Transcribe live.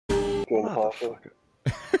doing the party.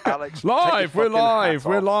 Alex, live! We're live!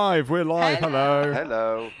 We're live! We're live! Hello!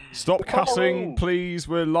 Hello! Stop cussing, please.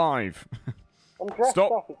 We're live. I'm dressed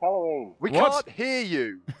up. It's Halloween. We can't hear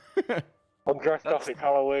you. I'm dressed up. It's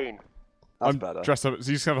Halloween. I'm dressed up. So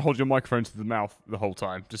you just have to hold your microphone to the mouth the whole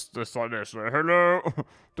time, just like this. Hello,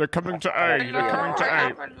 they're coming to A. They're coming to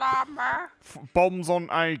A. Bombs on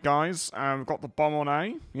A, guys. We've got the bomb on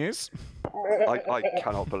A. Yes. I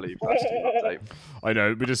cannot believe that Steam update. I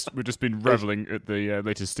know. We've just been reveling at the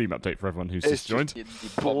latest Steam update for everyone who's just joined.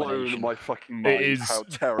 It's blown my fucking mind. It is how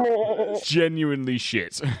terrible. Genuinely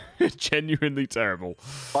shit. Genuinely terrible.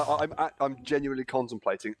 I'm genuinely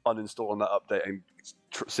contemplating uninstalling that update and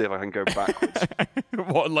see if I can go backwards.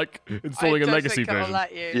 What, like installing a legacy version?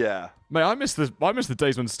 Yeah. Mate, I miss the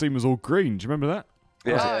days when Steam was all green. Do you remember that?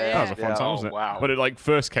 Yeah. That was a fun time, wasn't it? Wow. But it like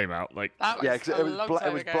first came out, like because it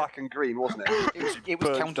was black and green, wasn't it? It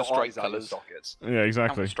was Counter-Strike colours. Sockets. Yeah,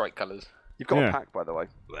 exactly. Counter-Strike colours. You've got a pack, by the way.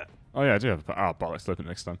 Oh yeah, I do have a pack. Ah, bollocks, open it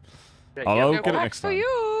next time. I'll get it next time. For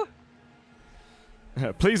you.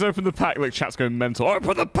 Yeah, please open the pack. Like, chat's going mental.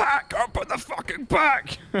 Open the pack! Open the fucking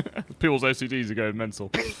pack! People's OCDs are going mental.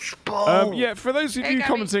 Yeah, for those of you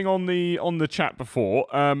commenting on the chat before,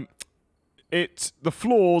 the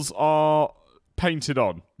floors are painted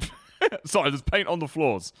on. Sorry, there's paint on the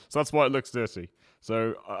floors, so that's why it looks dirty.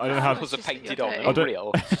 So I don't know how. Was it painted on?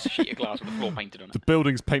 Unreal. Just a sheet of glass with the floor painted on it. The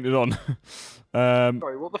building's painted on.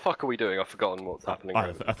 Sorry, what the fuck are we doing? I've forgotten what's happening.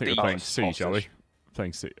 I think we're playing C, shall we?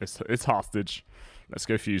 Playing C. It's hostage. Let's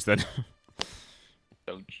go fuse then.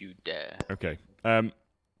 Don't you dare. Okay. Hey,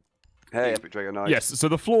 Epic Drago Knight. Yes. So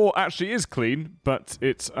the floor actually is clean, but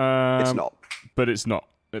it's not. But it's not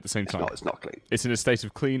at the same time. It's not clean. It's in a state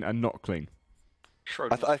of clean and not clean.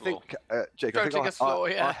 I think, Jake, I think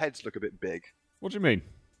our heads look a bit big. What do you mean?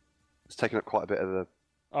 It's taking up quite a bit of the...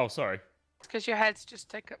 Oh, sorry. It's because your heads just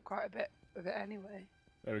take up quite a bit of it anyway.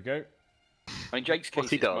 There we go. I mean, Jake's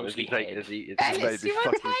case is mostly head. Ellis, you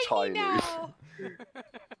are tiny now!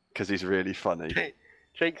 Because he's really funny.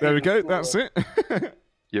 There we go, that's it.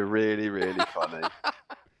 You're really, really funny.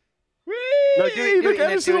 No, do it Look,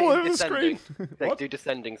 Ellis is all over the screen. What? Do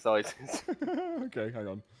descending sizes. Okay, hang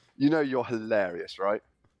on. You know you're hilarious, right?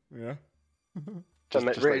 Yeah. Just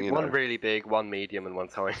letting you know. One really big, one medium, and one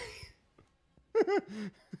tiny.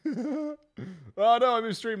 Oh no, I'm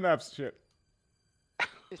in Streamlabs. Shit.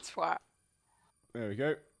 It's flat. There we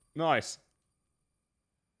go. Nice.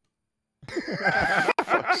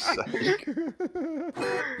 Fuck's sake.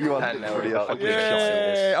 You are literally a fucking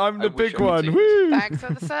Yay, I'm the big I one. would Woo! Thanks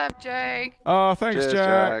for the sub, Jake. Oh, thanks, Cheers,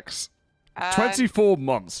 Jax. 24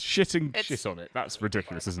 months shitting it's- shit on it. That's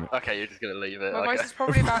ridiculous, isn't it? Okay, you're just gonna leave it. My voice is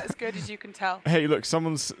probably about as good as you can tell. Hey, look,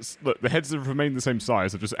 look. The heads have remained the same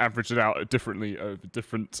size. I've just averaged it out differently over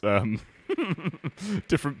different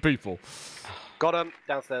different people. Got him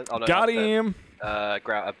downstairs. Oh, no, Got upstairs. him.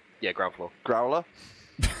 Ground floor. Growler?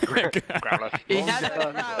 Growler. He had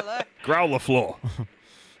a growler. Growler floor.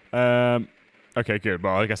 Okay, good.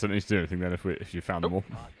 Well, I guess I don't need to do anything then if you found them all.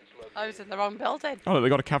 I was in the wrong building. Oh, look, they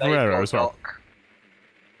got a Cavalero as well.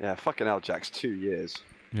 Yeah, fucking hell, Jax, 2 years.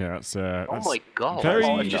 Yeah, that's Oh my god. very,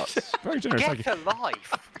 nuts. very generous. Thank Get you. a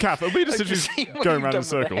life. Kath, are we just literally going around in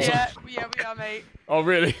circles? Yeah, we are, mate. Oh,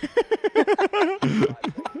 really?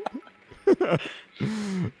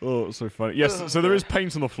 Oh, it's so funny. Yes, so there is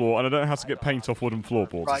paint on the floor, and I don't know how to get paint off wooden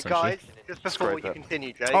floorboards, Right, essentially. guys, just before you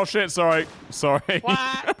continue, Jake. Oh, shit, sorry. Sorry.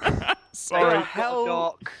 What? Sorry.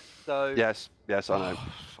 Dock, so... Yes, I know.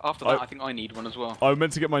 After that, I think I need one as well. I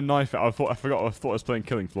meant to get my knife out. I thought I was playing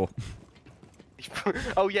Killing Floor.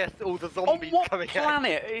 Oh yes, all the On zombies what coming out.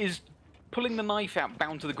 planet is pulling the knife out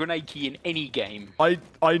bound to the grenade key in any game? I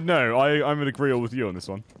know. I'm in agreeal with you on this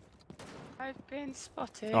one. I've been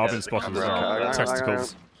spotted. Oh, I've been spotted as well. Okay.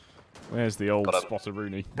 Testicles. Where's the old spotter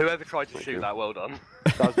Rooney? Whoever tried to shoot that, well done.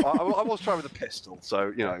 I was trying with a pistol,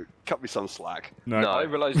 so, you know, cut me some slack. No. I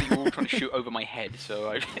realised that you were all trying to shoot over my head, so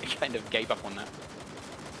I kind of gave up on that.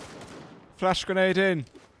 Flash grenade in.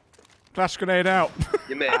 Flash grenade out.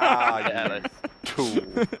 You missed. Yeah, tool.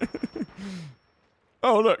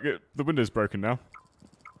 Oh, look. The window's broken now.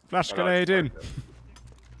 Flash grenade in.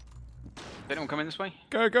 Did anyone come in this way?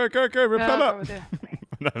 Go, go, go, go. Repel up.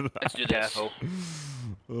 Let's do this.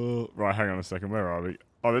 Right, hang on a second. Where are we?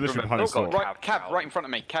 Oh, they're literally behind the door. Right, Cav, right in front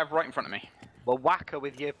of me. Cav, right in front of me. Well, whack her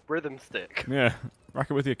with your rhythm stick. Yeah. Rack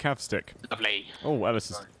it with your cav stick. Lovely. Oh,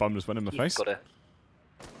 Ellis's bum just went in my face. Got it.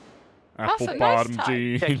 Apple That's a bottom nice time.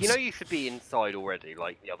 jeans. Yeah, you know you should be inside already,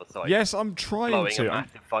 like the other side. Yes, I'm trying Blowing a to.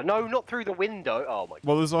 massive fire. No, not through the window. Oh my god.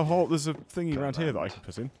 Well, there's a thingy around here that I can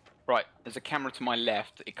put in. Right, there's a camera to my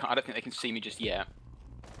left. I don't think they can see me just yet.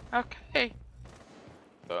 Okay.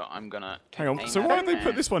 So I'm gonna. Hang on. aim So at why it have they put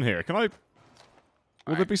and- this one here? Can I?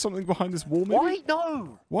 Will there be something behind this wall? Maybe? Why?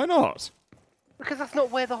 No! Why not? Because that's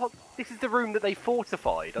not where the this is the room that they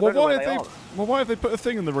fortified. I Well, don't know why where have they they? are. Well, why have they put a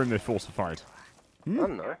thing in the room they fortified? I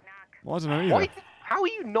don't know. Well, I don't know either. Why? How are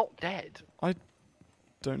you not dead? I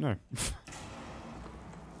don't know.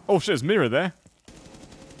 Oh shit! There's Mira there.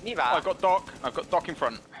 I've got Doc. I've got Doc in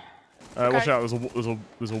front. Watch out!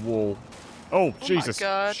 There's a wall. Oh Jesus!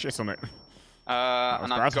 God. Shit on it. And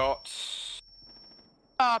bad. I've got.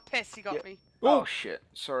 Oh, piss, he got me. Oh shit!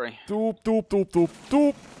 Sorry. Doop doop doop doop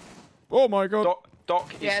doop. Oh my god.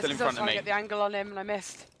 Doc is Yeah, still in so I was front of trying to me. get the angle on him and I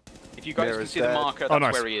missed. If you guys can Mira's see the dead. marker, Oh, that's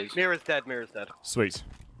nice. where he is. Mira's dead. Mira's dead. Sweet.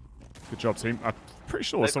 Good job, team. I'm pretty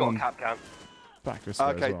sure They've someone got a cap can. back this way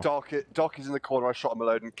as Okay, well. Doc is in the corner. I shot him a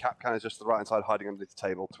load, and Capcan is just to the right hand side, hiding underneath the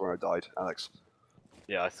table to where I died. Alex.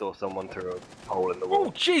 Yeah, I saw someone through a hole in the Oh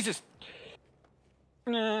wall. Jesus!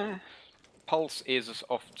 Pulse is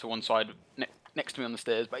off to one side, next to me on the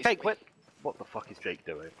stairs, basically. Jake, what the fuck is Jake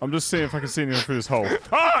doing? I'm just seeing if I can see anything through this hole.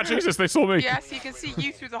 Ah, Jesus! They saw me. Yes, you can see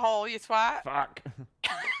you through the hole, you twat. Fuck.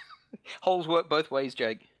 Holes work both ways,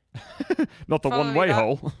 Jake. Not the Follow me one-way back.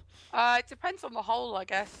 hole. It depends on the hole, I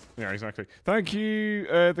guess. Yeah, exactly. Thank you,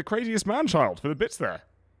 the craziest man-child, for the bits there.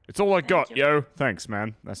 It's all I got, you. yo. Thanks,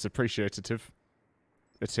 man. That's appreciative.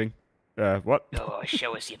 Itting. What? Oh,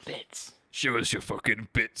 show us your bits. Show us your fucking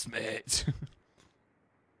bits, mate.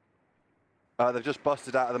 They've just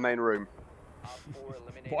busted out of the main room.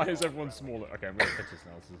 Why is everyone smaller? Okay, I'm gonna fix this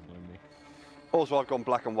now. This is annoying me. Also, I've gone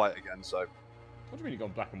black and white again, so. What do you mean you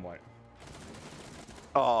gone black and white?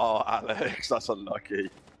 Oh, Alex, that's unlucky.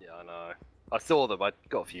 Yeah, I know. I saw them. I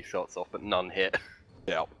got a few shots off, but none hit.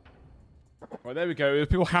 Yeah. Right, there we go. Are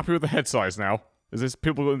people happy with the head size now? Is this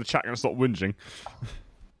people in the chat gonna stop whinging?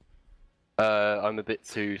 I'm a bit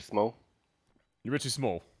too small. You're a bit too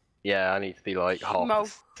small. Yeah, I need to be like half Small.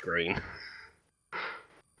 the screen.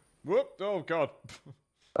 Whoop! Oh god.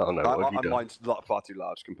 Oh no, what have you done? Mine's far too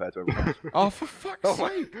large compared to everyone else. Oh, for fuck's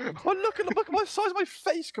sake! Oh, look at my size of my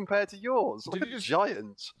face compared to yours. I'm Did like you a just-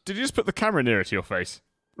 giant. Did you just put the camera nearer to your face?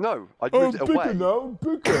 No, I moved it away. now,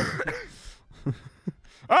 bigger.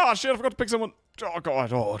 Ah, shit! I forgot to pick someone. Oh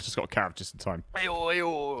god! Oh, I just got a carrot just in time.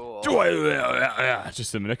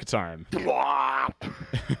 Just in the nick of time.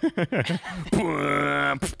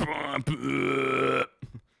 That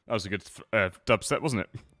was a good dubstep, wasn't it?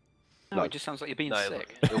 No, it just sounds like you're being No,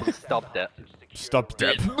 sick. it was stubbed it. Stub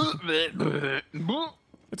dep.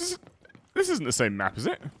 This isn't the same map, is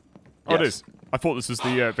it? Oh, it Yes. is. I thought this was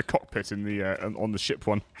the cockpit in the on the ship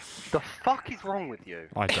one. The fuck is wrong with you?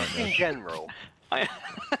 I don't know. In general. I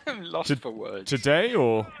am lost Did- for words. Today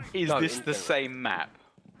or Is No, this in the general. same map?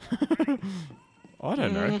 I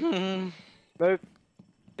don't know. No,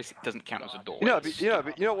 This doesn't count as a door. you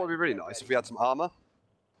know what would be really nice if we had some armor,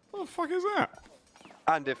 What the fuck is that?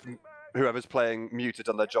 and if whoever's playing Mute had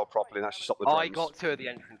done their job properly and actually stopped the drones. I got two of the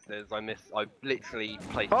entrances. I literally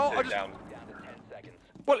placed Oh, two I just- down.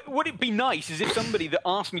 Well, would it be nice is if somebody that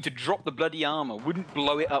asked me to drop the bloody armor wouldn't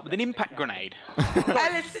blow it up with an impact grenade?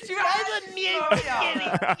 Ellis, did you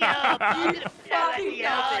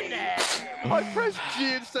I pressed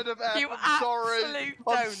G instead of F. You I'm sorry. absolute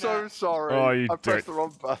I'm so donut. sorry. Oh, you I pressed dick. the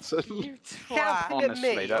wrong button. You twat. Shouting at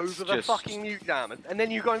Honestly, me that's over the just- fucking mute jammers, and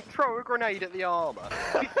then you go and throw a grenade at the armor.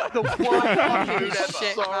 The worst fucking Dude, ever.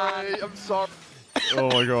 shit, Sorry. man. I'm sorry. Oh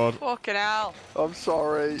my god. Fucking hell. I'm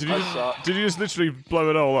sorry. Did you, I suck. just, did you just literally blow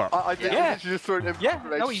it all up? I did Yeah. literally just throw an impact Yeah,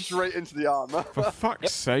 grenade no, he's- straight into the armor. For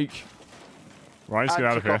fuck's sake. Right, let's and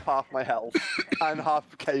get out took of here. off half my health and half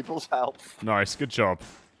Cable's health. Nice, good job.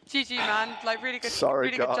 GG, man. Like, really good. Sorry,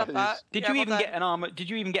 really good job, guys. that. Did Yeah, you well even done. get an armor? Did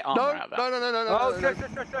you even get armor No, out of that? no. Oh,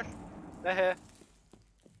 shush. They're here.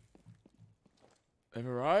 They've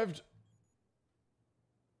arrived.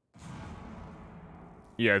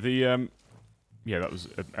 Yeah, the yeah, that was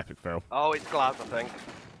an epic fail. Oh, it's Glaz, I think.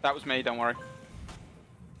 That was me. Don't worry.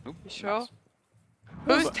 You sure?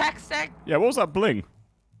 Who's that? texting? Yeah, what was that bling?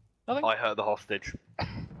 I hurt the hostage.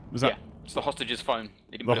 Was that Yeah, it's the hostage's phone.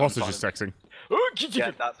 He didn't the put it on hostage is silent. texting?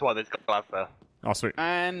 Yeah, that's why there's Glaz there. Oh, sweet.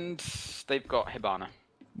 And they've got Hibana.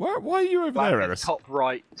 Why are you over Glaz there, is Ellis?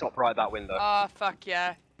 top right that window. Oh, fuck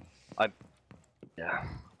yeah. Yeah.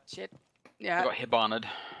 Shit. They Yeah. got Hibanaed.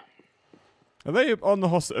 Are they on the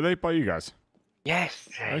hostage? Are they by you guys? Yes.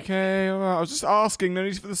 Jake. Okay, all right. I was just asking. No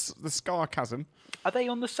need for the sarcasm. Are they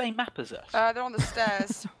on the same map as us? They're on the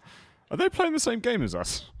stairs. Are they playing the same game as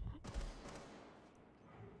us?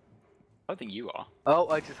 I think you are. Oh,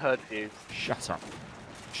 I just heard fuse. Shut up.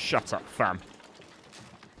 Shut up, fam.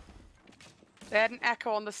 They had an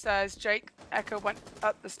echo on the stairs. Jake, echo went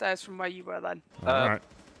up the stairs from where you were then. All right.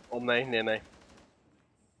 On me, near me.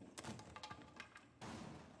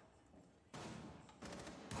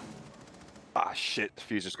 Ah, shit. The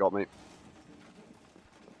fuse has got me.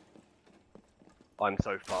 I'm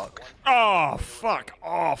so fucked. Oh, fuck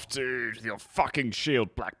off, dude. With your fucking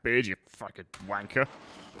shield, Blackbeard, you fucking wanker.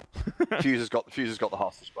 Fuse has got the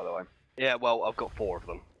hostage, by the way. Yeah, well, I've got 4 of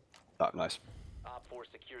them. Oh, nice.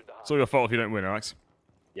 It's all your fault if you don't win, Alex.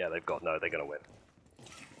 Yeah, they're gonna win.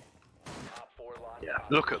 Yeah,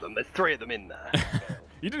 look at them. There's 3 of them in there.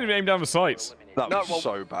 You didn't even aim down the sights. That No, was well-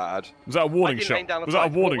 so bad. Was that a I warning didn't aim shot? down the Was that a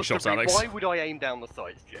sights. What warning was shot, the Alex? Why would I aim down the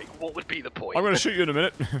sights, Jake? What would be the point? I'm going to shoot you in a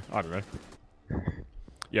minute. I don't know.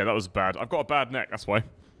 Yeah, that was bad. I've got a bad neck, that's why.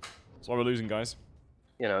 That's why we're losing, guys.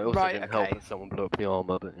 You know, it also Right, didn't okay. help if someone blew up the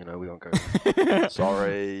armor, but you know, we won't go.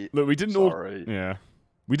 Sorry. Look, we didn't Sorry. all... Yeah.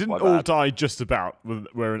 We didn't My all bad. die just about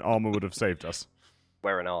where an armor would have saved us.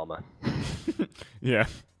 Wearing armor. Yeah.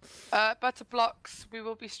 Butterblocks, we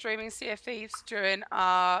will be streaming Sea of Thieves during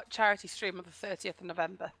our charity stream on the 30th of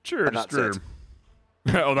November. Sure, And that's it.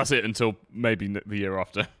 Oh, that's it until maybe the year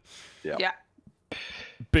after. Yeah. Yeah.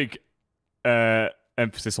 Big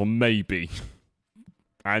emphasis on maybe.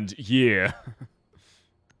 And year.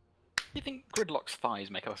 Do you think Gridlock's thighs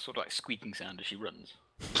make a sort of like squeaking sound as she runs?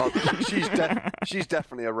 Oh, she's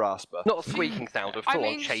definitely a rasper. Not a squeaking sound, a I full-on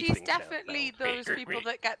mean, chafing she's definitely sound. those people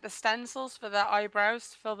that get the stencils for their eyebrows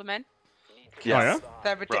to fill them in. Yeah. Oh, yeah?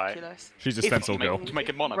 They're ridiculous. She's a If stencil you girl. To make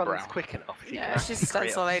a runs monobrow. quick enough. She Yeah, can she's a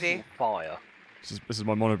create stencil lady. Fire. This is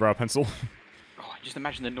my monobrow pencil. Oh, just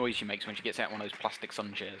imagine the noise she makes when she gets out one of those plastic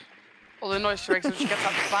sun chairs. All the noise she makes when she gets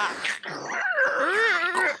out the back.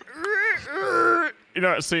 You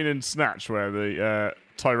know that scene in Snatch where the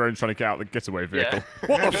Tyrone's trying to get out the getaway vehicle?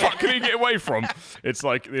 What the fuck can he get away from? It's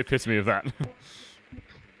like the epitome of that.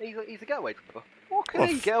 He's a getaway driver. What can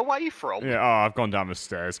he get away from? Yeah, oh, I've gone down the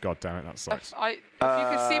stairs. God damn it, that sucks. If you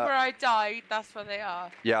could see where I died, that's where they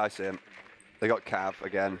are. Yeah, I see him. They got Cav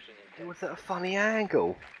again. It was at a funny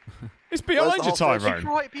angle. It's behind you, Where's the hostage? It's Tyrone.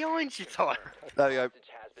 right behind you, Tyron. There you go.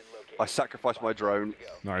 I sacrificed my drone.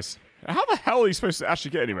 Nice. How the hell are you supposed to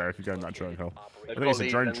actually get anywhere if you go in that drone hole? I think it's a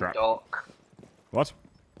drone trap. Dock. What?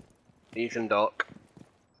 Legion dock.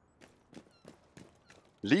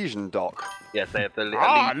 Legion Dock. Yes, they have the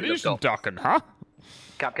Legion docking, huh?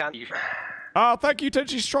 Capcan. Thank you,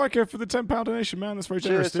 Tenchi Striker, for the £10 donation, man. That's very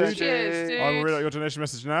generous, Cheers, dude. Cheers, dude. I will read out your donation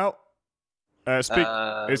message now.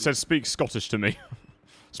 It says speak Scottish to me.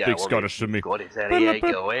 Speak Scottish to me. What is that? Here you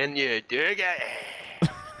go in, you dig it.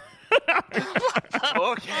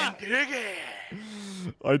 Fucking dig it.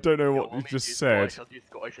 I don't know what you just said. I'll do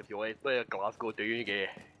Scottish if you want. We're Glasgow dig it.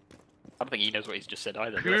 I don't think he knows what he's just said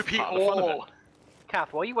either. Poop That's it part of the fun of it. all.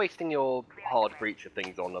 Kath, why are you wasting your hard breacher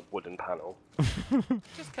things on a wooden panel?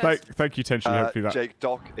 Just 'cause. Thank you, Tenchi. Hopefully that. Jake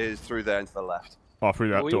Dock is through there and to the left. Oh, through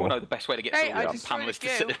that Well, we all door. know the best way to get Hey, through I a just panel is to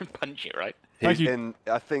told sit you. there and punch it, right? Thank He's you. in.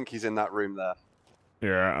 I think he's in that room there.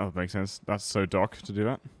 Yeah, that makes sense. That's so Doc to do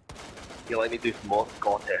that. You let me do some more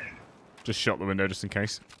Scottish. Just shut the window just in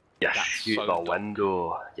case. You That's shoot so the dumb.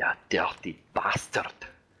 window, you dirty bastard.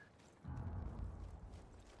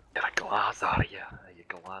 You're a glass, are you? Are you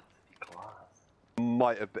glad to be glass?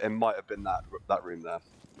 It might have been that room there.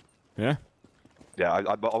 Yeah? Yeah,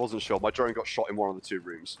 I wasn't sure. My drone got shot in one of the 2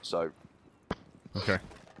 rooms, so. Okay.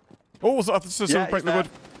 Oh, so Yeah, break he's the wood.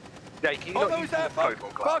 Yeah, can you Oh not no, use he's there! the Fuck! code on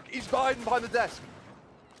glass? Fuck! He's hiding behind the desk.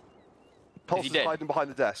 Pulse is dead? hiding behind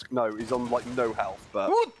the desk. No, he's on like no health,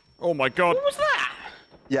 but. Oh my god. What was that?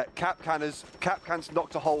 Yeah, Capcan's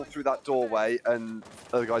knocked a hole through that doorway, and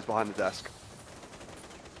the other guy's behind the desk.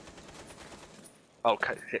 Oh,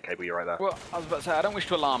 shit, Cable, you're right there. Well, I was about to say, I don't wish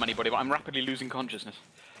to alarm anybody, but I'm rapidly losing consciousness.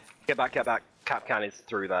 Get back, get back. Capcan is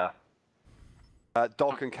through there.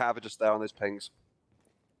 Doc and Cav are just there on those pings.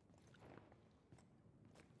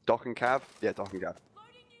 Doc and Cav? Yeah, Doc and Cav.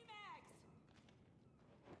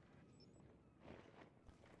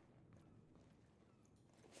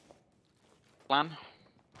 Plan?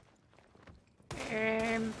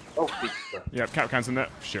 Oh, pizza. Yeah, Capcan's in there.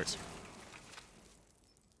 Shit.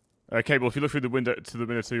 Cable, if you look through the window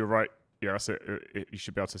to your right, yeah, that's it. You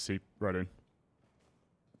should be able to see right in.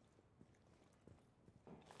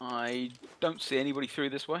 I don't see anybody through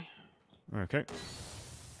this way. Okay.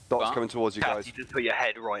 Doc's But- coming towards you Kath, guys. you just put your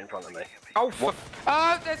head right in front of me. Oh, for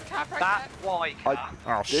Oh, there's a cat right That's why, Kath.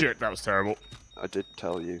 Oh shit, that was terrible. I did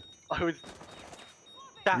tell you. I was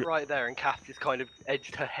sat right there and Kath just kind of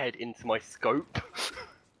edged her head into my scope.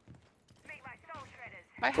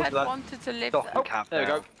 My head that? wanted to live Doc there. and Kath there we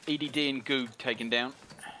now. go. EDD and Goo taken down.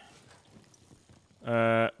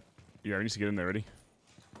 Yeah, we need to get in there already.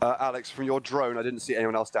 Alex, from your drone, I didn't see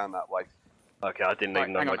anyone else down that way. Okay, I didn't Right,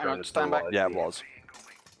 even know hang my on, hang drone on, was still stand back. alive. Yeah, it was.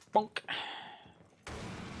 Bonk.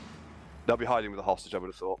 They'll be hiding with a hostage, I would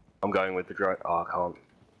have thought. I'm going with the drone. Oh, I can't.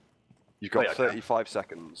 You've got yeah, 35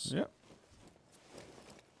 seconds. Yep.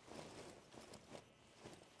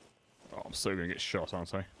 Oh, I'm so gonna get shot,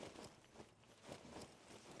 aren't I?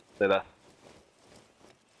 Stay there.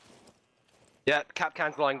 Yeah,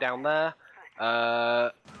 Capcan's lying down there.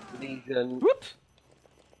 Legion. Whoops.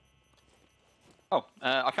 Oh,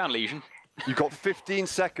 I found Legion. You've got 15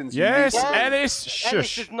 seconds. Yes, You need to- Ellis, Ellis,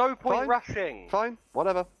 shush. there's no point Fine. rushing. Fine,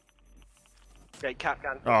 whatever. Okay,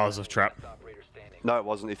 Capcan. Oh, there's a trap. No, it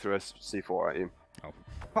wasn't. He threw a C4 at you.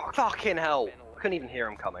 Fucking hell. I couldn't even hear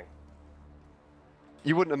him coming.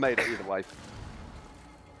 You wouldn't have made it either way.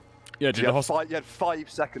 Yeah, You did the had, you had 5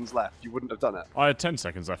 seconds left. You wouldn't have done it. I had 10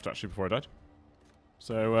 seconds left actually before I died.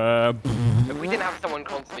 So, If we didn't have someone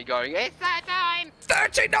constantly going, it's that time!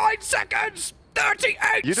 39 seconds!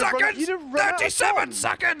 38 You'd have run- seconds! you'd have run out of 37 time.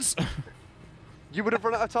 seconds! You would have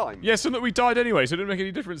run out of time. Yes, and that we died anyway, so it didn't make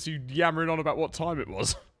any difference you yammering on about what time it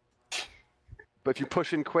was. But if you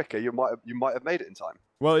push in quicker, you might have made it in time.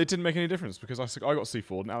 Well, it didn't make any difference because I got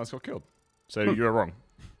C4'd and Alice got killed. So you were wrong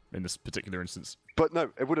in this particular instance. But no,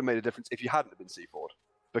 it would have made a difference if you hadn't have been C4'd.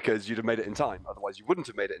 Because you'd have made it in time. Otherwise, you wouldn't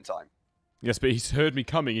have made it in time. Yes, but he heard me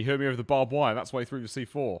coming. He heard me over the barbed wire. That's why he threw the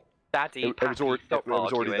C4. Daddy, It was already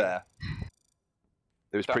arguing. there.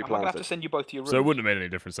 It was So I'm gonna have to pre-planted. send you both to your room. So it wouldn't have made any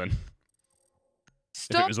difference then.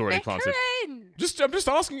 Stop was already planted. bickering! I'm just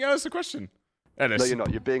asking Alice a question. Ellis. No, you're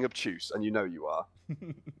not. You're being obtuse, and you know you are.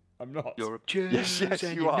 I'm not. You're obtuse. Yes,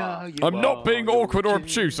 and you are. know you I'm not being You're awkward or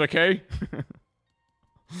obtuse, okay?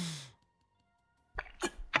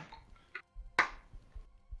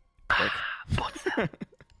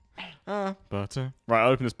 Butter. Right,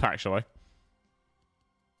 I'll open this pack, shall I?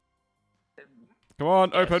 Come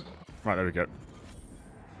on, open. Right, there we go.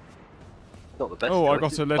 Not the best Oh, I choice,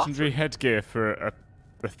 got it's a legendary butter. headgear for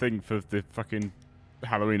a thing for the fucking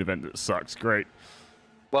Halloween event that sucks. Great.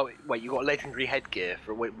 Well, wait, you got legendary headgear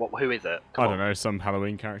for who is it? I don't know, some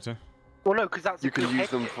Halloween character. Well, no, because that's You a can good use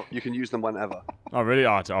them. headgear. You can use them whenever. Oh, really?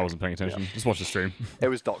 Oh, I wasn't paying attention. Just watch the stream. It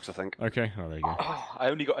was Docs, I think. Okay, oh, there you go. Oh, I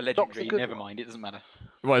only got a legendary. good Never one. mind. It doesn't matter.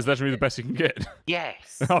 What, is legendary the best you can get?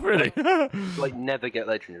 Yes. Oh, really? Like, never get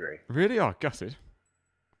legendary. Really? Oh, gutted.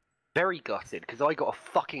 Very gutted, because I got a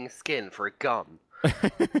fucking skin for a gun.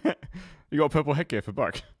 You got a purple headgear for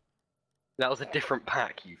Buck. That was a different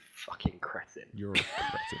pack, you fucking cretin. You're a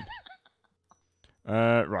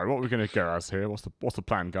cretin. Right, what are we going to go as here? What's the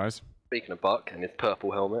plan, guys? Speaking of Buck and his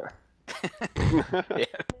purple helmet. Yeah,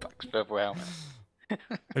 Buck's purple helmet.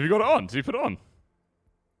 Have you got it on? Did you put it on?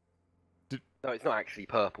 No, it's not actually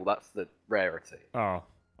purple, that's the rarity.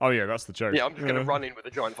 Oh yeah, that's the joke. Yeah, I'm just gonna run in with a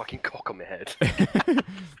giant fucking cock on my head.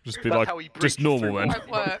 Just be That's like, how he just breaches normal through then. Won't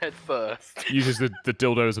my work. head first. Uses the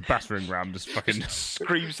dildo as a battering ram, just fucking.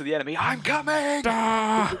 Screams to the enemy, I'm coming!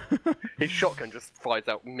 Ah! His shotgun just fires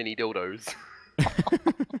out mini dildos.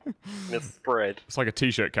 In a spread. It's like a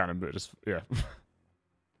t-shirt cannon, but just yeah.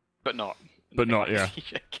 But not. But not, yeah.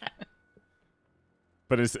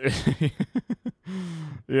 But it's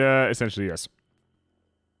yeah, essentially yes.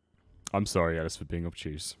 I'm sorry, Alice, for being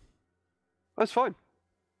obtuse. That's fine.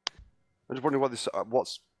 I'm just wondering why this,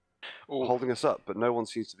 what's holding us up, but no one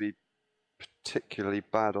seems to be particularly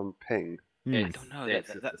bad on ping. I don't know.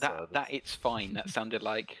 It's That it's fine. That sounded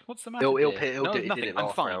like what's the matter? He'll dear? do No, it. He nothing. did it I'm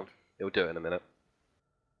last fine. round. He'll do it in a minute.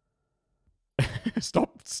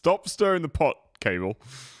 Stop stirring the pot, Cable.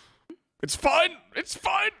 It's fine. It's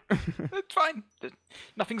fine. It's fine.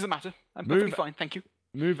 Nothing's the matter. I'm Move. perfectly fine. Thank you.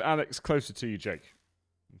 Move Alex closer to you, Jake.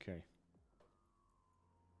 Okay.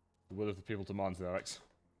 The will of the people demands it, Alex.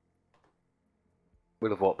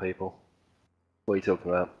 Will of what, people? What are you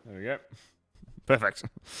talking about? There we go. Perfect.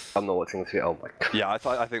 I'm not watching this yet. Oh my god. Yeah,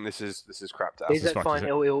 I think this is crapped out. Is it fucked, fine? is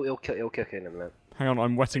it? He'll kick in a minute. Hang on,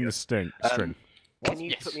 I'm wetting the string. Can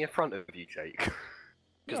you Yes. put me in front of you, Jake?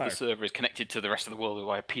 Because No. the server is connected to the rest of the world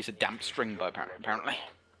by a piece of damp string, by apparently.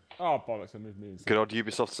 Oh bollocks! I moved me. Good old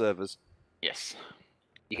Ubisoft servers. Yes.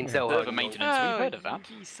 You can tell how Server maintenance. We've heard of that.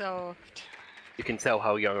 Ubisoft. you can tell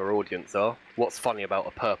how young our audience are. What's funny about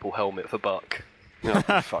a purple helmet for Buck? Oh,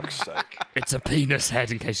 for fuck's sake. It's a penis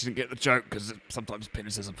head, in case you didn't get the joke, because sometimes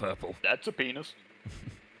penises are purple. That's a penis.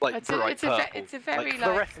 Like It's a- bright it's a purple. it's a very, like like-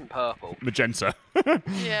 fluorescent purple. Magenta.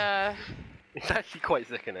 Yeah. It's actually quite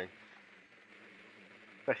sickening.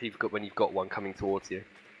 Especially when you've got one coming towards you.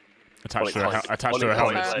 Attached Well, to a, it's attached on to a its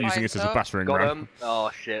helmet, side. using it as a Got battering Got ram. them.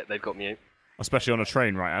 Oh shit, they've got mute. Especially on a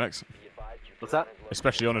train, right, Alex? What's that?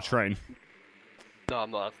 Especially on a train. No,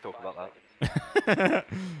 I'm not allowed to talk about that.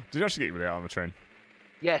 Did you actually get your willy out on the train?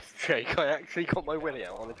 Yes, Jake, I actually got my willy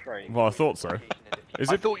out on a train. Well, I thought so. Is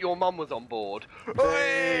I it? thought your mum was on board.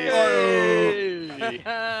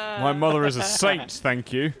 My mother is a saint,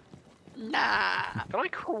 thank you. Nah. Can I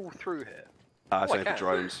crawl through here? It's I only for can.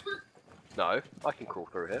 drones. No, I can crawl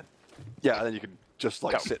through here. Yeah, and then you can just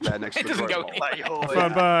like sit there next to It the doesn't go drone. anywhere.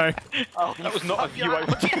 Bye. Oh, That was not a view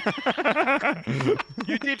I wanted.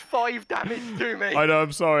 You did 5 damage to me. I know,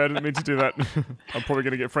 I'm sorry, I didn't mean to do that. I'm probably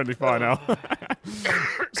going to get friendly fire now.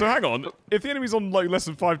 So hang on, if the enemy's on like less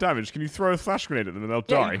than 5 damage, can you throw a flash grenade at them and they'll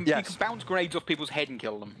Yeah, die? you can bounce grenades off people's head and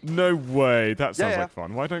kill them. No way, that sounds Yeah. like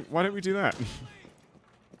fun. Why don't we do that?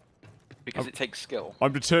 Because it takes skill.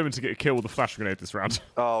 I'm determined to get a kill with a flash grenade this round.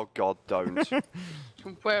 Oh god, don't.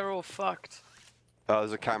 We're all fucked.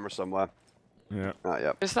 There's a camera somewhere. Yeah.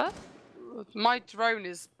 Yeah. Is that? My drone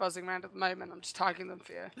is buzzing around at the moment. I'm just tagging them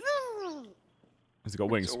for you. Has it got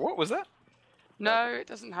wings? So what was that? No, it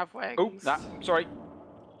doesn't have wings. Oh, sorry.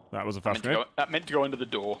 That was a flash Meant to grenade. go, that meant to go under the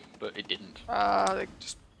door, but it didn't. They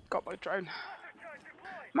just got my drone.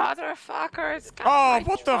 Motherfuckers! got Oh, my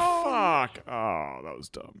what the drone. fuck? Oh, that was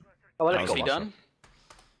dumb. Oh, well, That that's was Nicely got done.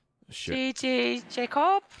 Shit. GG,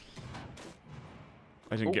 Jacob.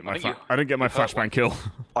 I didn't Oh, get my I think I didn't get my you hurt one. flashbang kill.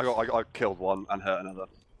 I killed one and hurt another.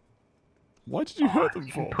 Why did you hurt them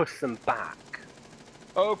You can for? push them back.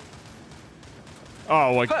 Oh,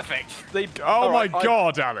 Oh my. perfect. They, Oh all my right,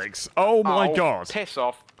 god, Alex. Oh my Oh, god. Piss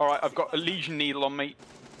off. Alright, I've got a Legion needle on me.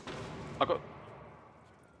 I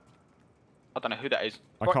don't know who that is.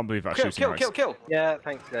 I Right, can't believe that kill, shooting kill, ranks. kill. Yeah,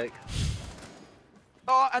 thanks, Jake.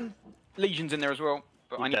 Oh, and Legion's in there as well.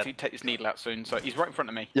 But I He's need dead. to take this needle out soon, so he's right in front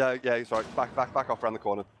of me. Yeah, he's right. Back off around the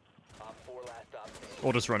corner.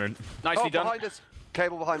 Or just run in. Nicely Oh, done. behind us.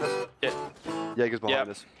 Cable behind us. Yeah. Jaeger's behind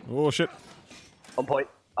Yeah. us. Oh shit. On point.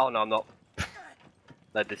 Oh, no, I'm not.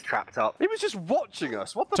 They're just trapped up. He was just watching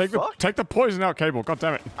us. What the fuck? Take the poison out, Cable. God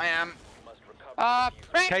damn it. I am.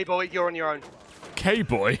 Prick! K-Boy, you're on your own.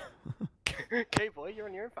 K-boy. K-Boy, you're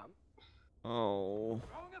on your own, fam. Oh.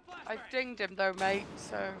 I dinged him though, mate.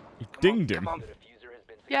 So You dinged him. Come on.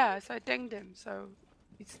 yeah, so I dinged him. So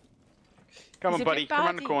he's Come He's on, a buddy. bit Come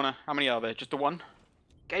around the baddie. corner. How many are there? Just the one?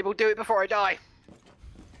 Gable, do it before I die.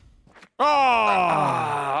 Oh!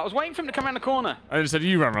 I was waiting for him to come around the corner. I just said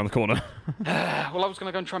you ran around the corner. Well, I was going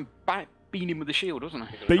to go and try and bean him with the shield, wasn't I?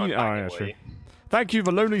 Bean. Try Oh, and bang yeah, it, true. will you? Thank you,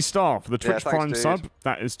 the Lonely Star, for the Twitch thanks, Prime dude. sub.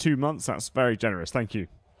 That is 2 months. That's very generous. Thank you.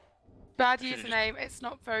 bad username. It's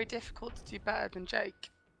not very difficult to do better than Jake.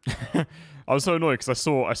 I was so annoyed because I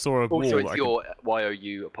saw a wall. Also, that it's I your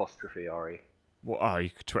Y-O-U apostrophe R-E. could, well, oh, you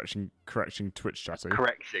correcting Twitch chat.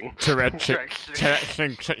 Correction. Correction.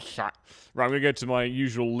 Correction. Right, I'm going to go to my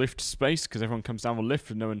usual lift space because everyone comes down the lift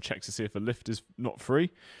and no one checks to see if a lift is not free.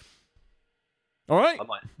 All right. I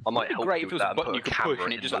might It'd be help great you if with it was that a button and you put a could push camera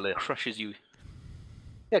and it in just the like lift. crushes you.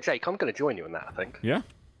 Yeah, Jake, I'm going to join you in that, I think. Yeah.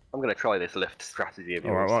 I'm going to try this lift strategy of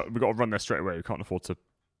All right. yours. Well, we've got to run there straight away. We can't afford to.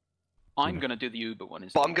 I'm going to do the Uber one.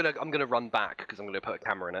 But I'm gonna run back because I'm gonna put a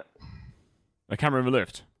camera in it. A camera in the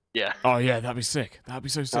lift. Yeah. Oh yeah, that'd be sick. That'd be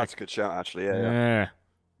so sick. That's a good shout, actually. Yeah.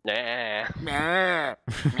 Yeah. Nah.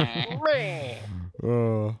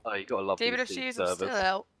 Oh. Oh, you gotta love David of these Shoes, servers. I'm still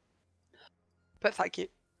out. But thank you.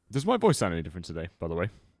 Does my voice sound any different today? By the way.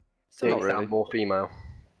 So Not you really. sound more female.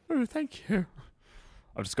 Oh, thank you.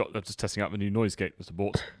 I'm just testing out the new noise gate that's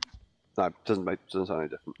bought. No, doesn't sound any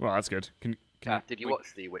different. Well, that's good. Can Did you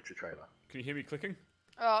watch the Witcher trailer? Can you hear me clicking?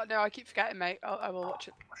 Oh no, I keep forgetting, mate. I will watch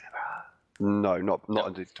it. No, not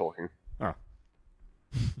indeed talking. Oh.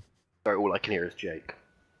 Sorry, all I can hear is Jake.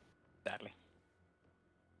 Sadly.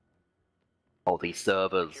 Oh, these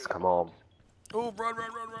servers, come on. Oh, run.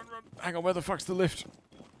 Hang on, where the fuck's the lift?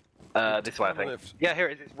 This way, I think. Lift. Yeah, here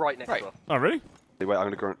it is. It's right next to us. Oh, really? Hey, wait, I'm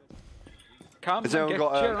gonna grunt. Come Has anyone and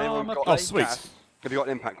got, get your anyone armor got- Oh, plate sweet. gas. Have you got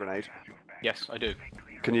an impact grenade? Yes, I do.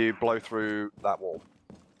 Can you blow through that wall?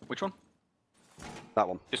 Which one? That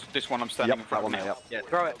one. This one I'm standing in Yep, that front one of there. now. Yep. Yeah,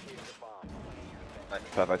 throw it.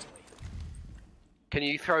 Perfect. Can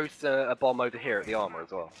you throw a bomb over here at the armor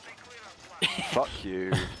as well? Fuck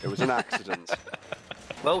you. It was an accident.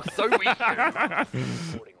 Well, so we do.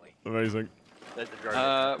 Amazing. There's the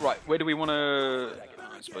drone. Right, where do we want to...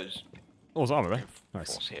 I suppose Oh, there's armor there.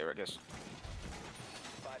 Nice. force here, I guess.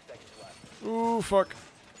 Ooh, fuck.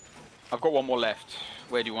 I've got one more left.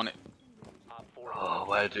 Where do you want it? Oh,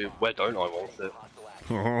 where don't I want it?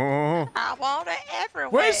 Oh. I want it everywhere.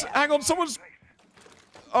 Where's? Hang on, someone's.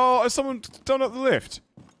 Oh, has someone done up the lift?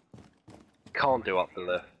 Can't do up the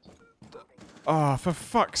lift. Oh, for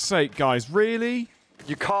fuck's sake, guys, really?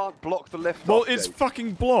 You can't block the lift Well, off, it's Jake.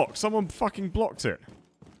 fucking blocked. Someone fucking blocked it.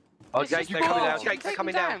 Oh, It's Jake, just they're coming wrong. down. Jake, they're Take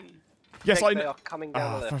coming them down. Yes, Jake, I they know. are coming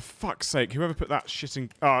down Oh, the for lift. fuck's sake, whoever put that shitting.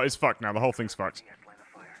 Oh, it's fucked now. The whole thing's fucked.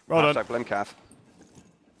 Well done. Hashtag blame Kath.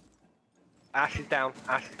 Ash is down.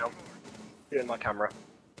 Ash is down. Doing my camera.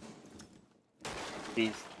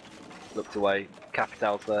 He's looked away.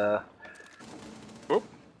 Capital's there. Oh.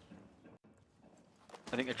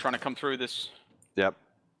 I think they're trying to come through this. Yep.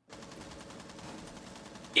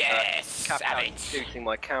 Yes! Capital's shooting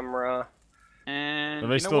my camera. And Are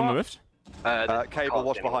they still in the lift? Cable,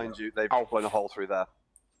 watch behind you. They've blown a hole through there.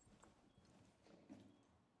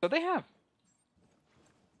 So they have.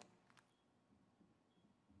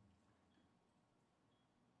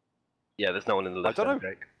 Yeah, there's no one in the lift. I don't know.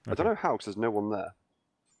 Jake. I don't know how, because there's no one there.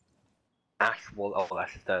 Ash, well,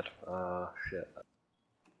 Ash is dead. Shit.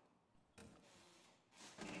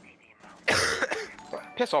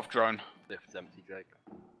 Piss off, drone. Lift's empty, Jake.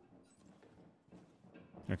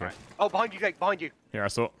 Okay. Oh, behind you, Jake, behind you. Here, I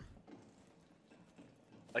saw.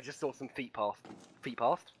 I just saw some feet past. Feet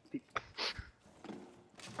past? Feet...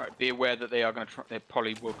 Alright, be aware that they are going to try. They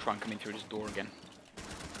probably will try and come in through this door again.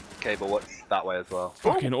 Cable, watch that way as well.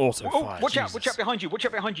 Fucking auto fire. Watch out! Watch out behind you! Watch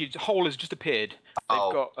out behind you! The hole has just appeared. They've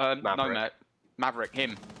got Maverick. Maverick,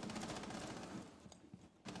 him.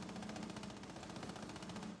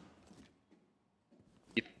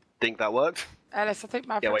 You think that worked? Ellis, I think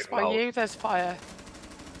Maverick's from the by hole. you. There's fire.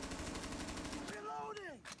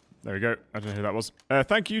 There we go. I don't know who that was.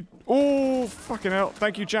 Thank you. Oh, fucking hell.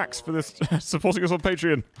 Thank you, Jax, for this supporting us on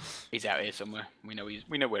Patreon. He's out here somewhere. We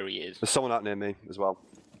know where he is. There's someone out near me as well.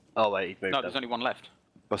 Oh wait, he's moved. No, there's only one left.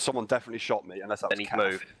 But someone definitely shot me, unless that was Then he's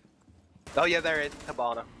Cav. moved. Oh yeah, there it is.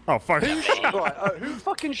 Cabana. Oh, fuck. Right, who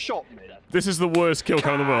fucking shot me? This is the worst kill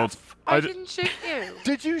cam in the world. I didn't shoot you.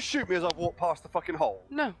 Did you shoot me as I walked past the fucking hole?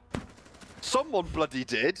 No. Someone bloody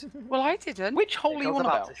did. Well, I didn't. Which hole are you on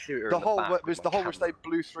about? To shoot her The in hole back was with the my hole which they camera.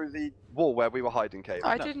 blew through the wall where we were hiding, Cable.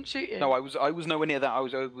 I didn't shoot you. No, I was nowhere near that. I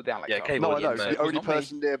was over with Alex. Yeah, Cable. No, I know. It The only was not me.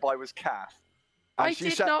 person nearby was Kath. And I she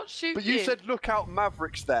did said, not shoot But you. you said, look out,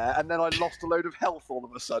 Maverick's there, and then I lost a load of health all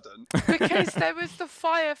of a sudden. Because there was the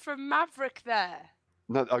fire from Maverick there.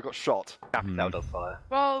 No, I got shot. Capital does fire.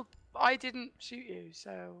 Well, I didn't shoot you,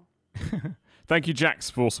 so... Thank you, Jax,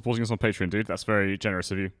 for supporting us on Patreon, dude. That's very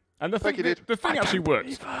generous of you. And the Thank thing, you, dude. the thing actually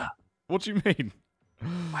worked. What do you mean?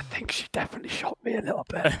 I think she definitely shot me a little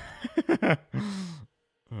bit.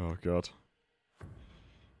 Oh, God.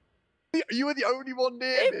 You were the only one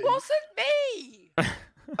near me. It wasn't me!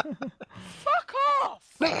 Fuck off!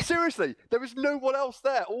 No, seriously, there was no one else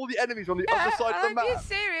there. All the enemies on the other side of the Are you map.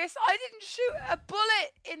 serious? I didn't shoot a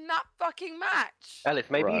bullet in that fucking match. Ellis,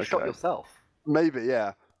 maybe you Right, shot okay. yourself. Maybe,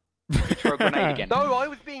 yeah. Throw a grenade again. No, I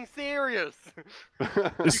was being serious.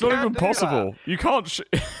 It's You not can't even do possible. You can't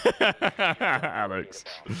Alex.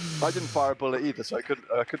 I didn't fire a bullet either, so I couldn't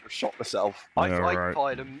have shot myself. I Yeah, right.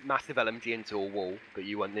 fired a massive LMG into a wall, but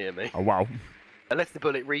you weren't near me. Oh, wow. Unless the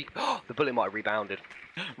bullet the bullet might have rebounded.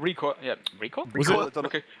 Recoil. Yeah, recoil. Was Recoil. it,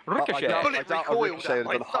 Okay. I Ricochet. doubt Bullet I doubt a recoiled ricochet at had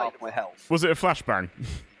done my half side. my health. was it a flashbang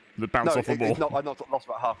that bounced No, off the ball? I lost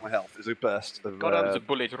about half my health. It was a burst of God, that was a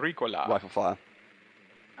bullet recoil. rifle fire.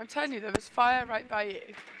 I'm telling you, there was fire right by you.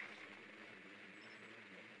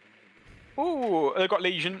 Ooh, they got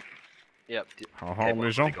lesion. Yep. Legion.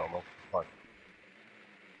 Whoever's fused,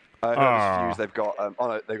 they've got. Oh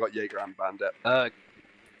no, they've got Jaeger and Bandit.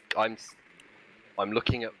 I'm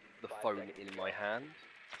looking at the phone in my hand.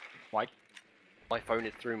 Why? My phone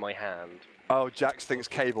is through my hand. Oh, Jax thinks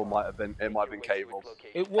Cable might have been. It might have been Cable.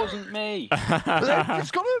 It wasn't me.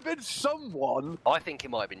 It's got to have been someone. I think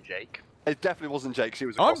it might have been Jake. It definitely wasn't Jake. She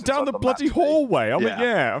was. I'm across down inside the map bloody to me. hallway. I mean,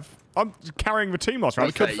 Yeah. I'm carrying the team last round.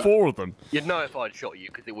 I killed Okay. 4 of them. You'd know if I'd shot you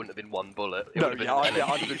because it wouldn't have been one bullet. It No, would have yeah, been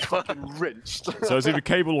I'd have been fucking rinsed. So it's either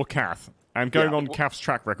Cable or Kath. And going Yeah. on Kath's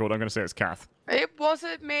track record, I'm going to say it's Kath. It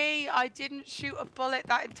wasn't me. I didn't shoot a bullet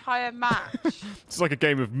that entire match. It's like a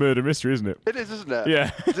game of murder mystery, isn't it? It is, isn't it?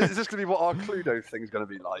 Yeah. Is this going to be what our Cluedo thing's going to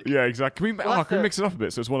be like? Yeah, exactly. Can Well, we mix it up a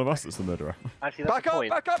bit so it's one of us that's the murderer? Actually, that's the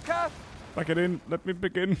point. Back up, Kath! Back it in. Let me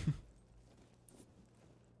begin.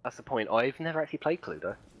 That's the point. I've never actually played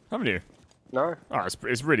Cluedo. Haven't you? No. Oh,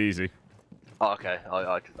 it's really easy. Oh, okay.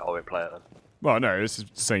 I won't play it then. Well, no, it's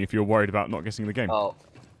just saying if you're worried about not getting the game. Oh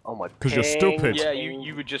my. 'Cause you're ping. stupid. Yeah,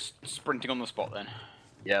 you were just sprinting on the spot then.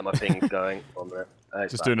 Yeah, my ping's going. 1 minute.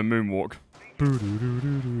 It's Just back. doing a moonwalk.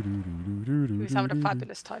 He was having a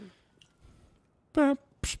fabulous time.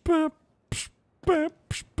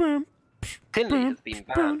 Tinley has been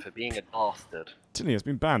banned for being a bastard. Tinley has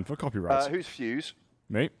been banned for copyright. Who's Fuse?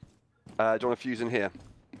 Me? Do you want to fuse in here?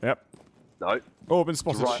 Yep. No. Oh, I've been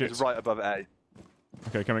spotted. Right, Shit. it's right above A.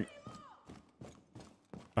 Okay, coming.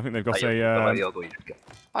 I think they've got Oh, a. you'll go, you just go.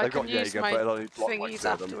 I They've can got use Jaeger, my but it'll only block like thingies 2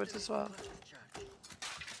 of them. afterwards as well.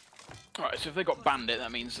 Alright, so if they got bandit,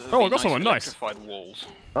 that means Oh, I got someone, nice. electrified walls.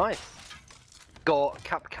 Nice. Got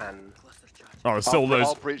cap can. Oh, there's still I'll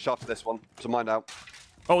those. breach after this one, so mind out.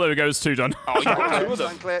 Oh, there we go. It's 2 done. Oh, you got 2 of them.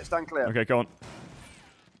 Stand clear, stand clear. Okay, go on.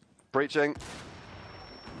 Breaching.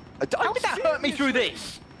 How did that hurt me through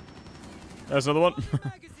this? There's another one.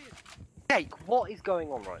 Jake, what is going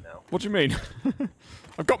on right now? What do you mean?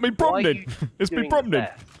 I've got me Why are Bromden. you It's me doing Bromden.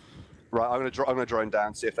 that? Right, I'm gonna drone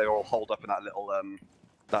down, see if they all hold up in that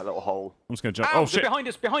little hole. I'm just gonna jump. Ow, Oh shit! behind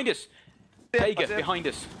us, behind us. Yeah, Vega, that's it. behind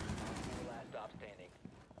us.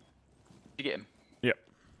 Did you get him? Yep.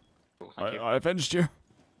 Cool, thank you. I avenged you.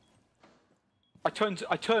 I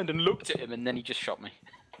turned and looked at him, and then he just shot me.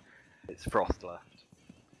 It's Frost left.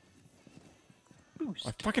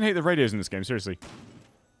 I fucking hate the radios in this game. Seriously.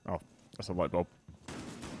 Oh, that's a light bulb.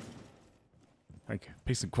 Thank you.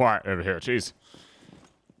 Peace and quiet over here. Jeez.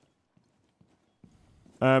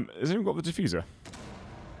 Has anyone got the diffuser?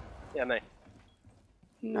 Yeah, me.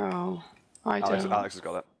 No, I don't. Alex has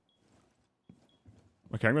got it.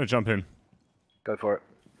 Okay, I'm gonna jump in. Go for it.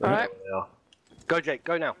 All right. Go, Jake.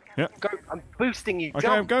 Go now. Yeah. Go. I'm boosting you. Okay,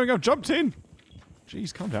 Jump. I'm going. I've jumped in.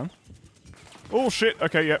 Jeez, calm down. Oh shit.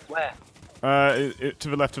 Okay, yeah. Where? To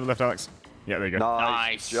the left, Alex. Yeah, there you go.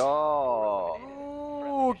 Nice job.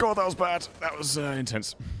 Oh god, that was bad. That was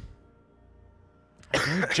intense.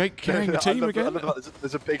 Okay, Jake carrying the team again.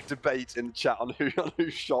 There's a big debate in the chat on who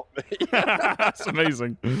shot me. That's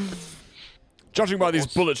amazing. Judging by these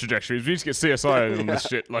bullet trajectories, we need to get CSI on this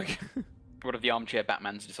shit. Like, What have the armchair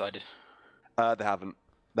Batmans decided? They haven't.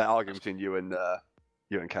 They're arguing between you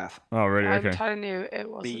and Kath. oh really? I'm Okay. telling you, it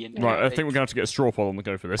wasn't. The- me. Right, I think we're gonna have to get a straw poll on the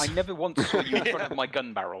go for this. I never once saw you in front of my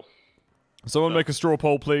gun barrel. Someone make a straw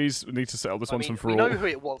poll, please. We need to settle this once and for we all. know who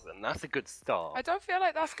it wasn't. That's a good start. I don't feel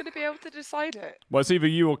like that's going to be able to decide it. Well, it's either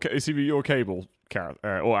you or Cable,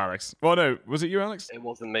 or Alex. Well, no, was it you, Alex? It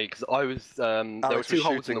wasn't me because I was. There were Alex 2 was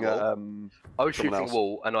holes in shooting the wall. at I was someone shooting else.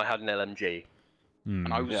 wall, and I had an LMG.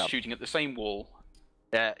 And I was Yeah. shooting at the same wall.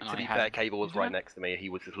 Yeah, And to I be had- fair, Cable was Did you right have- next to me. He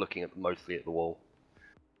was just looking at mostly at the wall.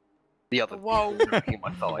 The other Whoa. looking at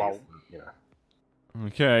my thighs. You know.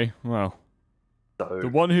 Okay, well, So the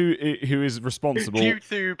one who is responsible, due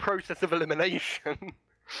to process of elimination,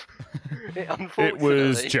 it it unfortunately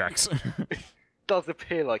was Jax. does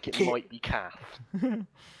appear like it might be Kath.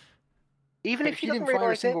 Even if But she you doesn't didn't fire a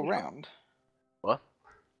realise single it. round. What?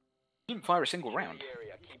 You didn't fire a single round.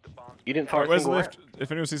 You didn't fire Right, a where's the single lift?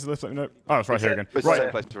 If anyone sees the lift, let me know. Oh, it's right It's here it. again. It's the same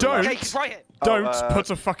Right, place to don't, relax. Jake, right here. don't put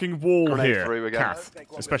a fucking wall grenade here, through again. Kath.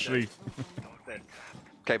 Especially,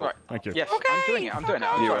 Cable. Right. thank you. Yes, I'm doing it. I'm doing it.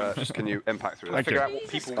 I'm Can trying. can you impact through Thank that? you. Figure out what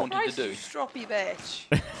people wanted to Christ, do. you stroppy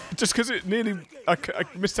bitch. Just because it nearly, I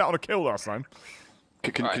missed out on a kill last time.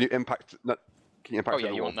 Can you impact? No, can you impact Oh through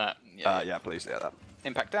yeah, the you wall? want that? Yeah. Yeah, please. Yeah, that.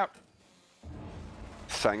 Impact out.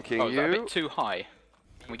 Thanking Oh, is that a you. bit too high?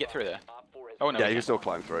 Can we get through there? Oh no. Yeah, we you can can't. still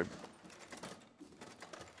climb through.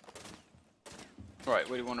 Right,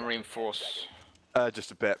 where do you want to reinforce?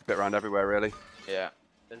 Just a bit around everywhere, really. Yeah.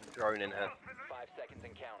 There's a drone in here.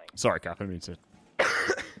 Sorry, Kath, I didn't mean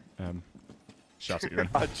to shout at you then.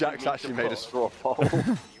 Jack's actually made a straw poll.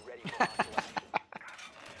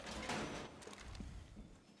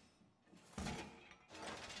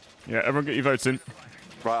 Yeah, everyone get your votes in.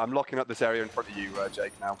 Right, I'm locking up this area in front of you,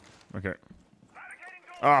 Jake. Now. Okay.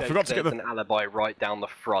 Ah, I forgot to get There's the. an alibi right down the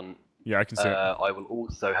front. Yeah, I can see it. I will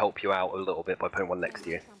also help you out a little bit by putting one next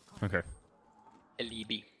to you. Okay.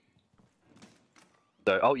 LEB.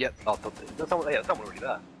 So, oh yeah, there's someone already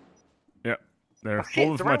there. Yeah. They're Oh, shit,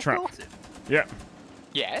 all it's of my around trap. Wilson. Yeah.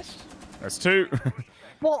 Yes. That's 2.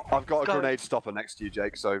 What? I've got a Go. grenade stopper next to you,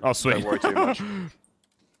 Jake. So Oh, sweet. don't worry too much.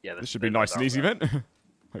 Yeah, This should be nice and easy then.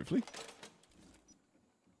 Hopefully.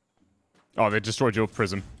 Oh, they destroyed your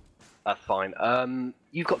prison. That's fine.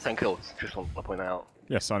 You've got 10 kills. Just want to point out.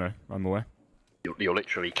 Yes, I know. I'm aware. You're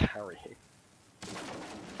literally carrying.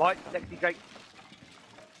 Right, next to you, Jake.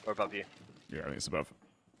 Or above you. Yeah, I think it's above.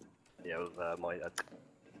 Yeah, it was my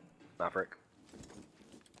Maverick.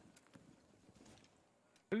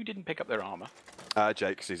 Who didn't pick up their armor?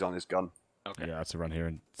 Jake, 'cause he's on his gun. Okay. Yeah, I had to run here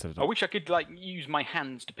and set it I up. wish I could like use my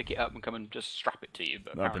hands to pick it up and come and just strap it to you,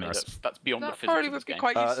 but That'd be apparently nice. that's beyond the That physics probably of would this be game.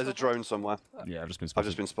 quite useful. There's a drone somewhere. Yeah, I've just been I've spotted.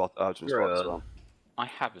 just been spotted as well. I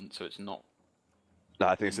haven't, so it's not. No,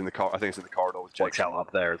 I think it's in the car. I think it's in the corridor with Jake. Watch out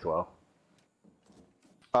up there as well.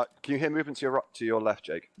 Can you hear movement to your left,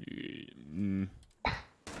 Jake? Mm.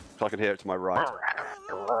 So I can hear it to my right.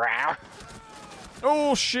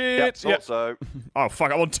 Oh shit! Yep, also, Oh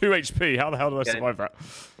fuck! I'm on 2 HP. How the hell did I Get survive that?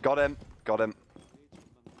 got him. Time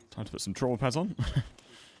to put some trauma pads on.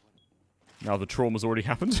 Now the trauma's already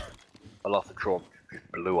happened. A lot of trauma just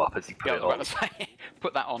blew up as you put Yeah, I it was on. about to say,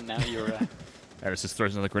 put that on now. You're. Eris just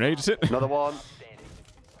throws another grenade at it. Another one.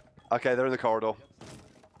 Okay, they're in the corridor.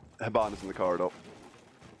 Habana's in the corridor.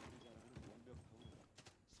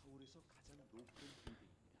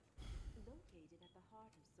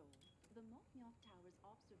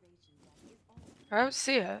 I don't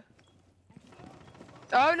see her.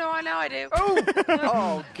 Oh no, I know I do.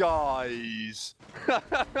 Oh, guys.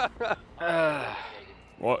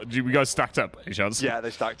 What? You guys stacked up, any chance? Yeah, they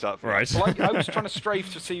stacked up. Right. Well, I was trying to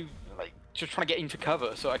strafe to see, like, just trying to get into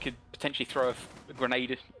cover so I could potentially throw a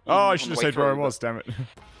grenade. Oh, I should have said where I was, damn it.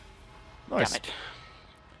 Nice. Damn it.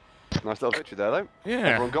 Nice little victory there, though. Yeah.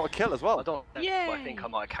 Everyone got a kill as well. I don't. I think I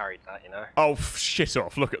might have carried that. You know. Oh, shit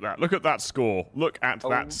off. Look at that. Look at that score. Look at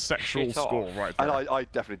that sexual shit score off. right And there. I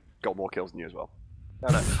definitely got more kills than you as well.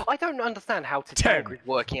 No. I don't understand how Tachanka is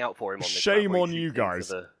working out for him on this. Shame map, on where he you shoots into guys.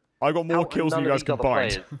 the- I got more how kills than none you of guys these other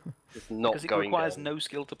combined. players just not Because it going requires down. no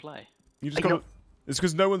skill to play. You just got. It's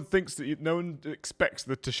because no one thinks that. No one expects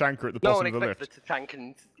the Tachanka at the No bottom one of the lift. expects the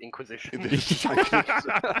Tachankan Inquisition.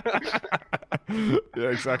 Yeah,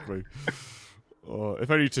 exactly. Oh, if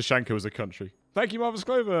only Tachanka was a country. Thank you, Marvelous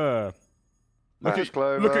Clover. Look Thanks, at,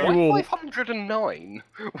 Clover. look at you all. 509.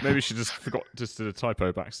 Maybe she just forgot, just did a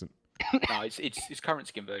typo by accident. No, it's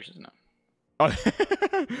currency conversion, isn't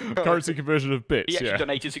it? Currency conversion of bits, He actually yeah.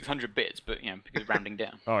 donated 600 bits, but because rounding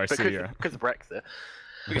down. Oh, I see, yeah. Because of Brexit.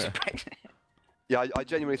 Because Yeah, I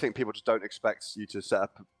genuinely think people just don't expect you to set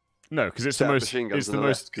up, No, because it's the set up most, machine guns it's on the the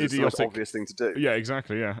most left, 'cause it's the most idiotic. obvious thing to do. Yeah,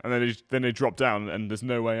 exactly, yeah. And then they drop down, and there's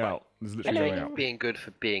no way out. There's literally no way out. Being good for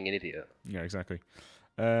being an idiot. Yeah, exactly.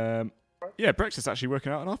 Yeah, Brexit's actually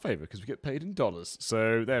working out in our favour because we get paid in dollars.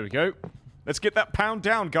 So there we go. Let's get that pound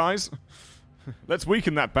down, guys. Let's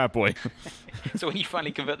weaken that bad boy. So when you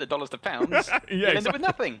finally convert the dollars to pounds, you Yeah, end up with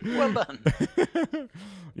nothing. Well done.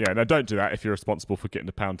 Yeah, no, don't do that if you're responsible for getting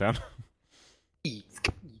the pound down.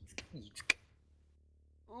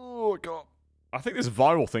 Oh, God. I think this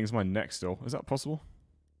viral thing's my neck still. Is that possible?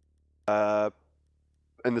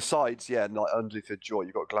 In the sides, yeah, and like underneath the jaw,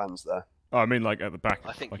 you've got glands there. Oh, I mean, like at the back,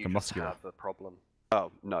 I think like you a just muscular. have a problem.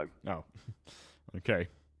 Oh, no. Oh, okay.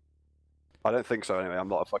 I don't think so anyway. I'm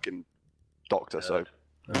not a fucking doctor, so...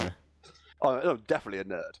 Oh, no, definitely a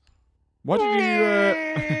nerd. Why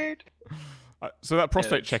did you? So that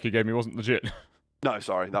prostate check you gave me wasn't legit. No,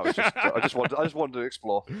 sorry, that was just... I just wanted to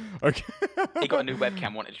explore. Okay. He got a new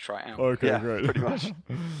webcam, wanted to try it out. Okay, Yeah, great. pretty much.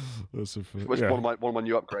 That's a It was yeah. one of my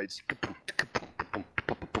new upgrades.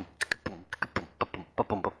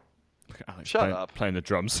 Look at Alex Shut up. playing the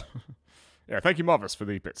drums. Yeah, thank you, Marvelous, for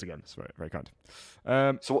the bits again. It's very, very kind.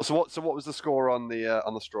 So what was the score on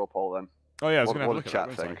the straw poll then? Oh yeah, I was What- going to have a what look did at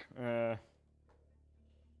chat that. Think?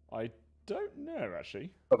 I don't know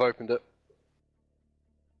actually. I've opened it.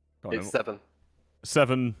 Can't It's remember.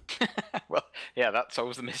 7. 7. Well, yeah, that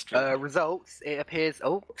solves the mystery. Results, it appears...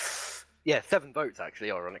 Oh, yeah, 7 votes,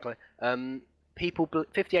 actually, ironically.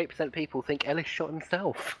 58% of people think Ellis shot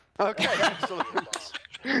himself. Okay, excellent.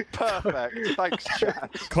 Perfect. Thanks,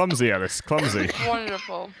 chat. Clumsy, Alice. Clumsy.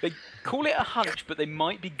 Wonderful. They call it a hunch, but they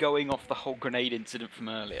might be going off the whole grenade incident from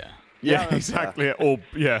earlier. Yeah, that's exactly. Or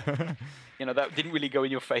yeah. You know, that didn't really go in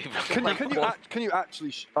your favour. Can you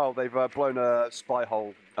actually? Oh, they've blown a spy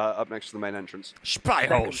hole up next to the main entrance. Spy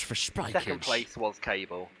holes for spy Second place was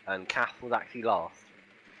Cable, and Kath was actually last.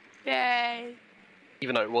 Yay.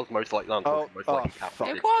 Even though it was most likely most likely Kath. fuck.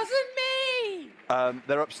 It wasn't me!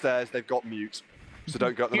 They're upstairs. They've got mute, so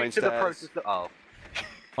don't go up the main To the stairs. process of, oh.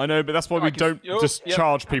 I know, but that's why we I can- don't just yep.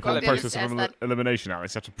 charge people in Got the the process of upstairs elimination,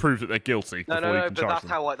 Alice. You have to prove that they're guilty No, before no, you no, can but charge that's them.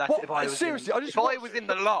 how I... That's What? if I was Seriously, in, I just if I watched- was in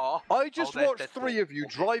the law... I just there's watched 3 of you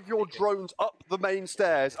drive your drones up the main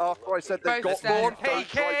stairs after I said they've Both got more. stairs. Don't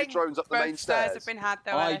drive your drones up the main Both stairs stairs. have been had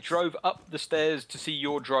though, I Alice. drove up the stairs to see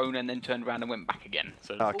your drone and then turned around and went back again.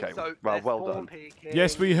 So Okay, Also, well, there's well spawn done. peeking.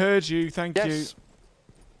 Yes, we heard you. Thank you. Yes.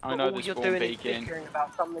 I know All the you're spawn doing is peeking. bickering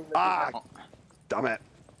about something that Ah, doesn't- damn it.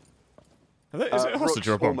 Is it a hostage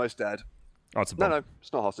or a Rook's bomb? almost dead. Oh, it's a No, bomb. no,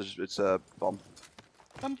 it's not hostage. It's a bomb.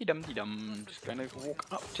 Dum-de-dum-de-dum. Just going to walk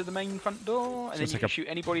up to the main front door, and then take you can a- shoot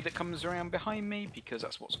anybody that comes around behind me, because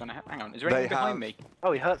that's what's going to happen. Hang on, is there They anyone behind have- me?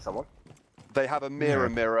 Oh, he hurt someone. They have a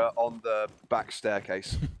mirror on the back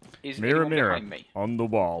staircase. Is Mirror, anyone mirror behind me? on the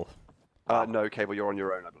wall. No, Cable, you're on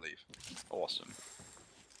your own, I believe. Awesome.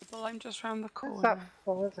 Well, I'm just round the What's that corner.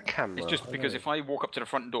 for? There's a camera. It's just because if I walk up to the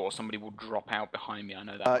front door, somebody will drop out behind me. I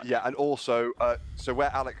know that. much. Yeah, and also, so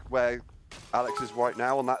where Alex is right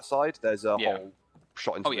now on that side, there's a Yeah. hole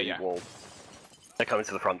shot into Oh, yeah, the yeah. wall. They're coming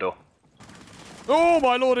to the front door. Oh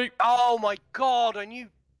my lordy! Oh my god, and you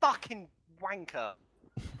fucking wanker.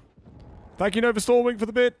 Thank you, Nova Storming, for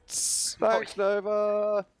the bits. Thanks,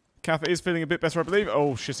 Nova. Kath is feeling a bit better, I believe.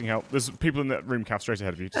 Oh, shitting hell. There's people in that room, Kath, straight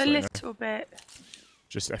ahead of you. Just, A so you know. little bit.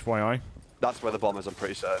 Just FYI. That's where the bomb is, I'm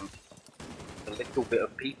pretty certain. a little bit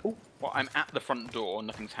of people. Well, I'm at the front door,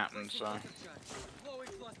 nothing's happened, so...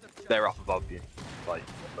 They're up above you, like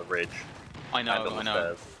on the ridge. I know, and on I the know.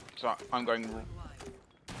 stairs. So I'm going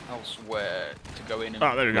elsewhere to go in and...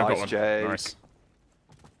 Oh, there we go. Nice, Got one. Jake. Nice.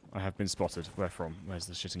 I have been spotted. Where from? Where's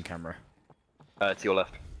the shitting camera? To your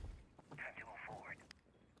left.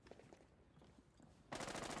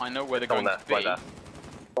 I know where they're On going there, to be. right there.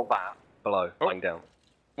 Not that. Below, Oh. lying down.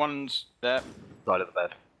 One's there. Side of the bed.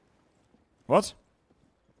 What?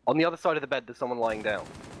 On the other side of the bed, there's someone lying down.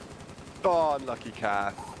 Oh, unlucky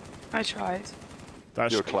Kath. I tried.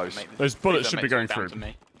 That's You're close. Mate, Those bullets please should don't be make going it down through. to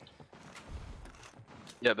me.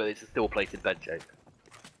 Yeah, but it's a still plated bed, Jake.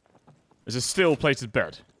 It's a steel-plated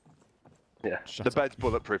bed. Yeah. Shut The up. bed's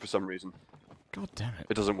bulletproof for some reason. God damn it.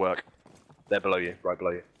 It doesn't work. They're below you, right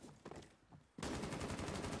below you.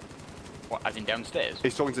 What, as in downstairs?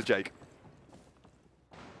 He's talking to Jake.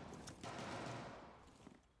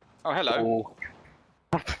 Oh, hello.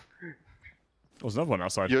 Oh. There's another one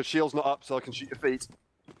outside. Your shield's not up, so I can shoot your feet.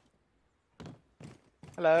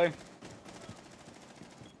 Hello.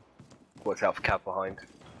 Watch out for Cav behind.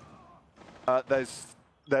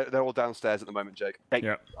 They're all downstairs at the moment, Jake. Jake.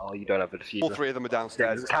 Yeah. Oh, you don't have a diffuser. All three of them are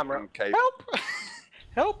downstairs. There's a camera. in cave. Help!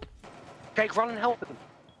 Help! Jake, run and help them.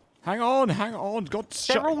 Hang on, hang on. God,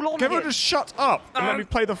 shut. all on Can we here. just shut up and let me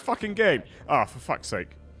play the fucking game? Ah, for fuck's sake.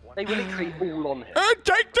 They were literally all on him.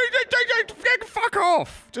 Jake, fuck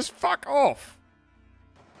off! Just fuck off!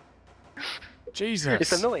 Jesus.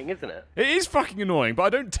 It's annoying, isn't it? It is fucking annoying, but I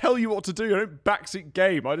don't tell you what to do. I don't backseat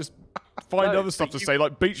game. I just find No, other stuff but to say,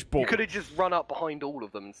 like beach ball. You could have just run up behind all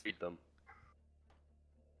of them and speed them.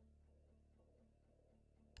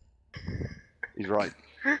 He's right.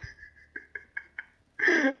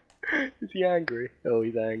 Is he angry? Oh,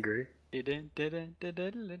 he's angry. I've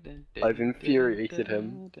infuriated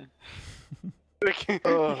him.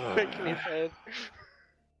 Shaking his head.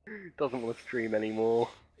 Doesn't want to stream anymore.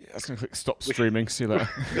 Yeah, I was gonna click stop streaming. See you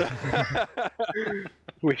later.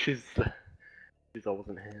 Wishes I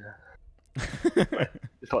wasn't here.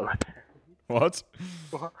 It's like my What?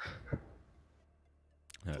 What?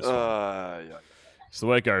 Yeah, it's fine. Yeah. It's the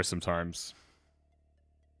way it goes sometimes.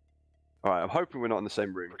 Alright, I'm hoping we're not in the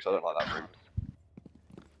same room, because I don't like that room.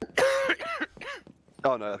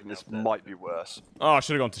 Oh no, I think this might be worse. Oh, I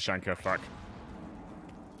should have gone to Shanka. Fuck.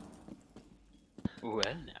 Well,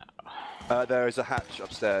 now. There is a hatch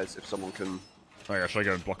upstairs, if someone can... Oh yeah, should I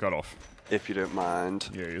go and block that off? If you don't mind.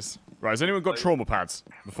 Yes. Right, has anyone got trauma pads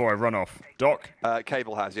before I run off? Doc?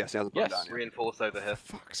 Cable has, yes, he hasn't put them down yet. Reinforce over here.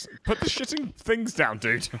 Fuck's... Put the shitting things down,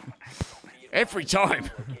 dude. Every time.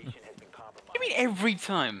 What do you mean every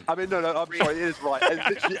time? I mean, no, I'm sorry, it is right. It's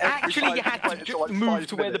literally every Actually, time you had play to it just for like move 5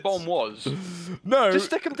 to where the minutes. bomb was. No. Just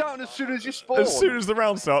stick them down as soon as you spawn. As soon as the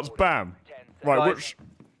round starts, bam. Right, Guys. which...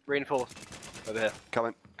 Reinforce. Over here. Come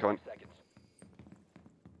on.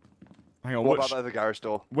 Hang on, What which... about the other garage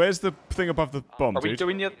door? Where's the thing above the bomb, Are we dude?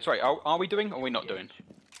 doing the... Sorry, are we doing or are we not doing?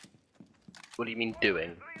 What do you mean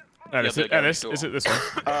doing? Ellis, the garage Ellis, door. is it this one?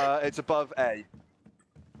 It's above A.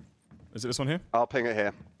 Is it this one here? I'll ping it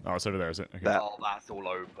here. Oh, it's over there, is it? Okay. There. Oh, that's all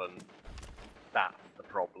open. That's the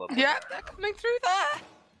problem. Yeah, they're coming through there.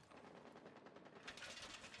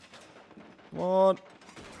 What?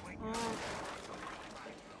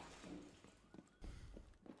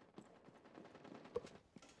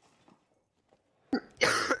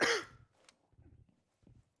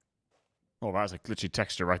 Oh, that's a glitchy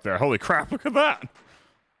texture right there. Holy crap, look at that!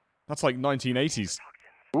 That's like 1980s.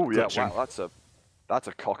 Oh yeah, Glitching. wow, that's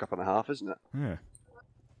a cock up and a half, isn't it? Yeah.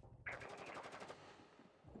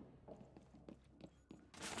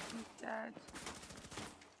 Dead.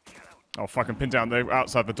 Oh, fucking pin down there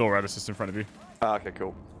outside the door, Ellis, just in front of you. Okay,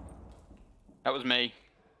 cool. That was me.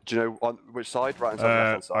 Do you know on which side? Right hand side,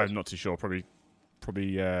 left hand side? I'm not too sure. Probably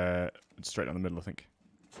straight down the middle, I think.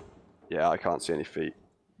 Yeah, I can't see any feet.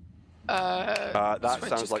 That Switch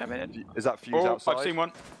sounds is like. coming in. Is that fuse Oh, outside? I've seen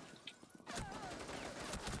one.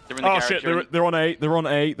 They're in the Oh garage. shit, They're in- they're on A, they're on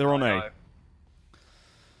A, they're on A. No.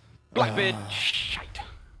 Blackbeard. Shite.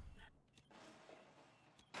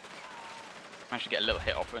 Managed to get a little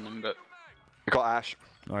hit off on them, but... We got Ash.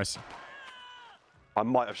 Nice. I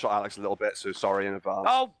might have shot Alex a little bit, so sorry in advance.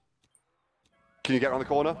 Oh! Can you get around the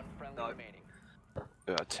corner? No.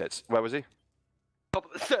 Tits. Where was he? Top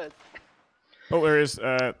of the stairs. Oh, there he is.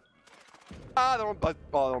 They're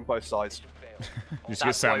on both sides. Needs to get That's why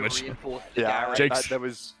we sandwich. reinforced the Yeah, garage. Jake's- there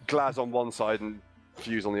was glass on one side and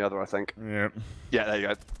fuse on the other, I think. Yeah. Yeah, there you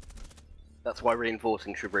go. That's why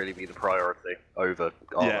reinforcing should really be the priority over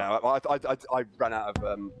armor. Yeah, I ran out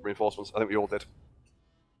of reinforcements. I think we all did.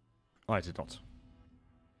 I did not.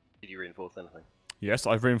 Did you reinforce anything? Yes,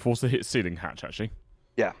 I've reinforced the ceiling hatch, actually.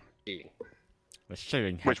 Yeah. The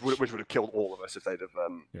ceiling hatch. Which would have killed all of us if they'd have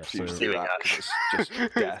refused to do that. 'Cause it's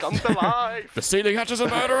just death. Come to life! The ceiling hatch is a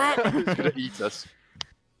murderer! It's going to eat us.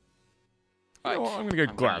 You know what, I'm going to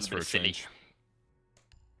go glass for a silly. change.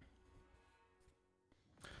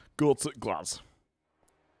 Glass at glass.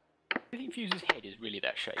 I think Fuse's head is really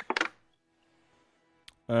that shape.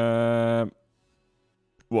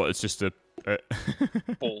 What? It's just a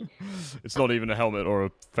Ball. It's not even a helmet or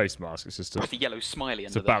a face mask. It's just With a yellow smiley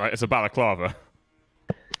it's under there. it's a balaclava.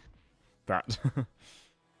 That.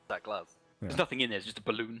 That glove. There's nothing in there, it's just a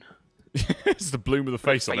balloon. It's the balloon with a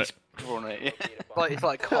face on it. Drawn on it. It's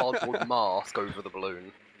like a cardboard mask over the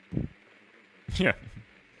balloon. Yeah.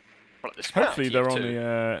 Like the Hopefully they're on too.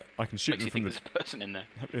 the. I can shoot Makes them you from think the. there's a person in there.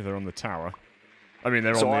 Hopefully they're on the tower. I mean,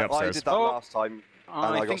 they're So on the I upstairs. did that last time, and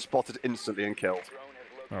I got think- spotted instantly and killed.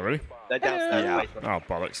 Oh really? They're downstairs. Yeah. Basement.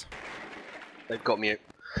 Oh bollocks! They've got mute.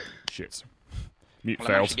 Shit. Mute Well, I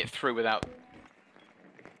failed. managed to get through without.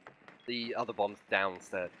 The other bomb's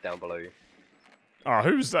downstairs, down below you. Oh,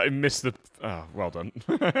 who's that who missed the... Oh, well done.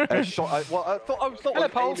 I thought I was Hello,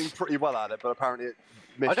 Pulse. aiming pretty well at it, but apparently it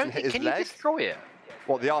I missed don't and hit think. his Can leg. you destroy it?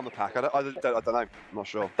 What, the armor pack? I don't know. I'm not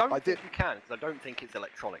sure. Don't I think did. you can, because I don't think it's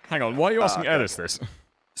electronic. Hang on, why are you asking okay. Ellis this?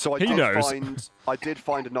 So He knows. I did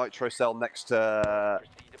find a nitro cell next to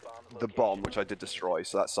the bomb, which I did destroy.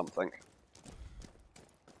 So that's something.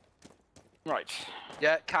 Right.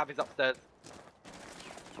 Yeah, Cav is upstairs.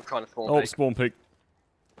 I'm trying to spawn. Oh, pig. spawn pig.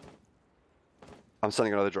 I'm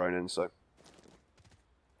sending another drone in. So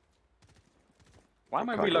Why am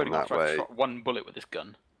I can't go reloading that after I've way. shot one bullet with this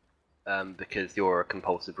gun? Because you're a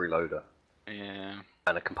compulsive reloader Yeah.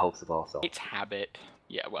 and a compulsive arsehole. It's habit.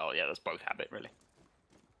 Yeah, well, yeah, that's both habit, really.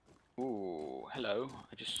 Ooh, hello.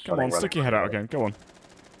 I just. Come on, stick your head out again. Go on.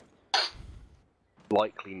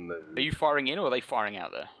 Likely move. Are you firing in or are they firing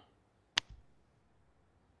out there?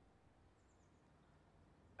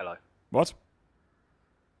 Hello. What?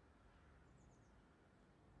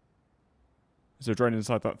 Is there a drone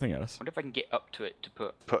inside that thing, Ellis? I wonder if I can get up to it to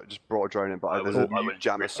put. just brought a drone in, but I there's will- a I will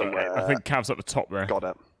jammer risk it. somewhere. I think Cav's at the top there. Got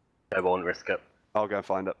it. I won't risk it. I'll go and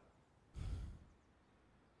find it.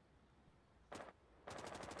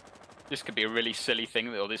 This could be a really silly thing,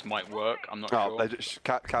 or this might work. I'm not Oh, sure. they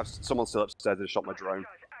just, someone's still upstairs. They just shot my drone.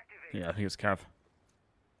 Yeah, I think it's Cav.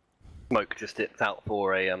 Smoke just dipped out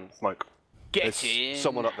for a smoke. Get There's in.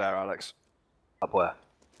 someone up there, Alex. Up where?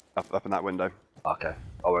 Up in that window. Okay.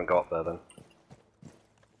 I won't go up there then.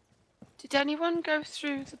 Did anyone go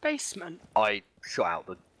through the basement? I shot out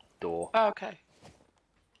the door. Oh, okay.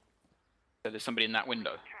 So there's somebody in that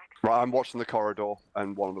window. Right, I'm watching the corridor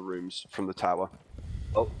and one of the rooms from the tower.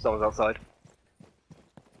 Oh, someone's outside.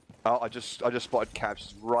 Oh, I just spotted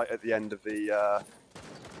Cabs right at the end of the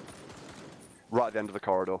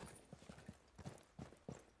corridor.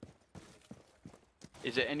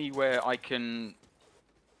 Is there anywhere I can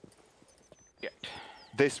get?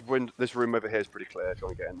 This room over here is pretty clear. If you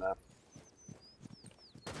want to get in there.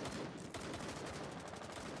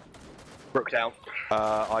 Broke down.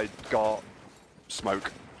 I got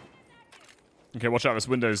smoke. Okay, watch out. This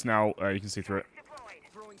window's now. You can see through it.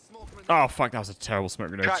 Oh, fuck. That was a terrible smoke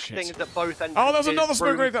grenade. Crack Shit. things at both ends. Oh, there's another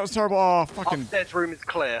smoke grenade. That was terrible. Oh, fucking. Upstairs room is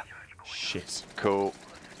clear. Shit. Cool.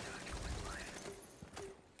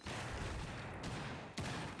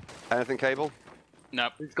 Anything, Cable? No.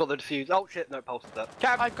 Who's got the defuse? Oh shit, no pulse is up.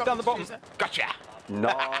 Cab, I've got down the the bottom. diffuser. Gotcha.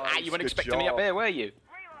 Nice. You weren't good expecting me up job. there, were you?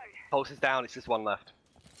 Pulse is down, it's just one left.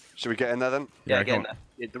 Should we get in there then? Yeah, Yeah, again,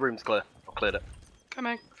 come the room's clear. I've cleared it.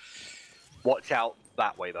 Coming. Watch out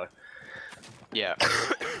that way though. Yeah.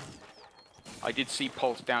 I did see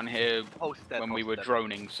Pulse down here Pulse is dead. when Pulse we is were dead.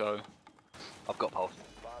 droning, so. I've got pulse.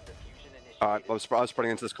 Alright, I'm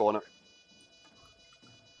spreading into this corner.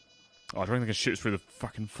 Oh, I don't think I can shoot through the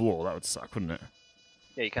fucking floor. That would suck, wouldn't it?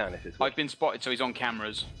 Yeah, you can if it's. I've been spotted, so he's on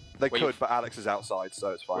cameras. They Where could, you- but Alex is outside, so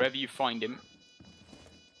it's fine. Wherever you find him.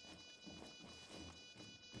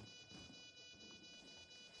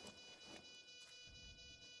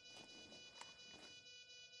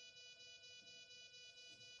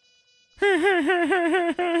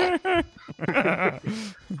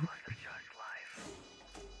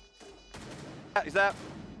 Is that?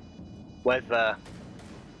 Where's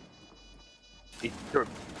he's through.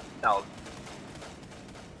 Oh.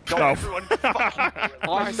 God, Oh. everyone's fucking.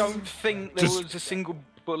 I don't think there Just- was a single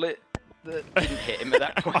bullet that didn't hit him at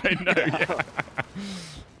that point. I know,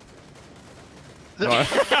 yeah.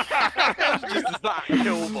 Just that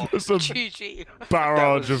kill box. There's a GG.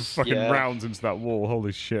 barrage That of was- fucking yeah. rounds into that wall.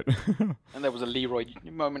 Holy shit. And there was a Leroy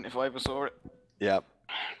moment if I ever saw it. Yeah.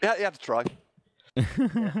 Yeah, you had to try.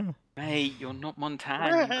 Mate, you're not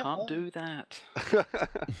Montana. You can't do that.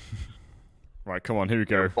 Right, come on, here we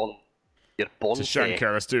go. You're born To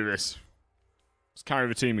Shankar, let's do this. Let's carry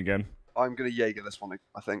the team again. I'm gonna Jaeger this one,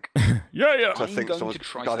 I think. Yeah. I think going to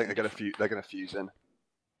try they're gonna fuse in.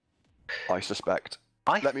 I suspect.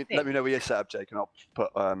 I Let me know where you set up, Jake, and I'll put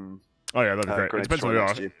Oh yeah, that'd be great. It grenade depends where we destroyer are.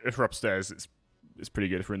 next to you. If we're upstairs, it's pretty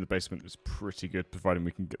good. If we're in the basement, it's pretty good, providing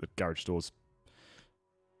we can get the garage doors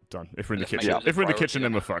done. If we're in the Let's make kitchen, it if we're in the priority kitchen,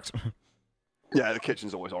 then we're fucked. Yeah, the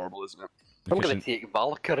kitchen's always horrible, isn't it? The I'm gonna kitchen, take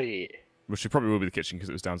Valkyrie. which it probably will be the kitchen because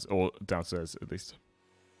it was downstairs at least.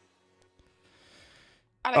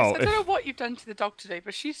 Alex, Oh, I don't know what you've done to the dog today,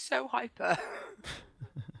 but she's so hyper.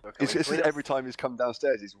 It's every time he's come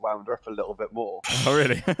downstairs, he's wound her up a little bit more. Oh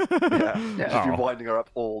really? Yeah, she's been Oh. winding her up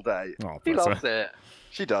all day. Oh, He bless her. loves it.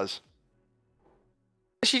 She does.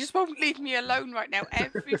 She just won't leave me alone right now.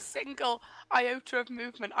 Every single iota of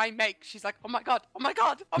movement I make, she's like, oh my god, oh my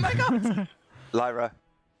god, oh my god. Lyra.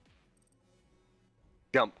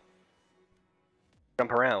 Jump.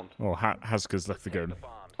 Jump around. Oh, Haska's left the game.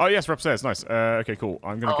 Oh yes, we're upstairs. Nice. Okay, cool.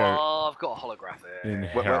 I'm gonna go Oh, I've got a holographic. in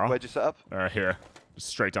Where'd here. you set up? Here,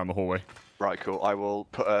 straight down the hallway. Right, cool. I will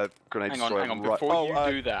put a grenade destroyer Hang on. right. Before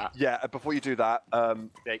you do that, Yeah, before you do that,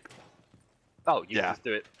 Jake. Oh, you Yeah. can just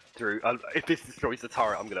do it through. If this destroys the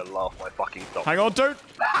turret, I'm gonna laugh my fucking stop. Hang on, don't.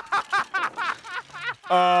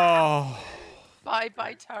 Oh. Bye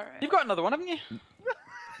bye, turret. you've got another one, haven't you?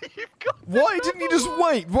 Why didn't you just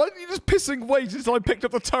wait? Why didn't you just pissing wait until I picked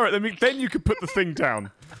up the turret? Then you could put the thing down.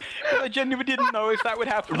 I genuinely didn't know if that would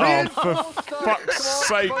happen. Oh, for fuck's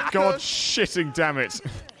sake, God shitting damn it.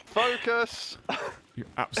 focus. You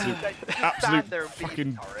absolute Stand there and beat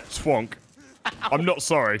fucking the turret. twonk. I'm not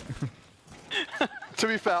sorry. To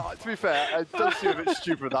be fair, it does seem a bit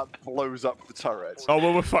stupid that blows up the turret. Oh,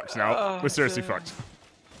 well, we're fucked now. We're seriously fucked.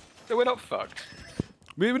 So we're not fucked.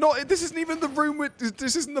 We're not. This isn't even the room with.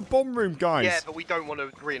 This isn't the bomb room, guys. Yeah, but we don't want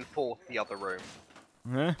to reinforce the other room.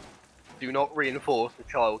 Huh? Do not reinforce the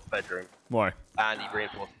child's bedroom. Why? And you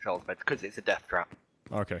reinforce the child's bed because it's a death trap.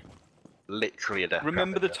 Okay. Literally a death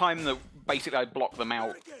Remember the trap. time that basically I blocked them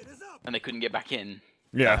out and they couldn't get back in?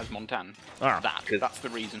 Yeah. As Montan. Ah. That's the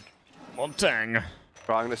reason. Montang.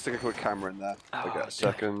 Right, I'm gonna stick a quick camera in there. I'll get a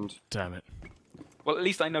second. Damn it. Well, at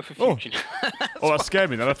least I know for Oh. future. Oh, that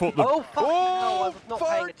scared me. Then I thought the. Oh, fuck! No, I was not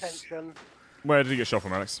paying farts! attention. Where did he get shot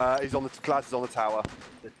from, Alex? He's on the glass is on the tower.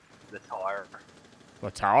 The tire.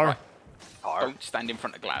 The tower. Tire. Don't stand in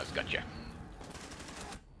front of Glaz, gotcha.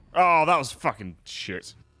 Oh, that was fucking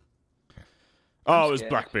shit. Oh, it was scared.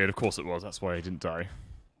 Blackbeard. Of course it was. That's why he didn't die.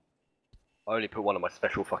 I only put one of my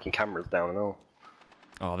special fucking cameras down and all.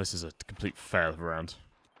 Oh, this is a complete fail of a round.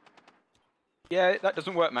 Yeah, that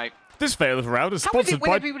doesn't work, mate. This fail of a round is How is it sponsored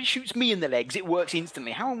when by. everybody shoots me in the legs, it works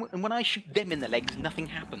instantly? How and when I shoot them in the legs, nothing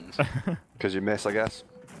happens? Because you miss, I guess.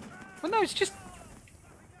 Well, no, it's just...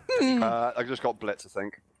 I just got Blitz, I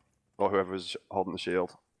think. Or whoever's holding the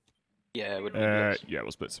shield. Yeah, it would be good. Yeah, it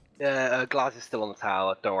was Blitz. Yeah, Glaz is still on the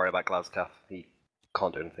tower. Don't worry about Glazcaf. He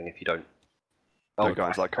can't do anything if you don't. Don't go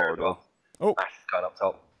into that corridor. Oh, Ash is going up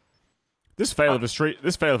top. this fail of a street.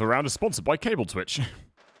 This fail of a round is sponsored by Cable Twitch.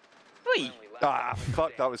 Whee! Ah,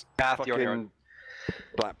 fuck, that was Kath, you're on your fucking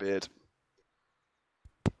Blackbeard.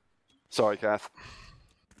 Sorry, Kath.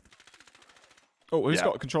 Oh, who's Yeah.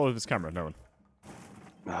 got control of this camera? No one.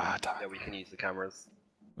 Ah, damn Yeah, it. we can use the cameras.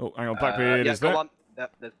 Oh, hang on. Blackbeard yeah, is go there. on.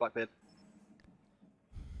 Yep, there's Blackbeard.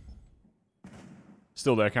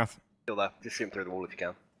 Still there, Kath. Still there. Just shoot him through the wall if you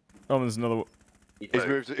can. Oh, there's another. He's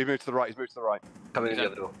He moved to the right, he's moved to the right. Coming in the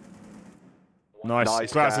other door. Nice.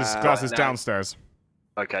 Nice, Glass is Kath. glass is No. downstairs.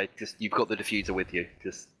 Okay, just you've got the diffuser with you.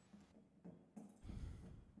 Just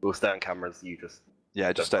we'll stay on cameras. You just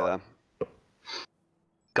Yeah, just stay there.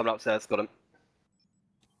 coming upstairs. Got him.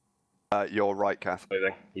 You're right, Kath.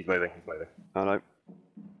 Moving. He's moving. He's moving. Oh, no.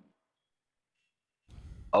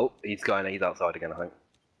 Oh, he's going. He's outside again. I think.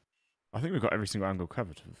 I think we've got every single angle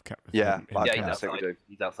covered. Yeah, in I Yeah, think he's we outside. do.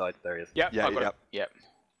 He's outside. There he is. Yep, Yeah, I've got yeah. it. Yep.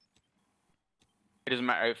 It doesn't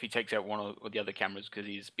matter if he takes out one or the other cameras because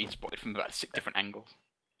he's been spotted from about 6 different angles.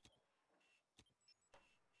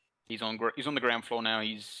 He's on the ground floor now.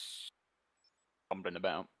 He's fumbling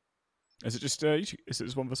about. Is it just is it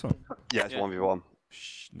just 1v1? Yeah, it's Yeah. 1v1.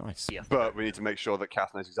 Nice. Yeah. But we need to make sure that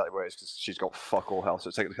Kath knows exactly where it is because she's got fuck all health. So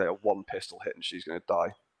it's taking a one pistol hit and she's going to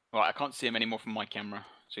die. Right, I can't see him anymore from my camera.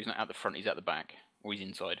 So he's not out the front, he's out the back. Or he's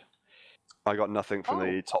inside. I got nothing from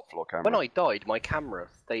the top floor camera. When I died, my camera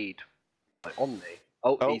stayed like, on me.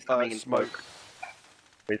 Oh, Oh, he's coming in smoke. smoke.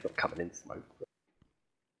 He's not coming in smoke.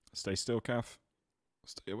 Stay still, Kath.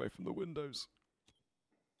 Stay away from the windows.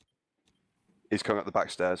 He's coming up the back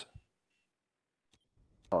stairs.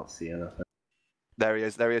 Can't see anything. There he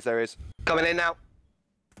is. There he is. There he is. Coming in now.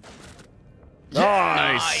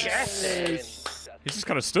 Nice. Yes. He just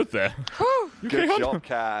kind of stood there. Whew. You Good okay, hon? job,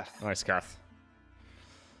 Kath. Nice, Kath.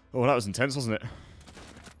 Oh, that was intense, wasn't it?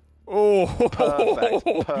 Oh,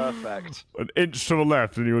 Perfect. Perfect. An inch to the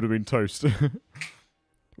left and you would have been toast.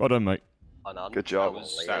 Well done, mate. Good job.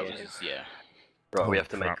 That was, yeah. Right, we Oh, have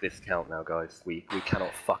to crap. make this count now, guys. We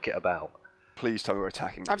cannot fuck it about. Please tell me we're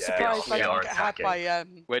attacking. I'm surprised we I are didn't get had by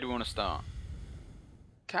Where do we want to start?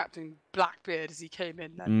 Captain Blackbeard as he came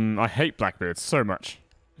in then. I hate Blackbeard so much.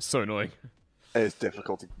 It's so annoying. It's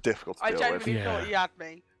difficult to I deal with. genuinely Yeah. thought he had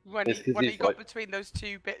me when It's 'cause he he's got like- between those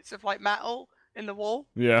two bits of like metal in the wall.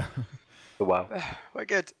 Yeah. Oh, wow. We're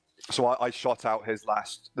good. So I shot out his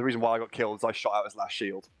last. The reason why I got killed is I shot out his last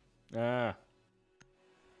shield. Ah.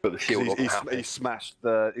 But the shield wasn't He happy. smashed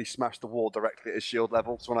the wall directly at his shield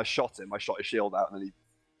level. So when I shot him, I shot his shield out, and then he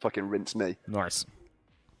fucking rinsed me. Nice.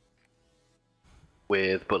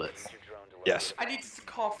 With bullets. Yes. I needed to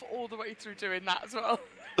cough all the way through doing that as well.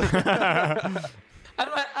 And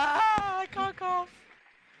I'm like, I can't cough.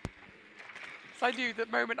 So I knew the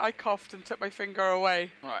moment I coughed and took my finger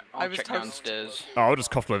away. Right, I I'll was check toast. downstairs. Oh, I just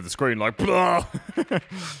coughed over the screen like, blah.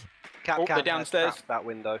 Cap Oh, they're has downstairs. trapped that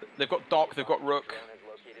window. They've got Doc, they've got Rook.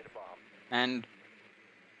 And...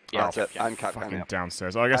 Yeah, That's it. yeah. And Cat Fucking yeah.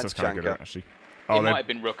 downstairs. Oh, I guess And that's kind of good, Janka. actually. It Oh, might they have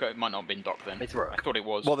been Rook, it might not have been Doc then. It's Rook. I thought it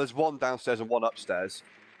was. Well, there's one downstairs and one upstairs.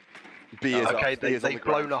 B is Okay, up. B is on the they've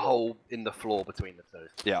blown ground a floor. hole in the floor between the two.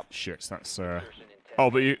 Yeah. Shit, that's Oh,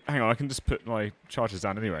 but hang on, I can just put my charges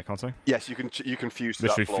down anyway, can't I? Yes, you can fuse to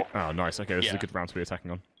Literally. that floor. Oh, nice. Okay, this is a Yeah. good round to be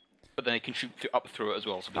attacking on. But then they can shoot up through it as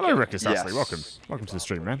well. So be Hello, careful. Rick Astley. Yes. Welcome. Welcome to the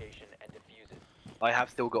stream, man. I have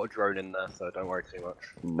still got a drone in there, so don't worry too much.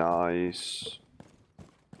 Nice.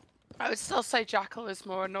 I would still say Jackal is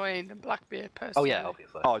more annoying than Blackbeard personally. Oh yeah,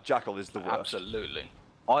 obviously. Oh, Jackal is the worst. Absolutely.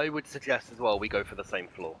 I would suggest as well we go for the same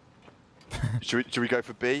floor. Should we go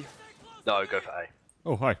for B? No, go for A.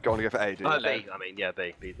 Oh, hi. Go on and go for A, do you? B, I mean, yeah,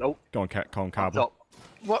 B. B. Oh, Go on, Cat. Con up Cable.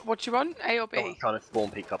 top. What do you want? A or Someone's B? trying to spawn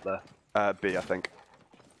peek up there. B, I think.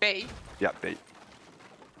 B. Yeah, B.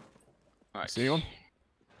 Right. See you on?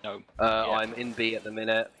 No. I'm in B at the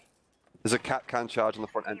minute. There's a cat can charge on the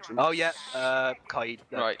front entrance. Oh yeah, Kaid.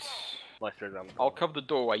 Right. Maestro around the I'll corner. cover the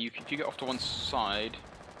doorway. If you get off to one side,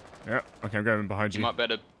 Yeah. Okay, I'm going behind you you. might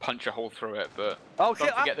better punch a hole through it, but... Oh Don't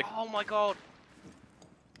shit! forget the- Oh my god!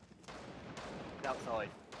 Outside.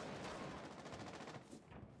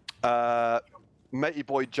 Matey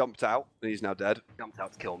boy jumped out, and he's now dead. Jumped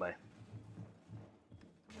out to kill me.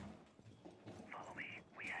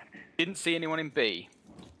 Didn't see anyone in B.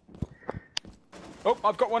 Oh,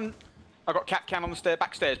 I've got one. I've got Cat Can on the stair,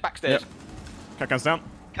 backstairs. Yep. Cat Can's down.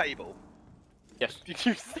 Cable. Yes. Did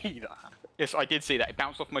you see that? Yes, I did see that. It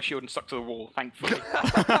bounced off my shield and stuck to the wall, thankfully. Was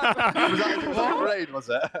that a raid, was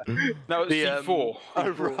it? No, it was The, C4. Oh,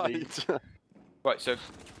 right. Right, so...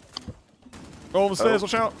 Oh, the stairs, Oh.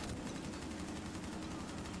 watch out.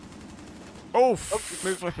 Oh,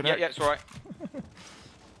 flipping Yeah, heck. yeah, it's alright.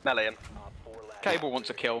 Melee him. Cable wants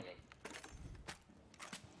a kill.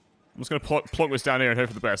 I'm just going to plonk this down here and hope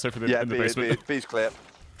for the best. Hope for the, Yeah, in the B, basement. B's clear.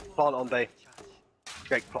 Plant on B.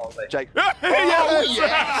 Jake, plant on B. Jake.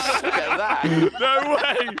 Yes! Look at that. No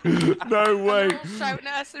way! No way! They're all shouting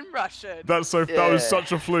at us in Russian. That's so. That was Yeah.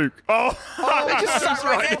 such a fluke. Oh, They just sat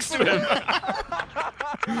right next to him.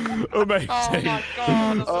 Amazing. Oh my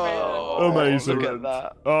god, that's Oh, Amazing. Look at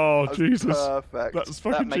that. Oh, That's Jesus. Perfect. That's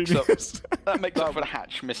fucking makes up- genius. That makes up for the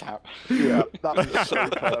hatch mishap. Yeah, that was so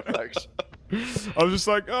perfect. I was just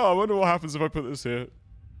like, oh, I wonder what happens if I put this here.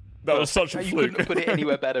 That was such a You fluke. couldn't have put it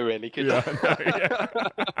anywhere better, really, could you? Yeah, no, yeah.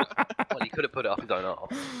 Well, you could have put it up his own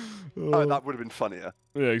arse. Oh, that would have been funnier.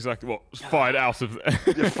 Yeah, exactly. What? Fired out of there.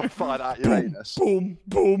 You fired at your anus. Boom,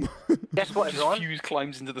 boom. Guess what, Just everyone? fuse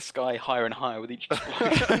climbs into the sky higher and higher with each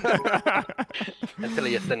explosion. Until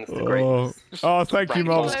he ascends to Oh, greatness. oh, thank you, Thank you,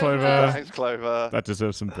 Marvelous Clover. Clover. Thanks, Clover. That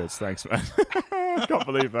deserves some bits. Thanks, man. Can't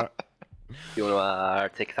believe that. You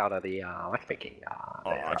want to take us out of the matchmaking?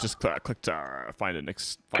 Oh, I just clicked find it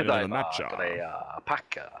next. Find another match. got a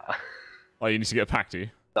pack. Oh, you need to get a pack, do you?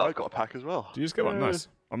 I got a pack as well. Do you just get one? Nice.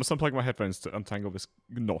 I must unplug my headphones to untangle this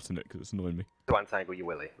knot in it because it's annoying me. To untangle your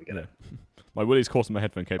willy. We get Yeah. it. My willy's caught in my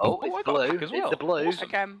headphone cable. Oh, it's I got a blue. pack as well. It's the blue.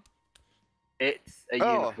 Again. It's a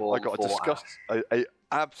Oh, uniform. I got a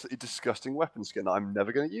absolutely disgusting weapon skin that I'm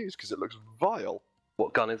never going to use because it looks vile.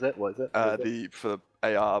 What gun is it? What is it? For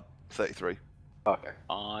AR-33. Okay.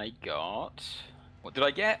 I got... What did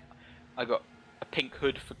I get? I got a pink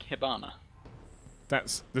hood for Hibana. I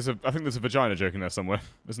think there's a vagina joke in there somewhere,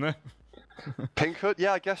 isn't there? Pink hood?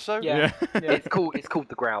 Yeah, I guess so. Yeah. It's called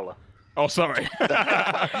the Growler. Oh, sorry.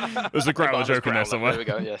 There's a growler joke in there somewhere. There we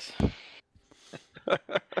go. Yes.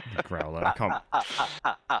 Growler. I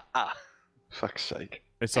can't. Fuck's sake.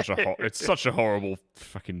 It's such a horrible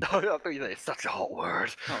fucking. I thought you said it's such a hot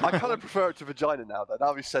word. I kind of prefer it to vagina now, though.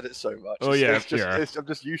 Now we've said it so much. Oh, yeah, I'm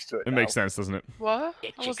just used to it. It makes sense, doesn't it? What?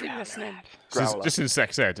 I wasn't listening. Just in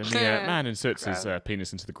sex ed, and the man inserts his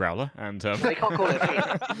penis into the growler, and They can't call it a penis.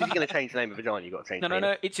 If you're going to change the name of vagina, you've got to change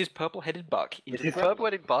No. It's his purple-headed buck. It's his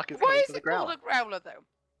purple-headed buck. Why is it called a growler, though?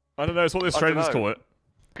 I don't know. It's what the Australians call it.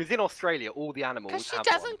 Because in Australia, all the animals Because she have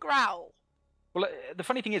doesn't growl. Well, the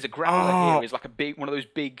funny thing is, a growler here is like one of those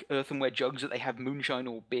big earthenware jugs that they have moonshine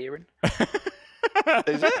or beer in.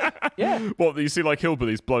 Is it? Yeah. What, you see like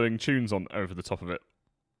hillbillies blowing tunes on over the top of it?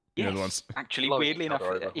 Yes. The other ones. Actually, Blowing weirdly each enough,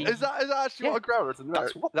 other over. Is that actually what a growler is?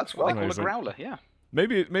 that's what they call a Amazing. growler. Yeah.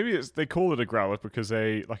 Maybe they call it a growler because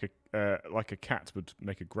like a cat would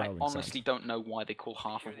make a growling I honestly sound. don't know why they call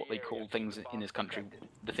half of what they call things in this country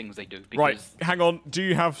the things they do. Because Right, hang on. Do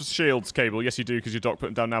you have shields, Cable? Yes, you do, because your doc put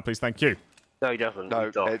them down now, please. Thank you. No, he doesn't.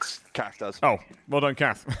 No, Doc. it's Kath does. Oh, well done,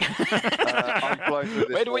 Kath. I'm blowing through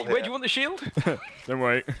this wall where do here. you want the shield? Don't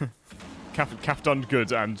worry. Kath done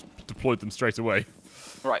good and deployed them straight away.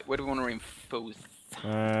 Right, where do we want to reinforce?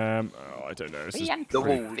 I don't know. This is The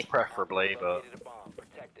walls, preferably, but...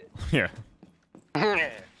 yeah,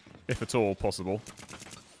 if at all possible.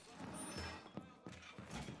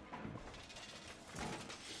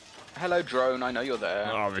 Hello, drone. I know you're there.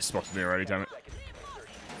 Oh, they spotted me already. Damn it.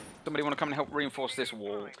 Somebody want to come and help reinforce this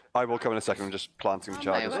wall? I will come in a second. I'm just planting the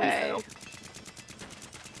charges.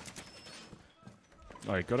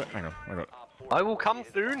 Oh, you got it. Hang on, I got it. I will come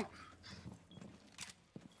soon.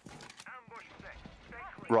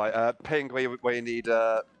 Right, ping where you need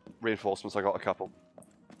reinforcements. I got a couple.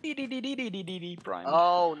 Prime.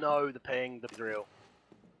 Oh no, the ping, the real.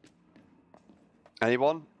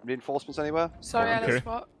 Anyone? Reinforcements anywhere? Sorry, Okay. Alice,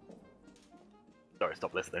 what? Sorry,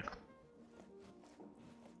 stop listening.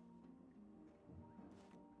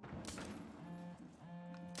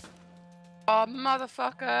 Oh,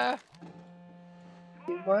 motherfucker.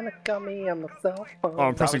 You wanna call me on my cell phone? Oh,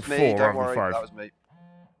 I'm pressing That was 4 me, rather don't than worry. 5. That was me.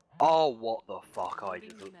 Oh, what the fuck? I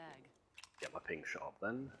just get my ping shot up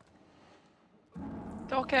then.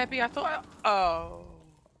 Doc Abby, I thought oh.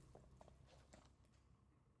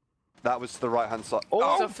 That was the right hand side.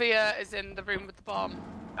 Oh, Sophia is in the room with the bomb.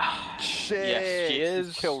 shit! Yes, she is.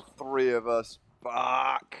 She's killed 3 of us.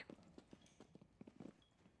 Fuck!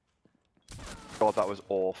 God, that was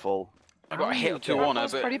awful. I got a hit or two That on her,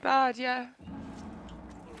 was but pretty bad, yeah.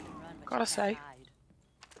 Gotta say.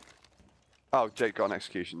 Oh, Jake got an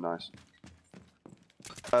execution. Nice.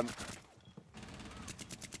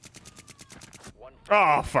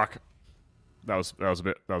 Oh fuck! That was a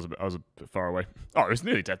bit far away. Oh, it was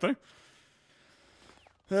nearly dead though.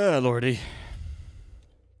 Lordy.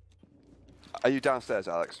 Are you downstairs,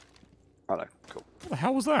 Alex? Oh no, cool. What the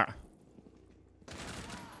hell was that?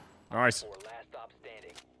 Nice.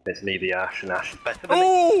 It's me, the Ash, and Ash is better than me.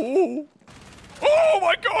 Oh! Oh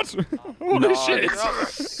my god! Holy Nice.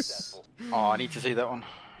 shit! oh, I need to see that one.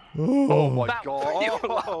 Oh my That god!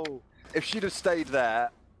 was If she'd have stayed there,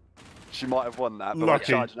 she might have won that. But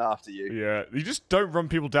Lucky. I'm charging after you. Yeah, you just don't run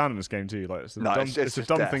people down in this game, do you? Like, it's a No, dumb, it's it's a just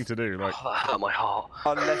dumb death. thing to do. Like, Oh, that hurt my heart.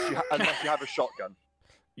 Unless you have a shotgun.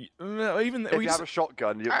 even If you have a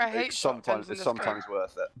shotgun, I hate it's sometimes shotguns in this game.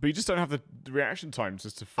 worth it. but you just don't have the reaction times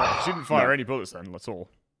just to fire. She didn't fire any bullets then. That's all.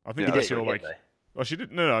 I think Yeah. unless Yeah, you're like, didn't oh, she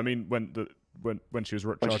didn't. No, I mean when she was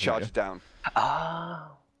When charging. she charges it, down.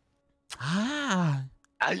 Ah. Ah.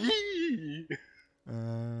 Aye.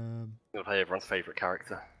 You'll play everyone's favourite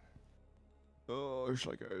character. Oh,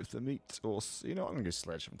 should I go with the meat or you know? I'm gonna go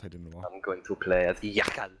sledge. I haven't played in a while. I'm going to play as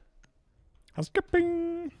Yakal.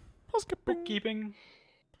 Housekeeping. Housekeeping. Keeping.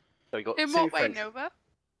 So we got In two what way, friends. Nova?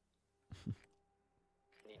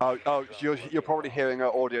 Oh, you're probably hearing her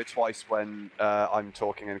audio twice when I'm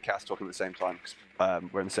talking and Cass talking at the same time. 'Cause,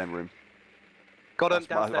 we're in the same room. Got him That's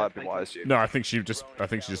downstairs. what I assume. No, I think she just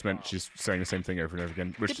meant she's saying the same thing over and over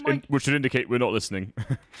again, which Did my- which would indicate we're not listening.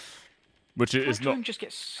 Which it is My drone not. just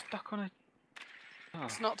get stuck on a. Oh.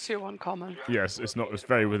 It's not too uncommon. Yes, it's not. It's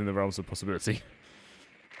very within the realms of possibility.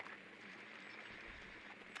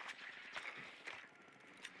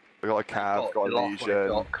 We got a Cav, got a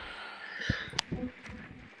Legion.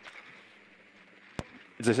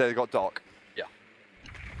 Did they say they got Doc? Yeah.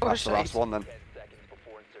 That's the last one then.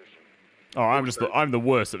 Oh, I'm the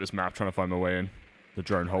worst at this map, trying to find my way in the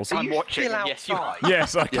drone holes. I'm you watching. still Yes, you are. outside?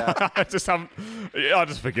 Yes, Yeah. I just haven't. I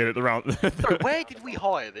just forget it. The round. Sorry, where did we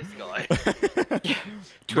hire this guy?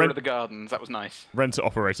 Tour of the gardens. That was nice.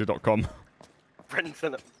 Rentoperator.com. friends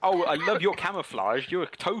in it. Oh, I love your camouflage. You're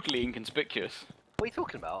totally inconspicuous. What are you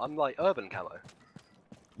talking about? I'm like urban camo.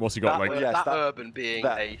 What's he got? That, Like, yes, that that- urban being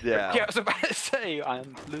that- a yeah. Yeah, I was about to say,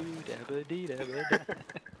 I'm blue, dabba dee dabba da.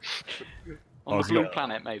 Oh, On it's the blue got-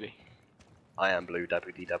 planet, maybe. I am blue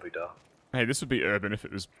dabby dabby da. hey, this would be urban if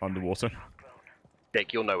it was underwater.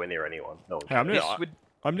 Dick, you're nowhere near anyone. No one Hey, I'm cares. near, This would...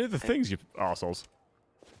 I'm near the things, you arseholes.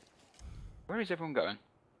 Where is everyone going?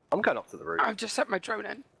 I'm going up to the roof. I've just set my drone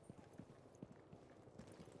in.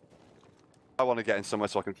 I want to get in somewhere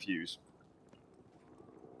so I can fuse.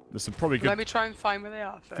 There's some probably Let good me try and find where they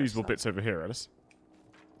are first. feasible then. bits over here, Alice.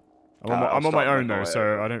 I'm I'll on my start own making though, my way so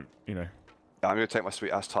over. I don't, you know. Yeah, I'm going to take my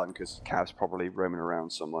sweet ass time because Cav's probably roaming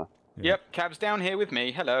around somewhere. Yeah. Yep, Cav's down here with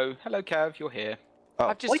me. Hello. Hello, Cav, you're here. Oh,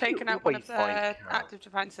 I've just Why do you taken out one always of find their Cal? active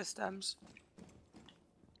defense systems.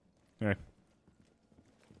 Yeah.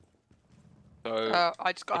 So,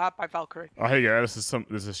 I just got had by Valkyrie. Oh, here you go.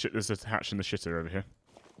 There's a hatch in the shitter over here.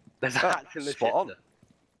 There's a hatch in the spot on. shitter.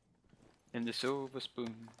 in the silver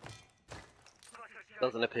spoon.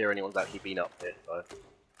 Doesn't appear anyone's actually been up here, so.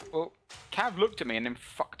 Well, Cav looked at me and then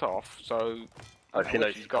fucked off, so... I she where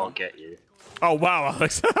knows she's she gone. can't get you. Oh wow,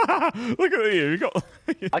 Alex! Look at you. You got.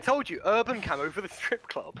 I told you, urban camo for the strip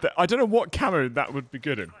club. I don't know what camo that would be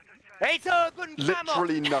good in. It's urban camo!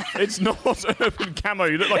 literally nothing. It's not urban camo.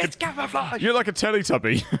 You look like It's camouflage! you look like a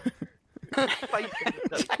Teletubby.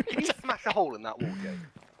 Can you smash a hole in that wall, Jake?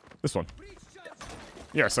 This one.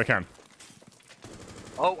 Yes, I can.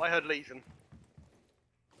 Oh, I heard Legion.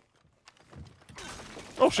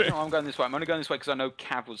 Oh shit! No, I'm going this way. I'm only going this way because I know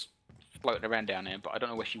Cav was floating around down here, but I don't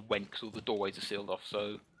know where she went because all the doorways are sealed off,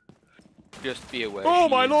 so... Just be aware. Oh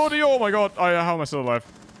she my is- lordy! Oh my god! How am I still alive?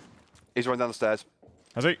 He's running down the stairs.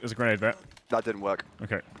 Has he? There's a grenade there. That didn't work.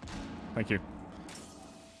 Okay. Thank you.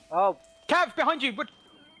 Oh, Cav, behind you! What?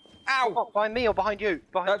 Ow! oh, behind me or behind you?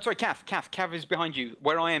 Behind Sorry, Cav is behind you.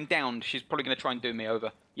 Where I am downed, she's probably going to try and do me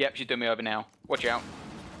over. Yep, she's doing me over now. Watch out.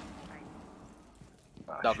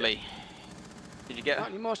 Ah, Lovely. Did you get Not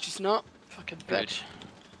her? anymore, she's not. Fucking Good. bitch.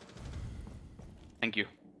 Thank you.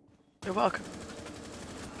 You're welcome.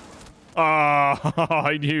 Ah,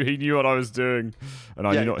 he knew what I was doing, and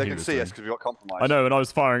I Yeah, knew not they he can was see doing. us because we got compromised. I know, and I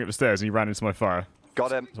was firing at the stairs, and he ran into my fire,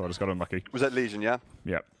 Got him. so I just got unlucky. Was that Legion, yeah?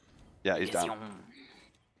 Yep. Yeah, he's down. No,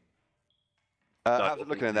 How's it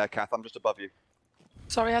looking in there, Kath? I'm just above you.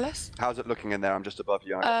 Sorry, Alice. How's it looking in there? I'm just above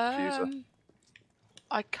you. I got the diffuser.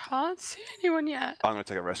 I can't see anyone yet. I'm going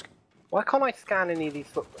to take a risk. Why can't I scan any of these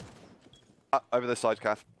footprints? Over this side,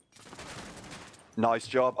 Kath. Nice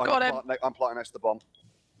job. Got him. I'm planting next to the bomb.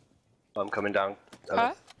 I'm coming down.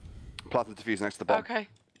 Huh? Planting the diffuser next to the bomb. Okay.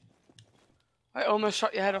 I almost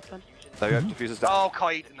shot your head off then. There you go. Diffuser's down. Oh,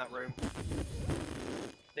 Kaid in that room.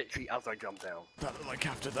 Literally as I jumped down. That looked like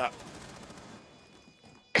after that.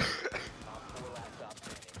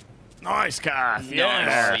 Nice, Kath.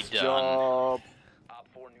 Yeah. Nicely done. Job.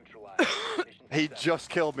 He just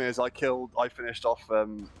killed me as I finished off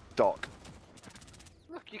Doc.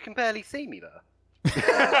 Look, you can barely see me there.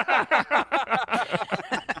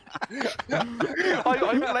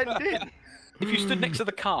 I blend in. If you stood next to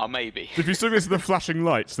the car, maybe. If you stood next to the flashing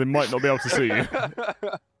lights, they might not be able to see you.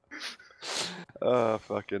 Oh,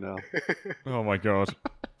 fucking hell. Oh my god.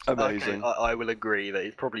 Amazing. Okay, I will agree that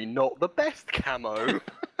it's probably not the best camo. It's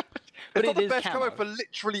But not it the is best camo. camo for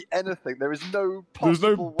literally anything. There is no There's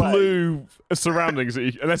possible no way. blue surroundings,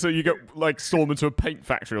 that unless you get like storm into a paint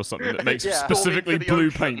factory or something that makes Yeah. specifically Storm into the blue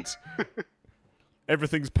ocean. paint.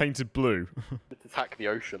 Everything's painted blue. Let's attack the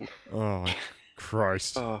ocean. Oh my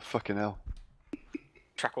Christ. Oh, fucking hell.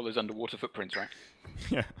 Track all those underwater footprints, right?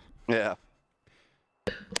 Yeah. Yeah.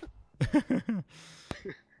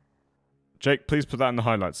 Jake, please put that in the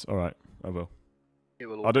highlights. All right, I will. It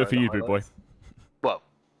will all I'll do go it for in you, the boot boy. highlights. Well,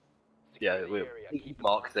 yeah, it will. He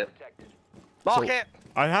marks it. Mark So- it!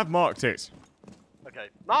 I have marked it. Okay,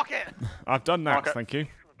 mark it! I've done that. Mark it. Thank you.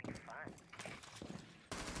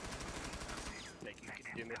 Nick, you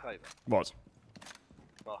can do me a favour. What?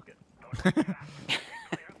 Mark it.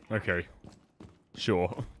 Okay.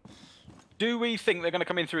 Sure. Do we think they're going to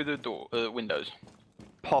come in through the door windows?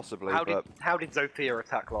 Possibly, How but did Zofia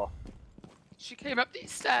attack last? She came up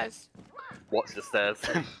these stairs. What's the stairs?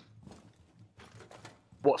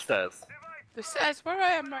 What stairs? The stairs where I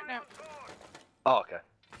am right now. Oh, okay.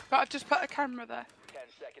 But I've just put a camera there.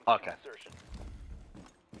 Okay.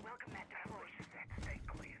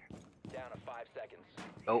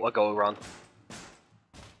 Oh, I go run.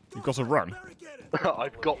 You've got to run.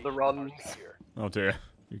 I've got the runs. Oh dear.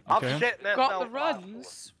 You I'm okay? shit myself. Got the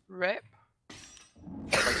runs. Rip.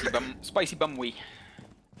 Spicy bum wee.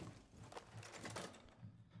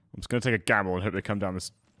 I'm just gonna take a gamble and hope they come down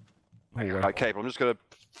this hallway. Right, Cable, I'm just going to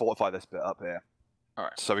fortify this bit up here.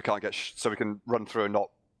 Alright. So we can't get... so we can run through and not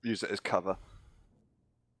use it as cover.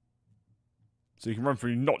 So you can run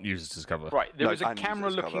through, not use it as cover. Right, there No, was a and use it camera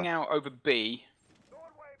as looking cover. out over B.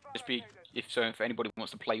 Just be if anybody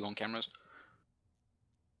wants to play you on cameras.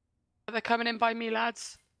 They're coming in by me,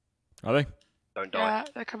 lads. Are they? Don't die. Yeah,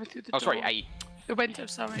 they're coming through the Oh, door. sorry, A. The window,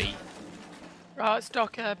 sorry. B. Right, it's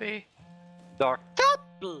Doc Kirby. Dark.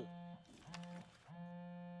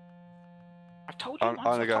 I've told you I'm once.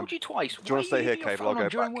 gonna I've go. told you twice. Do you want to stay here, Cable? I'll go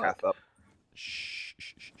back Kath up. Shh,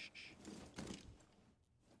 shh, shh, shh, shh.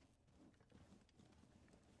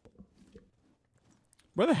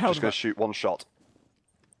 Where the hell Just did going that... to shoot one shot.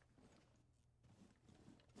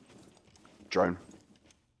 Drone.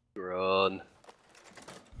 Run.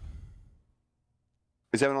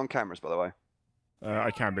 Is everyone on cameras, by the way?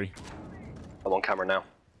 I can be. I'm on camera now.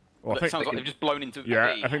 Well, I It think... sounds like they've just blown into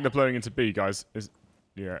Yeah, B. I think they're blowing into B, guys.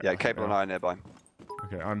 Yeah. Yeah, Cable and I are nearby.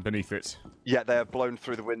 Okay, I'm beneath it. Yeah, they have blown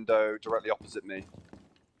through the window directly opposite me.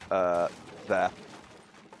 There.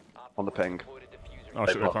 On the ping. Oh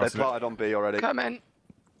shit, They they're plant- They planted it. planted on B already. Come in.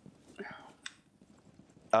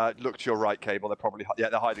 Look to your right, Cable. They're probably... yeah,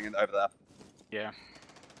 they're hiding in over there. Yeah.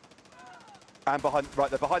 And behind... right,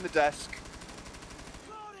 they're behind the desk.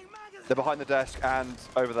 They're behind the desk and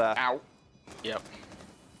over there. Ow. Yep.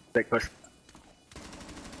 Big push.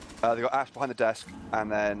 They got Ash behind the desk,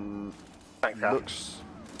 and then Thanks, Ash. looks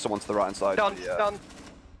someone to the right hand side. Done. Yeah. Done.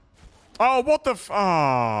 Oh, what the f...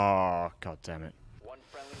 Oh, god damn it.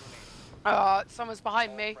 Someone's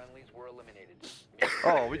behind me.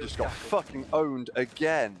 Oh, we just got fucking owned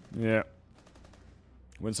again. Yeah.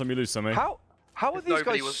 Win some, you lose some, eh? How are these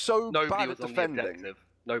guys so bad nobody at was on the defending? objective.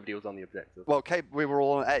 Nobody was on the objective. Well, Kate, we were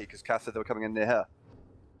all on A because Kath said they were coming in near her.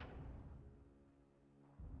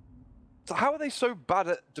 So how are they so bad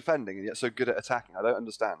at defending and yet so good at attacking? I don't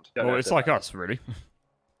understand. Don't Well, know it's if like they're us, really.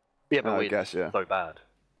 Yeah, but I we're guess, yeah. so bad.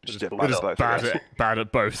 Just, Just yeah, bad bad at at both. I Bad guess. bad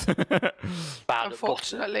at both. Bad at butter.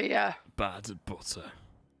 Unfortunately, yeah. Bad at butter.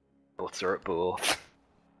 Butter at both.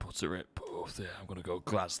 Butter at both. Yeah, I'm gonna go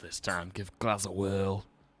Glaz this time. Give Glaz a whirl.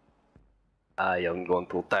 I am going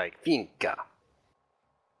to take Finca.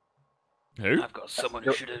 Who? I've got someone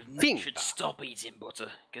No, who think. should stop eating butter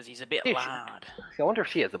because he's a bit Yeah, loud. I wonder if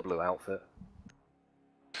she has a blue outfit.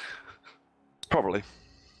 Probably.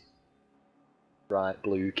 Bright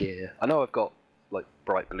blue gear. I know I've got like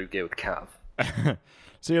bright blue gear with Cav.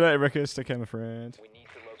 See you later, Rickers. Take care, my friend.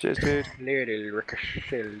 Cheers, dude. Little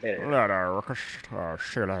ricochet. Later, Rickers.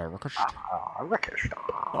 See you later, Rickers. Ricochet.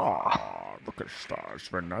 Ah, Rickers. It's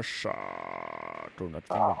been nice doing that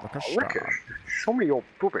thing with Rickers. Ricochet. Show me your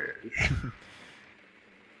boobies.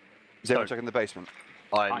 Is anyone checking the basement?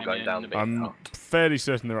 I'm I'm going in down the the I'm fairly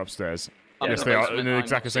certain they're upstairs. I'm Yes, in they the are basement, in the I'm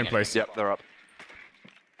exactly not same seeing place. Yep, they're up.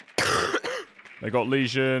 They got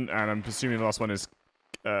Legion, and I'm assuming the last one is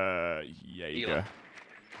Jaeger. Ealer.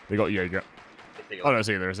 They got Jaeger. Oh no, it's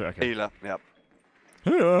either, is it? Okay. Ela, yep.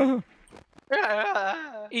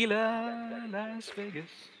 Ela, Las Vegas.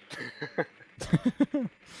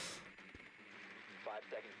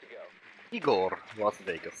 Igor, Las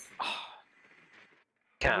Vegas.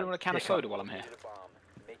 Can want a can of soda while I'm here?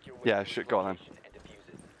 Yeah, shit, go on then.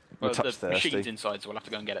 Well, We're touch the thirsty. machine's inside, so we'll have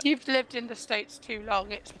to go and get it. You've lived in the States too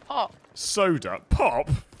long, it's pop. Soda. Pop?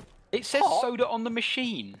 It says Pop? soda on the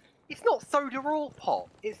machine. It's not soda or pop.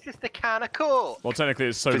 It's just a can of Coke. Well, technically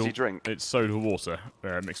it's soda. Fizzy drink. It's soda water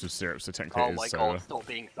mixed with syrup, so technically Oh it is my soda. god, stop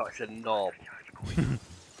being such a knob.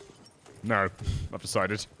 No, I've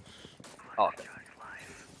decided. Oh, okay.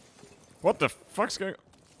 What the fuck's going?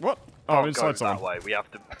 What? Oh, I'm Can't go inside that someone. way. We have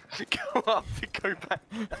to go up to go back.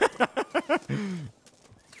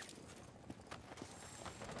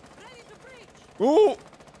 Ooh!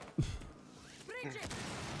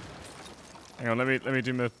 Hang on, let me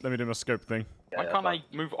do my scope thing. Why can't I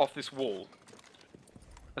move off this wall?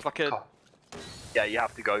 It's like a. Oh. Yeah, you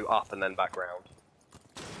have to go up and then back round.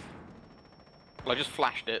 Well, I just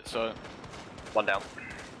flashed it, so. One down.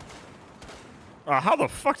 How the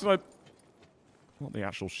fuck did I? What the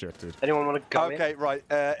actual shit, dude? Anyone want to go in? Okay, right.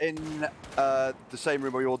 In the same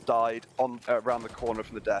room where you all died, on around the corner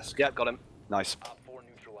from the desk. Yep, got him. Nice.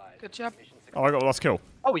 Good job. Oh, I got the last kill.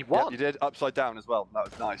 Oh, we won. Yep, you did. Upside down as well. That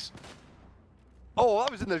was nice. Oh,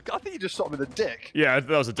 that was in the. I think you just shot him in the dick. Yeah, that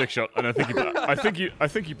was a dick shot, and I think I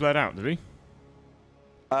think he bled out, did he?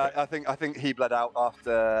 I think he bled out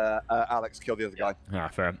after Alex killed the other guy. Ah,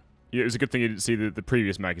 fair. Yeah, it was a good thing you didn't see the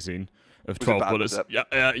previous magazine of Was it 12 bad, bullets. was it?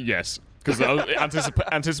 Yeah, yes. Because I was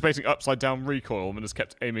anticipating upside down recoil and just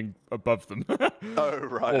kept aiming above them. Oh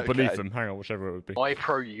right. or beneath okay. them. Hang on, whichever it would be. I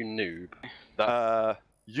pro you noob.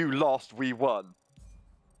 You lost. We won.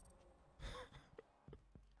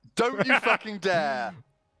 Don't you fucking dare!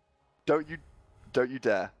 Don't you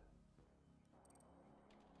dare!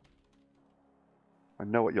 I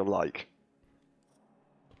know what you're like.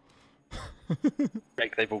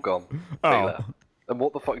 Jake, they've all gone. Oh. Say that. And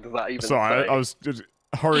what the fuck does that even Sorry, say? I was just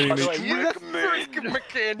hurrying. Are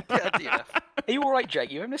you alright,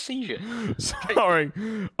 Jake? You having a seizure? Sorry.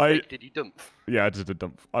 Jake, did you dump? Yeah, I did a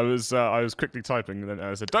dump. I was quickly typing, and then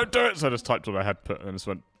I said, "Don't do it!" So I just typed what I had put, and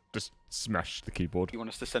then just smashed the keyboard. You want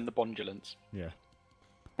us to send the bondulance? Yeah.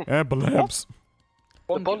 Ambulance.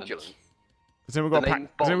 Bondulance? Has anyone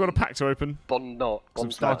got a pack to open? Bond not. I'm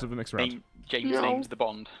Bond starting the next round. James names the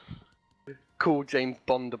Bond. Call James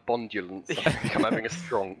Bond a Bondulance. I'm having a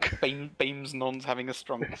stronk. Beams Non's having a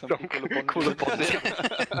strong. Call a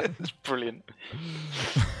Bondulance. It's brilliant.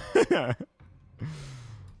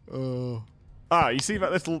 Oh. You see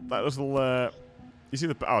that little. You see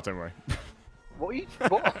the. Oh, don't worry. What are you?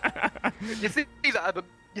 What? You see that album?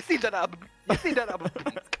 You see that album? You see that album?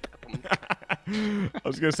 I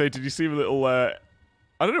was gonna say, did you see the little? I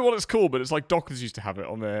don't know what it's called, but it's like doctors used to have it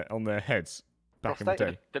on their heads back in the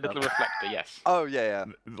day. The little reflector, yes. Oh yeah.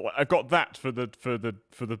 I've got that for the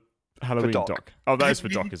Halloween Doc. doc. Oh, that is for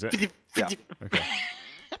Doc, is it? Yeah. Okay.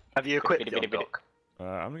 Have you equipped it on Doc?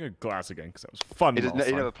 I'm gonna go Glass again because that was fun. He last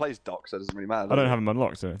time. never plays Doc, so it doesn't really matter. I don't have him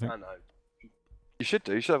unlocked, I don't think. I know. You should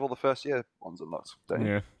do. You should have all the first year ones unlocked. Don't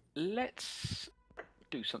you? Yeah. Let's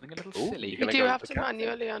do something a little Ooh, silly. you're You gonna do go have with to the cat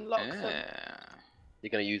manually unlock them. Yeah. You're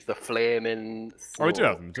going to use the flaming. Oh, we do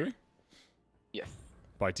have them, do we? Yes.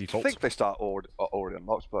 By I default. think they start already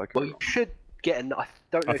unlocked, but I could Well, be you wrong. should get enough. I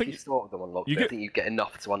don't know I if think you start them unlocked. you But I get- think you get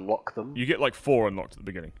enough to unlock them. You get like 4 unlocked at the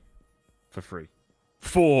beginning, for free.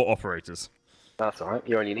 4 operators. That's alright.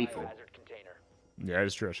 You only need 4. Yeah,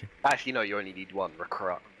 it's true actually. Actually, no. You only need 1.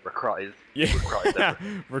 Recruit. Recruit is. Yeah. Recruit is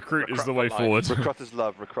everything. Recruit is Recruit the way for life. forward. Recruit is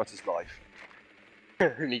love, recruit is life.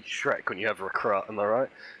 Who needs Shrek when you have Recruit? Am I right?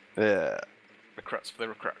 Yeah. Recruits for the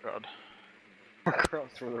recruit guard.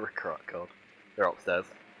 Recruits from the Recruit card. They're upstairs.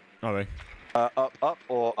 Are they? Up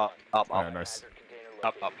or up? Up. Oh, nice.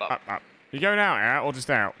 Up. Up. You going out or just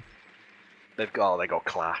out? They've got. Oh, they got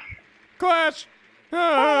Clash. Clash!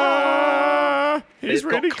 Ah! He's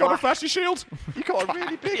They've got really got a Clash. flashy shield. You got a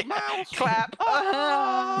really big mouth. Clap!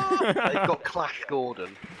 They've got Clash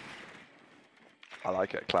Gordon. I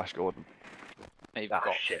like it, Clash Gordon. They've Ah,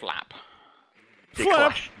 got shit. Flap. Big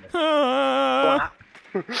Flap. Clash. Ah!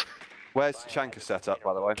 Where's Chanka set up,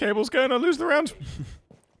 by the way? Cable's going. I lose the round.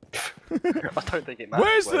 I don't think it matters.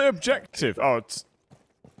 Where's the objective? Oh, it's.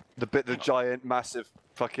 The giant, massive,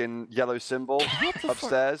 fucking yellow symbol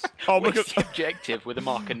upstairs. Oh, look What's at. the objective where the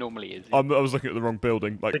marker normally is? I was looking at the wrong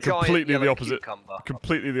building. Like The giant completely the yellow opposite. cucumber.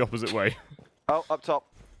 Completely the opposite way. Oh, up top.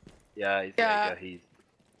 Yeah, he's. Yeah. Yeah, he's.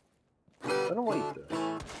 I don't know what he's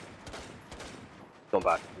doing. Gone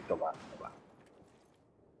back. He's gone back.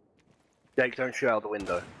 Jake, don't shoot out the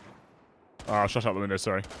window. Oh, shut out the window.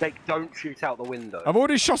 Sorry. Jake, don't shoot out the window. I've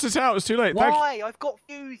already shot it out. It's too late. Why? I've got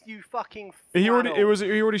fuse, you fucking. He flannel.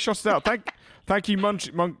 already shot it out. Thank you, Monk.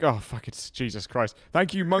 Oh fuck it, Jesus Christ.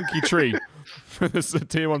 Thank you, Monkey Tree, for this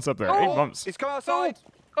tier 1 sub there. 8 months. He's come outside.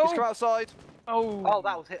 He's come outside. Oh,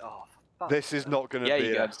 that was hit off. This is not going to Yeah, be you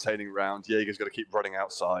an go. entertaining round. Jaeger's got to keep running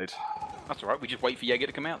outside. That's alright, we just wait for Jaeger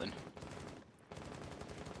to come out then.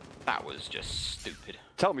 That was just stupid.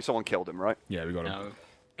 Tell me someone killed him, right? Yeah, we got him. No.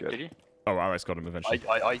 Good. Did you? Oh, Alex got him eventually.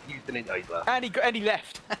 I used an inhaler. And he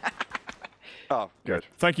left. Oh, good.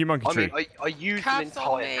 Thank you, Monkey I Tree. mean, I used an Cats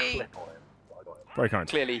on entire me. clip on him. So I got him. Very kind.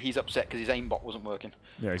 Clearly he's upset because his aimbot wasn't working.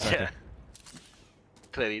 Yeah, exactly. Yeah.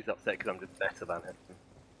 Clearly he's upset because I'm just better than him.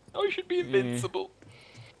 I should be invincible.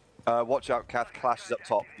 Watch out, Kath. Clash is up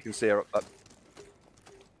top. You can see her up.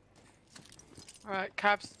 Alright,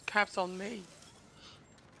 cab's on me.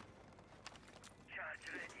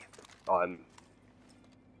 I'm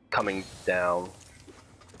coming down.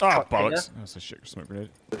 Oh, Cut bollocks. here. That's a shit smoke grenade.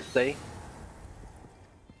 Let's see.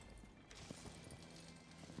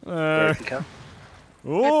 Uh, If you can.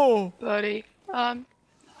 oh! Buddy. I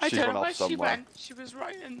She's don't run know off where she somewhere. went. She was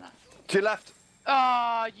right in there. To your left.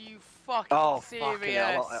 Ah, you fucking Oh, serious. fucking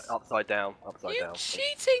hell. Upside down. Upside You down.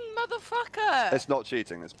 cheating motherfucker! It's not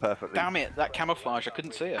cheating. It's perfectly. Damn it, that camouflage, I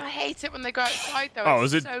couldn't see I her. hate it when they go outside though. Oh,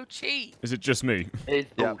 it's is it- so cheap. Is it just me?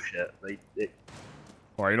 It's Yeah. bullshit.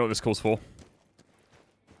 Alright, you know what this calls for?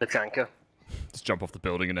 The tanker. Just jump off the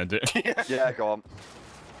building and end it. Yeah, go on.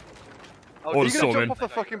 Oh, Or Are the you going to storm in. jump off the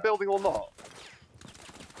fucking building or not?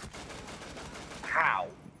 How?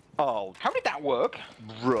 Oh, How did that work?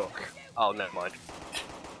 Rook. Oh, never mind.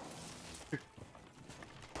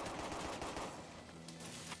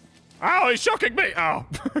 Oh, he's shocking me! Oh!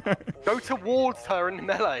 Go towards her in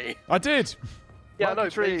melee. I did! Yeah, no,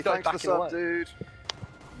 Tree, thanks for the sub, dude.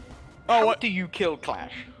 Oh, How what? do you kill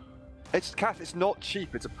Clash? It's Kath. It's not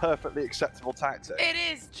cheap. It's a perfectly acceptable tactic. It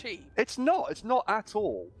is cheap. It's not. It's not at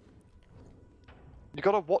all. You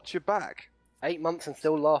gotta watch your back. 8 months and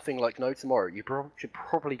still laughing like no tomorrow. You should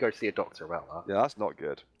probably go see a doctor about that. Yeah, that's not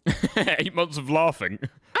good. 8 months of laughing. Is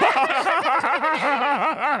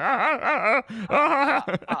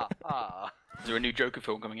there a new Joker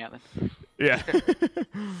film coming out then? Yeah.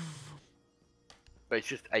 But it's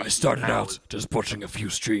just 8 I started hours. out just watching a few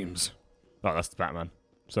streams. Oh, that's the Batman.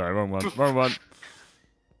 Sorry, wrong one. Wrong one.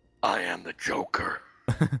 I am the Joker.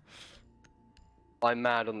 I'm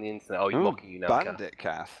mad on the internet. Oh, you're Ooh, mocking you now, Kath. Bandit,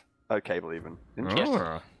 Kath. Okay, even.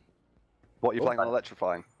 Oh. What are you playing on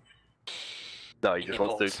electrifying? No, he just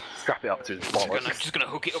wants to strap it up to his bollocks. Just gonna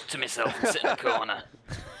hook it up to myself and sit in the corner.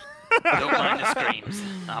 Don't mind the screams.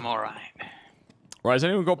 I'm alright. Right, has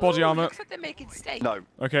anyone got body Ooh, armor? Looks like they're making steak. No.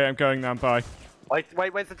 Okay, I'm going now. Bye.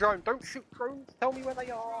 Wait, where's the drone? Don't shoot drones. Tell me where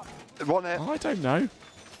they are. One here. Oh, I don't know.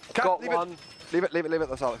 Kath, Got leave one. It. Leave it.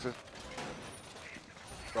 That's Alex's.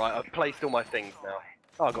 Right, I've placed all my things now.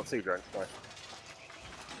 Oh, I've got 2 drones. Nice.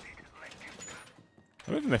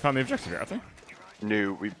 I don't think they found the objective yet, have they?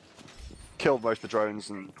 No, we killed most of the drones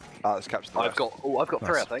and Alex captured the rest. I've got 3,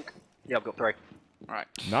 I Nice. think. Yeah, I've got 3. Right.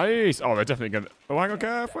 Nice. Oh, they're definitely going to... Oh, hang on,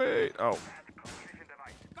 Gav. Wait. Oh.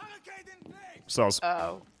 Soz.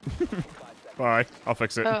 Oh. Bye. I'll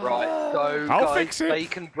fix it. Right, so I'll guys, fix it. they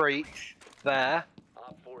can breach there,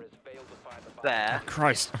 there.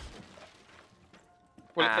 Christ.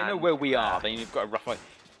 Well, if they know where we are, then you've got a rough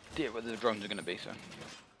idea where the drones are going to be, so...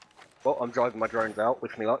 Well, I'm driving my drones out.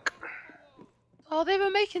 Wish me luck. Oh, they were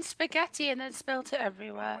making spaghetti and then spilt it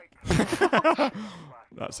everywhere. That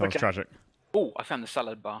sounds tragic. Oh, I found the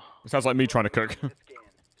salad bar. It sounds like me trying to cook.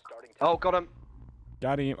 Oh, got him.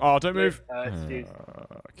 Daddy. Oh, don't move. Excuse.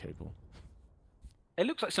 Cable. It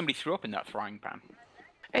looks like somebody threw up in that frying pan.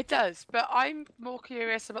 It does, but I'm more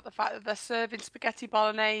curious about the fact that they're serving spaghetti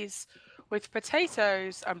bolognese with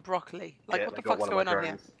potatoes and broccoli. Like, Yeah, what they the got fuck's one of my going on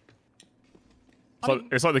here? drones.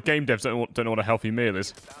 It's like the game devs don't know what a healthy meal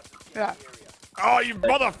is. Yeah. Oh, you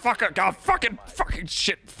motherfucker! God, fucking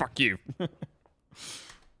shit! Fuck you.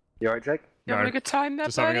 You alright, Jake? You having a good time there,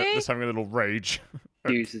 just buddy? having a little rage.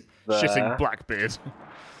 Uses the... Shitting Blackbeard.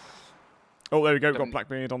 Oh, there we go. Got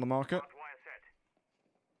Blackbeard on the market.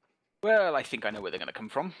 Well, I think I know where they're going to come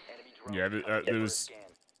from. Yeah, there's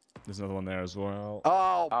another one there as well.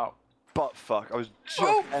 Oh, butt fuck. I was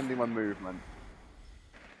just ending my movement.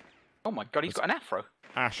 Oh my god, he's got an afro.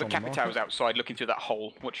 Ash The on the Capitão's market. outside looking through that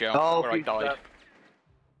hole. Watch out, Oh, where I he's, died.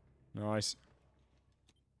 Nice.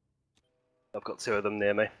 I've got 2 of them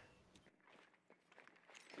near me.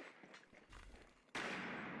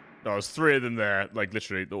 No, there's 3 of them there. Like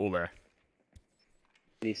literally, they're all there.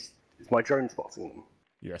 Is my drone spotting them?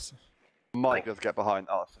 Yes. Might be able to get behind.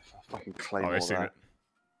 Oh, fucking Oh, claymore they've seen there. it.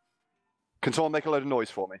 Can someone make a load of noise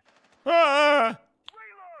for me? Ah!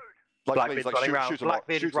 Like, Blackbeard's please, like, running round. shoot a lot.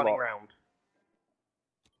 Blackbeard is Shoot a running lot. round.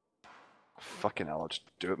 Fucking hell, I'll just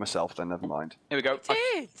do it myself then, never mind. Here we go.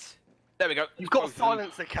 Did? There we go. You've got Both of them.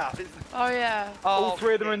 silencer, Cap. Oh, yeah. All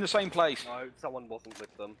 3 of them are in the same place. No, someone wasn't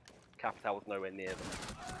with them. Capitão was nowhere near them.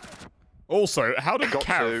 Also, how did Got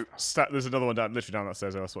Cav... to. There's another one literally down that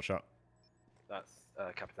stairs. Let's watch out. That's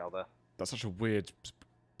Capitão there. That's such a weird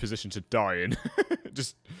position to die in.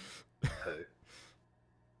 Just... Who?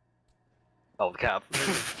 Oh, the Cap.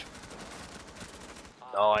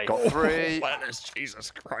 Nice. Got 3. Awareness,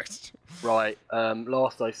 Jesus Christ. Right,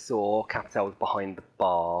 last I saw, Capitão was behind the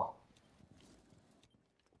bar.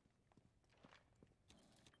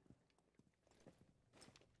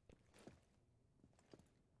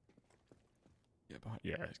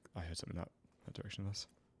 Yeah, I heard something in that direction of this.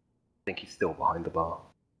 I think he's still behind the bar.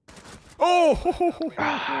 Oh!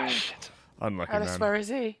 Ah, shit. Unlucky Alice, man. where is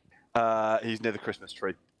he? He's near the Christmas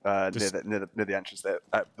tree. Near the entrance there,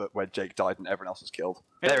 where Jake died and everyone else was killed.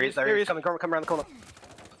 There he is, there he is. Come around the corner.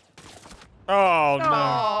 Oh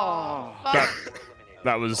no! Oh,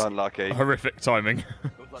 That was Unlucky. horrific timing.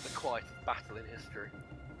 It was like the quietest battle in history.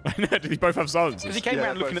 I know, did they both have silences? Because he came Yeah,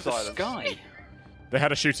 around looking at both the silence. sky. They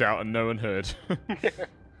had a shootout and no one heard.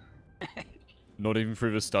 Not even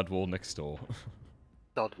through the stud wall next door.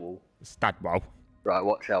 Stud wall. Stud wall. Right,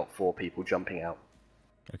 watch out for people jumping out.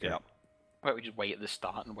 Okay. Yeah. Why don't we just wait at the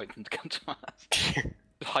start and wait for them to come to us? Just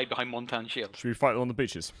hide behind Montan Shield. Should we fight them on the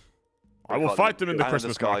beaches? I We'll will fight fight them in the And in the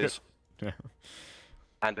Christmas market. skies. Yeah.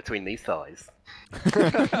 And between these thighs.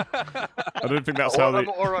 I don't think that's how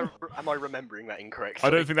Am I remembering that incorrectly?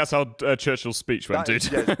 I don't think that's how Churchill's speech went, That is,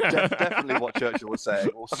 dude. yeah, definitely what Churchill was saying.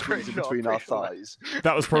 Or I'm pretty squeezing sure- between I'm our pretty sure thighs.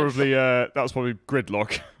 That was probably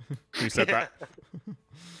Gridlock who said that.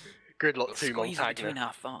 Gridlock 2 Squeeze it between Montagna.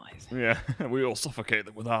 our thighs. Yeah, we all suffocate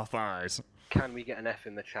them with our thighs. Can we get an F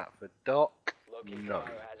in the chat for Doc? No.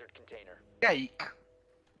 Jake!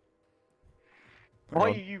 Why are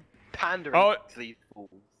you pandering to these fools?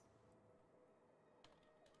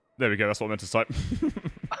 There we go, that's what I meant to type.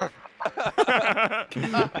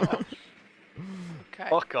 Okay.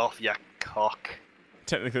 Fuck off, you cock.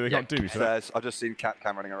 Technically, they can't do me for that. Stairs. I've just seen Cam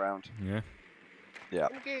running around. Yeah. Yeah.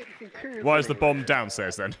 Why is the bomb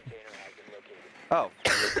downstairs then? Oh.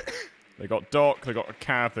 They got Doc, they got a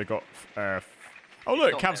Cav, they got. Oh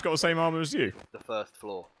look, not Cav's got the same armor as you. The first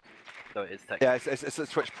floor. So it is technically. Yeah, it's a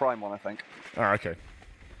Switch Prime one, I think. Oh, okay.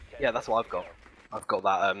 Yeah, that's what I've got. I've got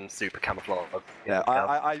that super camouflage. Yeah,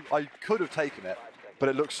 I could have taken it, but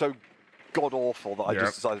it looks so god awful that I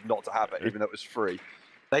just decided not to have it, even though it was free.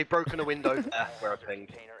 They've broken a window there where I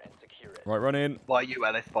pinged. Right, run in. By you,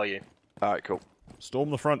 Ellis, by you. Alright, cool. Storm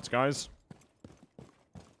the fronts, guys.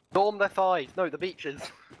 Storm their thighs. No, the beaches.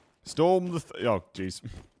 Storm the. Oh, jeez.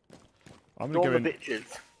 I'm gonna Storm go the in.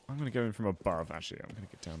 bitches. I'm gonna go in from above. Actually, I'm gonna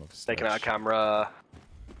get down off the stairs. Taking out a camera.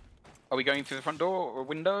 Are we going through the front door or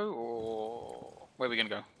window, or where are we going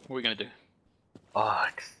to go? What are we going to do? Oh, I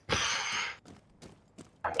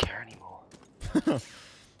don't care anymore.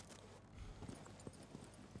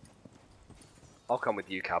 I'll come with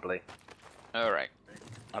you, Cably. Alright.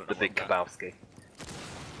 The big Kabowski.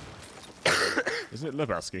 Isn't it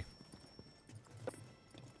Lebowski?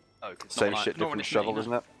 Oh, Same like- shit, not different when shovel, it's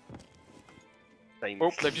isn't it? same Oh,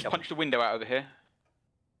 they've just shit. punched a window out over here.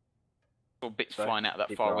 All bits So, flying out of that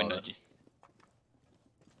keep far an eye on window. it.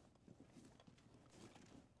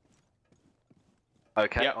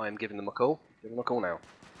 Okay, Yep. I am giving them a call. Give them a call now.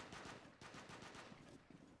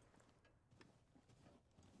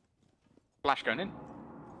 Flash going in.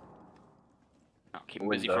 I'll keep them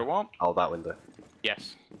busy Window. for a while. Oh, that window.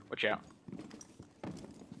 Yes. Watch out.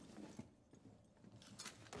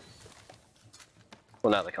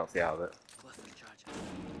 Well, now they can't see out of it.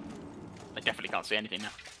 I definitely can't see anything now.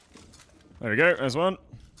 There we go. There's one.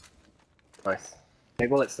 Nice. Okay,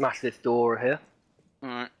 well, let's smash this door here.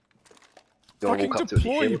 Alright. You wanna Fucking walk up to it with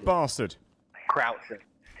your deploy, you shield? bastard. Crouching.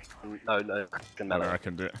 No, crouching No, melee. I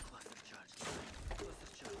can do it.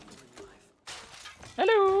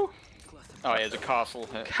 Hello! Oh, yeah, there's a castle.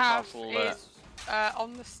 Cav Castle, is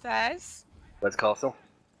on the stairs. Where's Castle?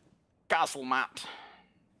 castle map.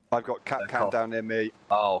 I've got Cat Cam down near me.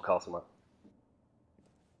 Oh, Castle man.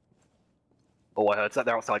 Oh, I heard that.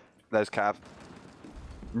 They're outside. There's Cav.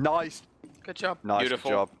 Nice. Good job. Nice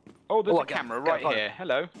Beautiful. job. Oh, there's Oh, a camera get right home. here.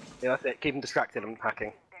 Hello. Yeah, that's it. Keep them distracted. I'm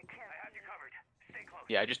hacking.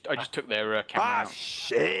 Yeah, I just took their camera Ah, out.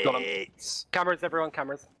 shit. Got 'em. Cameras, everyone,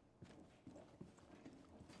 cameras.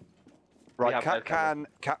 We Right, have no cameras.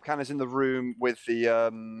 Cap Can is in the room with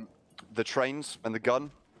the trains and the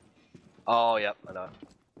gun. Oh, yep, I know.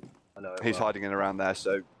 I know. He's hiding in around there,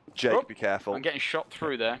 so Jake, Oh, be careful. I'm getting shot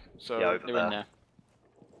through there, so Yeah, over they're in there. there.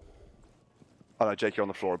 Oh no, Jake, you're on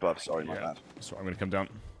the floor above. Sorry, my bad. So I'm gonna come down.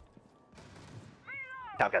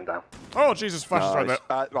 Cap gun down. Oh Jesus! Flash is right Nice.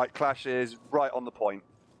 there. Right, Clash is right on the point.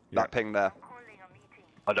 Yeah. That ping there.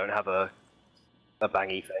 I don't have a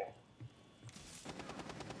bangy thing.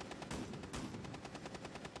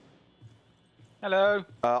 Hello.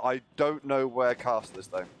 I don't know where Castle is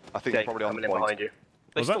though. I think Jake, it's probably on coming the in point. behind you.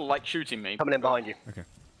 They Was that? still like shooting me. Coming in behind you.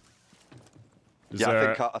 There's,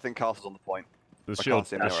 Yeah, I think Castle's on the point. the I shield. can't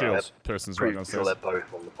see The him shield anywhere. person's right Pretty sure downstairs. they're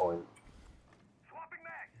both on the point.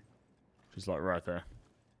 She's like right there.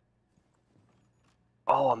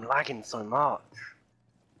 Oh, I'm lagging so much.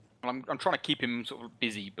 Well, I'm trying to keep him sort of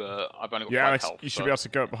busy, but I've only got Yeah, 5 Alex, health. you should so- be able to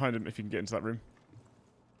go up behind him if you can get into that room.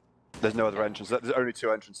 There's no other entrance. There's only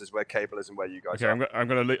 2 entrances where Cable is and where you guys Okay, are. I'm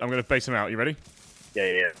gonna bait him out. You ready?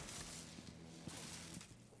 Yeah.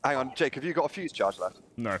 Hang on, Jake, have you got a fuse charge left?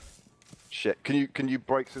 No. Shit. Can you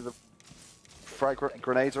break through the frag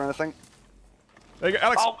grenades or anything? There you go,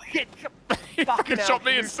 Alex. Oh, shit! You fucking hell, shot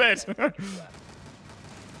me you- instead.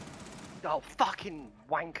 Oh, fucking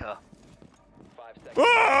wanker.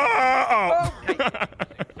 Oh!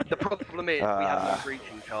 The problem is, we have no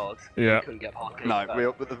breaching charge. Yeah. We couldn't get past it. No, we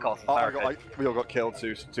all, Castle barricade. we all got killed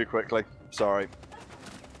too quickly. Sorry.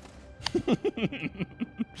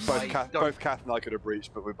 Both Kath and I could have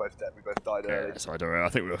breached, but we both dead. We both died early. So I don't know. I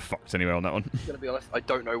think we were fucked anyway on that one. I'm gonna be honest, I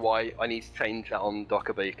don't know why I need to change that on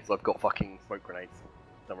Dockerbee, because I've got fucking smoke grenades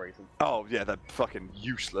for some reason. Oh yeah, they're fucking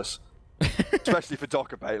useless. Especially for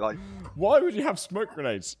Docker Bay, like. Why would you have smoke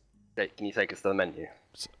grenades? Jake, can you take us to the menu?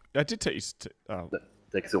 I did take you to. Oh.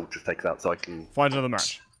 They can all just take us out so I can... Find another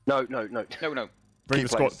match. No. No. Bring Keep the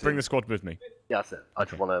squad. playing, Bring the squad with me. Yeah, that's it. I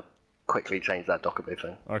just want to quickly change that Dockerby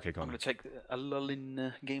thing. Okay, I'm Connor. going to take a lull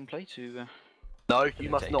in gameplay to. No, you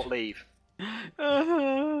must Meditate. not leave.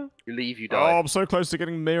 You leave, you Oh, die. I'm so close to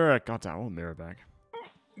getting mirror. God damn, I want mirror back.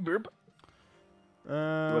 Burp.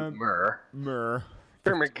 Myrrh. Mirror.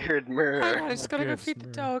 Good myrrh. Hang on, I just gotta go Good feed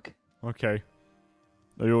the smell. dog. Okay.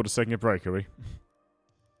 Are you all just taking a break, are we?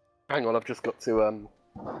 Hang on, I've just got to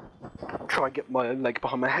try and get my own leg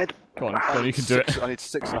behind my head. Go on, you can do it. I need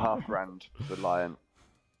 6.5 grand for Lion.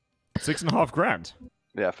 6.5 grand.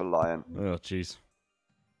 Yeah, for Lion. Oh, jeez.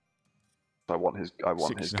 I want his gun.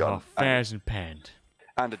 6,500 pound.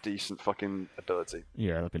 And a decent fucking ability.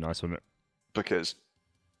 Yeah, that'd be nice, wouldn't it? Because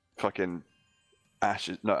fucking Ash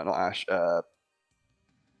is... No, not Ash.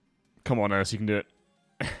 Come on, Alice, you can do it.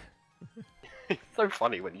 It's so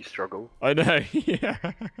funny when you struggle. I know. Yeah.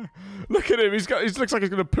 Look at him. He looks like he's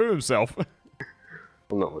gonna poo himself.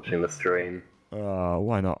 I'm not watching the stream.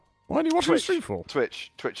 Why not? Why are you watching the stream for?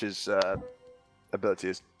 Twitch's ability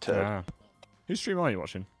is to... Ah. Whose stream are you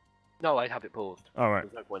watching? No, I'd have it paused. All right.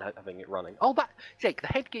 There's no point having it running. Oh, Jake, the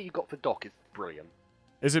headgear you got for Doc is brilliant.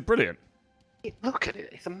 Is it brilliant? Look at it.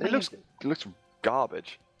 It's amazing. It looks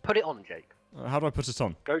garbage. Put it on, Jake. How do I put it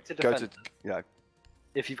on? Go to Go defend. to... Yeah.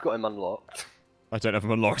 If you've got him unlocked. I don't have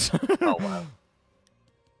them unlocked. Oh, wow.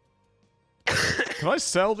 Can I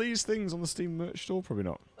sell these things on the Steam merch store? Probably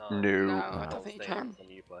not. No. I don't think you can.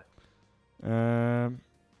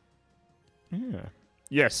 Yeah.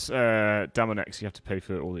 Yes, Damonex, you have to pay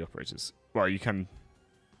for all the operators. Well, you can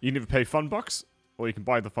either pay $1, or you can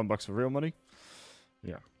buy the $1 for real money.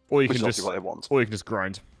 Yeah. Or you Which can is just, what they want. or you can just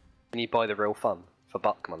grind. Can you buy the real fun for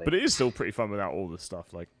buck money? But it is still pretty fun without all the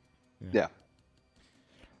stuff. Like, Yeah.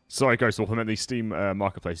 Sorry, Ghostwolf, I meant the Steam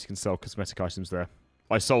marketplace. You can sell cosmetic items there.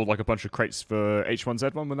 I sold like a bunch of crates for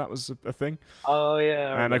H1Z1 when that was a thing. Oh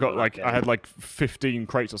yeah. And I got like, I had like 15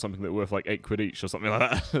 crates or something that were worth like £8 each or something like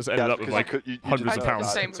that. Just ended up with like hundreds of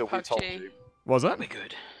pounds. Same until with we told PUBG. you. Was that? That'd be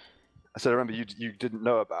good. I said, remember, you didn't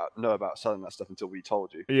know about selling that stuff until we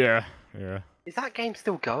told you. Yeah. Is that game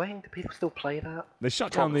still going? Do people still play that? They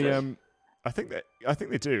shut down the Probably. I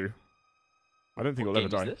think they do. I don't think What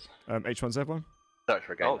it'll ever game die. is this? H1Z1. Search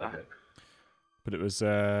for a game. Oh, okay. But it was.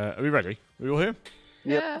 Are we ready? Are we all here?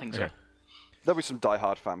 Yeah. I think so. Okay. There'll be some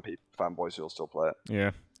diehard fanboys who'll still play it.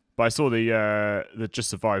 Yeah. But I saw the Just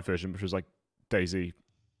Survive version, which was like DayZ,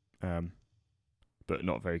 but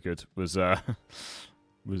not very good. Was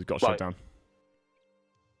got shut Right. down.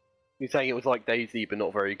 You're saying it was like DayZ, but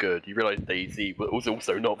not very good. You realise DayZ was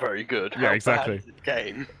also not very good. Yeah, How exactly. bad is this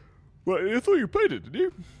game? Well, I thought you played it, didn't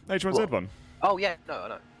you? H1Z1. Oh yeah, no, I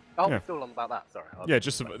know. Oh, Yeah. we're still on about that. Sorry. Yeah, I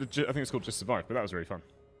think it's called Just Survive, but that was really fun.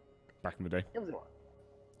 Back in the day. It was alright.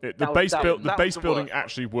 The That was- base that build, was- the that base was the building worst one.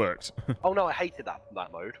 actually worked. Oh no, I hated that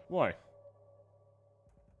mode. Why?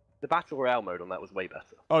 The Battle Royale mode on that was way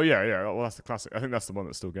better. Oh yeah. Well, that's the classic. I think that's the one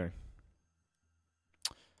that's still going.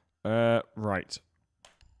 Right.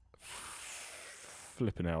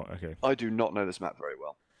 Flipping out. Okay. I do not know this map very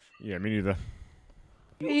well. Yeah, me neither.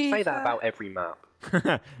 You say that about every map.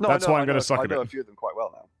 No, That's why I'm going to suck I at know a it. few of them quite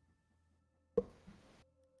well now.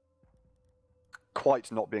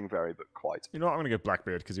 Quite not being very, but quite. You know what? I'm going to go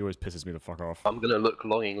Blackbeard because he always pisses me the fuck off. I'm gonna look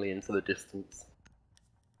longingly into the distance.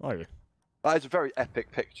 Are you? That is a very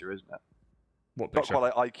epic picture, isn't it? What Not picture?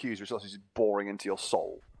 quite like IQs, which is boring into your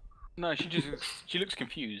soul. No, she looks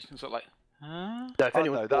confused. It's sort of like, huh? No, if Oh,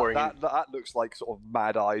 anyone's no, boring, that looks like sort of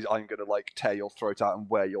mad eyes. I'm gonna like tear your throat out and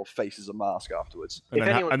wear your face as a mask afterwards. And if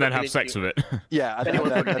then, anyone's and then looking have sex into with it. Yeah, if and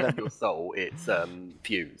anyone's then, looking into your soul, it's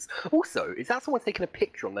Fuse. Also, is that someone taking a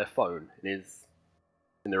picture on their phone in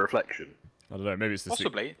the reflection? I don't know. Maybe it's the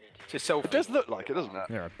Possibly. It's a selfie. it does look like it, doesn't it?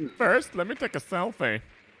 Yeah. First, let me take a selfie.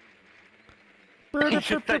 He's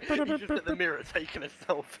just at the mirror taking a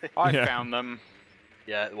selfie. I Yeah. found them.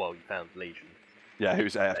 Yeah, well, you found Legion. Yeah,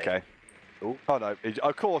 who's AFK? Oh. Oh no!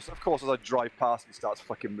 Of course, as I drive past, he starts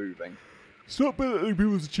fucking moving. Stop belittling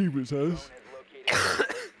people's achievements, Alice.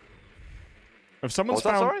 If someone's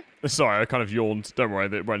What's that, found... Sorry, I kind of yawned. Don't worry,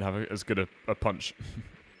 it won't have as good a punch.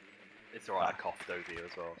 It's alright, I coughed over you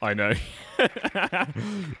as well. I know.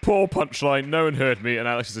 Poor punchline. No one heard me, and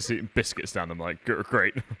Alex is just eating biscuits down the mic.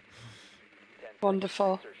 Great.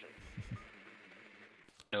 Wonderful.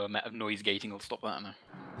 No amount of noise gating will stop that now.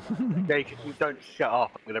 Jake, if you don't shut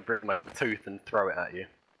up, I'm gonna bring my tooth and throw it at you.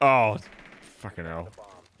 Oh, fucking hell.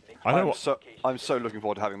 I know what. I'm so looking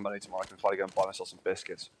forward to having money tomorrow. I can finally go and buy myself some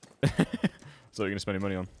biscuits. So you're gonna spend your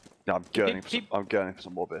money on? Yeah, I'm gurning for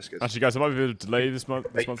some more biscuits. Actually, guys, I might be able to delay this month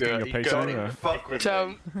getting your Patreon.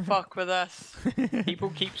 Don't fuck with us.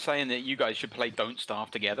 People keep saying that you guys should play Don't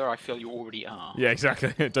Starve together. I feel you already are. Yeah,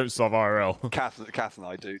 exactly. Don't solve IRL. Kath and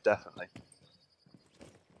I do definitely.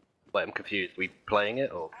 Wait, I'm confused. We playing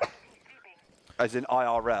it or? As in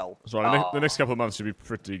IRL. So the next couple of months should be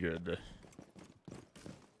pretty good.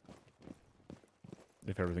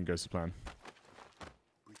 If everything goes to plan.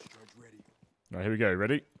 Right, here we go.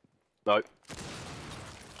 Ready? No.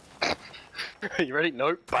 You ready?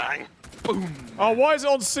 No. Bang. Boom. Oh, why is it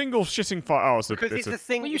on single shitting fire? Oh, Because it's a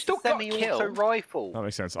single. Well, you still got semi-auto killed. rifle. That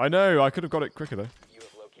makes sense. I know. I could have got it quicker though.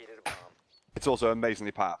 It's also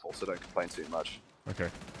amazingly powerful, so don't complain too much. Okay.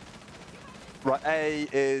 Right, A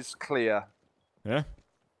is clear. Yeah.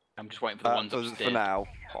 I'm just waiting for the ones upstairs. For now.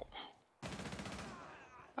 Pop.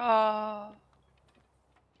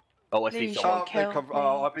 Oh, I see Please. someone. Kill me.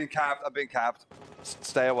 Oh, I've been cabbed. I've been cabbed.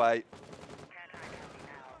 Stay away.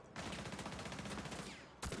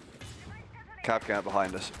 Cab came out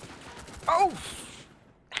behind us. Oh!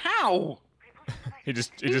 How? He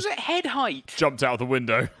just He was at head height. jumped out the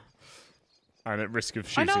window. And at risk of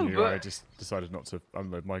shooting know, you, but- I just decided not to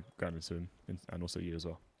unload my gun into him, and also you as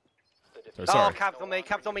well. So, Oh, sorry. cabs on me,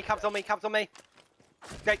 cabs on me, cabs on me, cabs on me.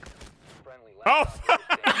 Jake. Oh!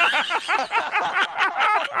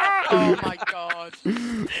 Oh my god.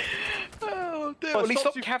 Oh, dear. Oh, Well, he stops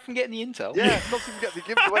stopped you- Cav from getting the intel. Yeah, it's not even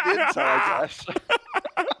giving away the intel, I guess.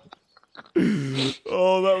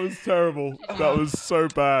 Oh, that was terrible. That was so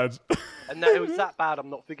bad. And now it was that bad, I'm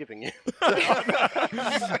not forgiving you.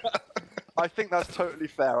 I think that's totally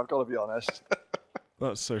fair, I've got to be honest.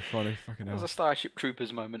 That's so funny. Fucking That was hell. a Starship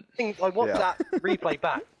Troopers moment. I watched Yeah. that replay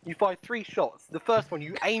back. You fired 3 shots. The first one,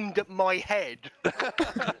 you aimed at my head.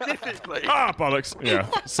 Specifically. Ah, bollocks. Yeah,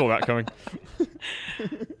 saw that coming.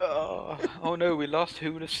 Oh no, we lost.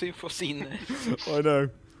 Who would have foreseen this? I know.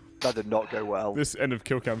 That did not go well. This end of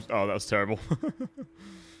kill cams. Oh, that was terrible.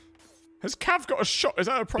 Has Cav got a shot? Is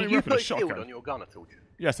that a Did primary you weapon? A put shield shotgun? on your gun at all? Jim?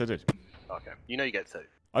 Yes, I did. Okay. You know you get 2.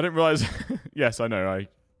 I didn't realise. Yes, I know.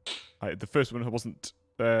 The first one wasn't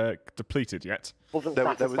depleted yet. Wasn't There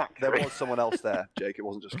satisfactory. was someone else there, Jake. It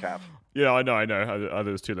wasn't just Cav. Yeah, I know.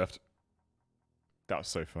 There was 2 left. That was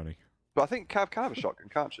so funny. But I think Cav can have a shotgun,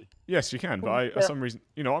 can't she? Yes, you can, but for some reason,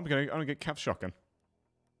 you know, I'm gonna get Cav's shotgun.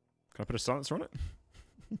 Can I put a silencer on it?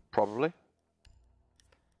 Probably.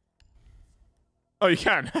 Oh, you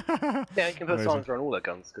can. Yeah, you can put Amazing. silencer on all their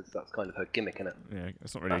guns because that's kind of her gimmick, isn't it? Yeah,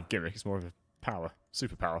 it's not really a gimmick. It's more of a power,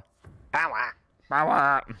 superpower. Power.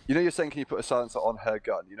 Power. You know you're saying can you put a silencer on her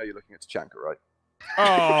gun? You know you're looking at Tachanka, right?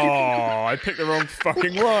 Oh, I picked the wrong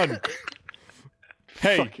fucking one.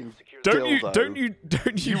 Hey, Fucking don't you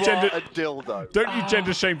dildo. You gender are a dildo. don't you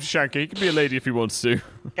gender shame Shanky? He can be a lady if he wants to.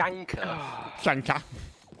 Ganker. Shanka.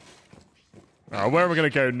 Oh, where am I going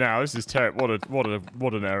to go now? This is terrible. What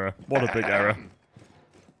an error. What a big error.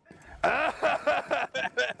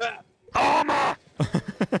 Armor!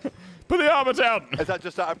 Put the armor down. Is that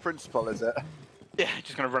just out of principle, is it? Yeah,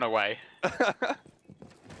 just gonna run away.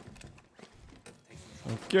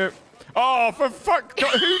 Okay. Oh, for fuck!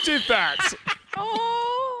 God, who did that?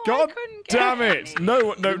 Oh, God I couldn't get damn any. it! No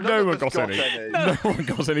one None of got us got any. any. No one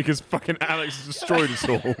got any because fucking Alex has destroyed us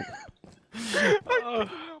all.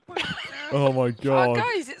 Oh my Oh, god.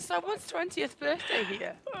 guys, it's someone's 20th birthday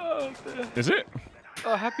here. Oh, dear. Is it?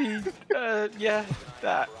 Oh, happy, yeah,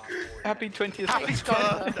 that. Happy 20th Happy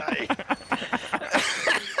birthday.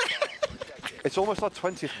 It's almost our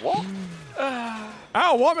 20th what?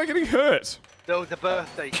 Ow, why am I getting hurt? There was a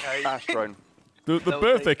birthday cake. Astrone. The That was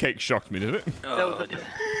birthday me. cake shocked me, did it? There was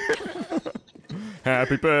a...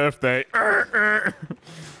 Happy birthday.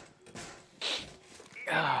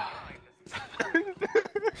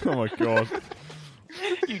 Oh my god.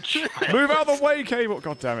 You child. Move out of the way, Cable.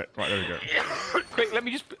 God damn it. Right, there we go. Quick, let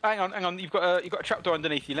me just hang on. You've got a trapdoor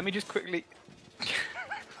underneath you. Let me just quickly.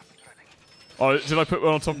 Oh, did I put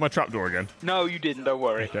one on top of my trapdoor again? No, you didn't. Don't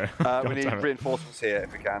worry. Okay. We God need damn it. reinforcements here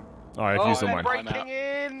if we can. Oh, I've used all they're mine. breaking Breaking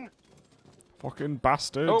in! Fucking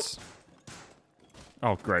bastards.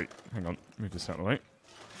 Oh, great. Hang on. Move this out of the way.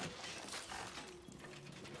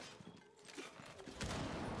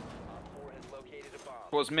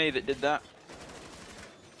 It was me that did that.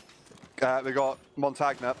 We got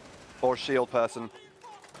Montagna, or shield person,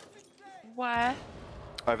 Where?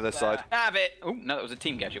 over this side. Have it. Oh no, that was a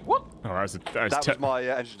team gadget. What? Oh, that That was my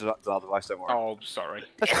engine denial device, don't worry. Oh, sorry.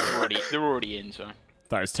 They're already in, so.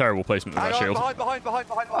 that is terrible placement of Hang that on, shield.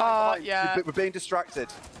 behind. Yeah. We're being distracted.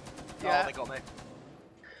 Yeah, Oh, they got me.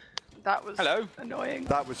 that was Hello? annoying.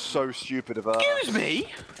 That was so stupid of us. Excuse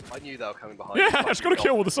me. I knew they were coming behind. Yeah, you, I but just got to you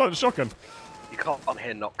kill with the silent shotgun. You can't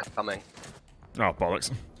hear not coming. Oh,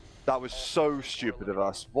 bollocks. That was so stupid of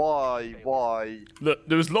us. Why? Look,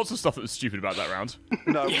 there was lots of stuff that was stupid about that round.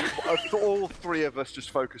 No, all 3 of us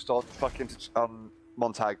just focused on fucking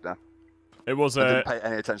Montagna. It was And didn't pay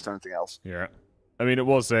any attention to anything else. yeah. I mean, it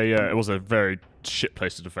was a very shit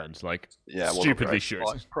place to defend. Like, Yeah, it wasn't stupidly great. shit.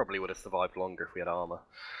 I probably would have survived longer if we had armor.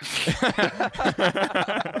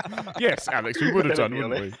 Yes, Alex, we would have done, Be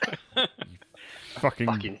wouldn't we? You fucking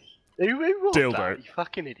Who was dildo. that? You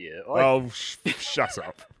fucking idiot. Oh, shut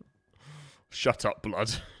up. Shut up,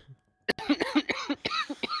 blood.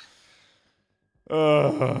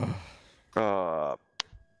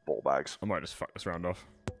 Ball bags. I might just fuck this round off.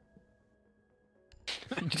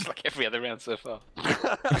 Just like every other round so far.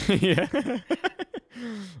 Yeah.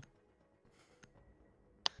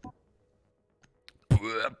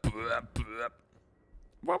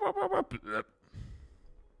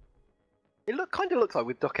 It kind of looks like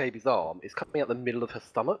with Doc Abe's arm, it's coming out the middle of her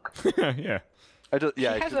stomach. Yeah.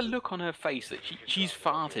 Yeah, She has a look on her face that she's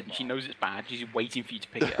farted and she knows it's bad. She's waiting for you to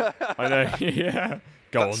pick it up. I know. Yeah.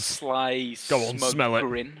 Go on. Sly, Go on, smug smell it.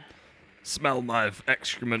 grin. Smell my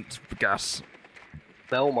excrement gas.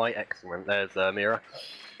 Smell my excrement. There's Mira.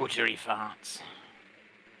 Buttery farts.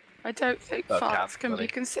 I don't think Oh, farts Cav, can be buddy.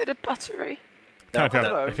 considered buttery. Can if you I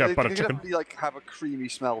don't know. have, if you have butter they chicken. definitely like have a creamy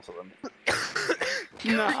smell to them.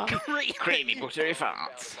 No. Creamy buttery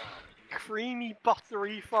farts. Creamy,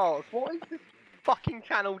 buttery farts. What is this fucking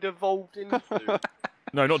channel devolved into?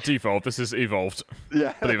 No, not devolved. This is evolved.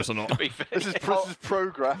 Yeah. Believe it or not. Be fair. This is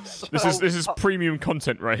progress. This is premium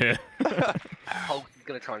content right here. Hulk is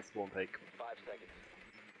going to try and spawn peek. 5 seconds.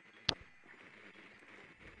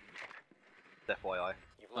 FYI.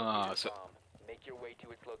 You've Ah, located a so- bomb. Make your way to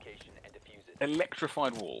its location and defuse it.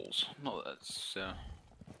 Electrified walls. Not that that's.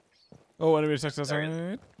 Oh, enemy attacked us. There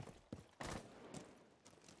he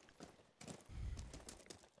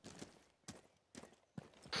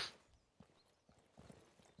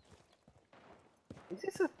Is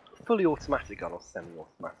this a fully automatic gun or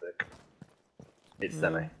semi-automatic? It's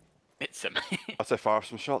semi. It's I'd say fire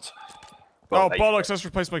some shots. Oh, Well, bollocks! Let's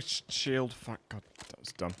replace my shield. Fuck, God, that was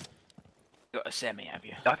dumb. got a semi, have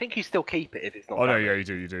you? I think you still keep it if it's not. Oh, no, damaged.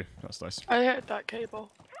 yeah, you do. That's nice. I heard that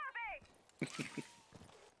cable.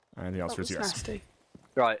 And the That answer is was yes. nasty.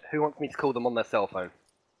 Right, who wants me to call them on their cell phone?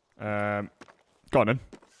 Go on then.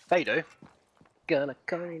 They do. Gonna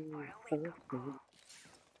go.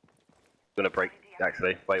 Gonna break.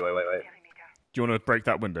 Actually, wait. Do you want to break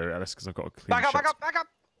that window, Alice? Because I've got a clean Back up, shot. back up!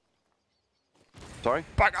 Sorry.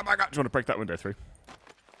 Back up! Do you want to break that window through?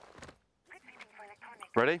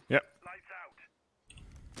 Ready? Yep.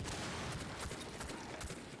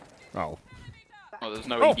 Oh. Oh, there's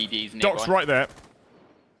no Oh, EDDs nearby. Doc's right there.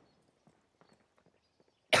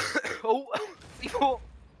 Oh, C4!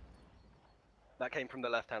 That came from the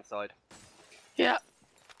left-hand side. Yeah.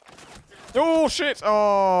 Oh shit!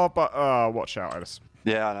 Oh, but watch out, Alice.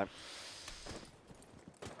 Yeah, I know.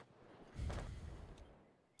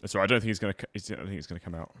 That's all right. I don't think he's gonna. I don't think he's gonna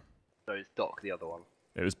come out. So it's Doc, the other one.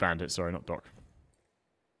 It was Bandit. Sorry, not Doc.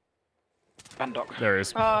 Ban Doc. There he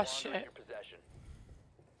is. Oh shit. Your possession.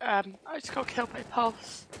 I just got killed by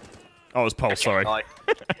Pulse. Oh, it was Pulse. Sorry. Aye.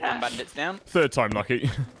 Yeah. Bandits down. Third time lucky.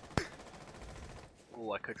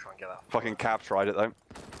 Oh, I could try and get that. Fucking Cav tried it though.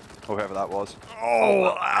 Or whoever that was.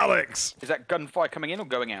 Oh, Alex! Is that gunfire coming in or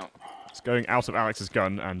going out? It's going out of Alex's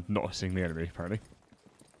gun and not hitting the enemy, apparently.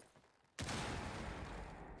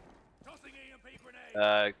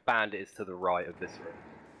 Bandit is to the right of this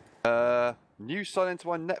room. New sign into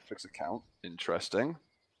my Netflix account. Interesting.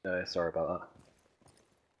 No, sorry about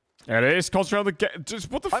There it is. Concentrate on the get.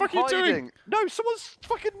 Just what the fuck are you doing? hiding. No, someone's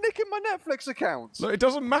fucking nicking my Netflix account. Look, it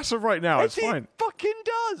doesn't matter right now. It's It fine. fucking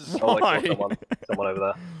does. that. Oh, I Why? saw someone over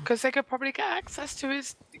there. Because they could probably get access to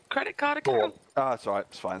his credit card Go on. account. Ah, it's alright.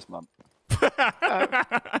 It's fine. It's mum.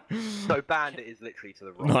 So Bandit is literally to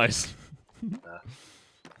the right. Nice.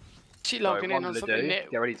 She So, logging in one on to something do. new.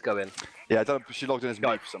 Get ready to go in. Yeah, I don't, she logged in as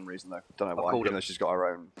Go. me for some reason though. Don't know I've why. called Even him. though she's got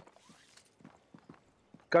her own.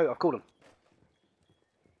 Go, I've called him.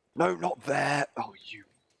 No, not there. Oh, you.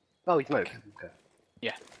 Oh, he's moved. Okay.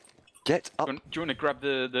 Yeah. Get up. Do you want to grab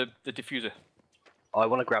the diffuser? I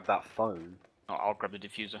want to grab that phone. Oh, I'll grab the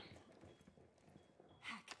diffuser.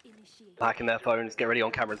 Hacking their phones. Get ready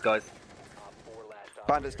on cameras, guys. Op 4 last op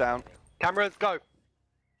Bandits down. Cameras, go!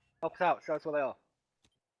 Help us out. Show us where they are.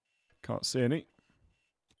 Can't see any.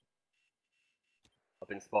 I've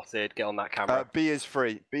been spotted. Get on that camera. B is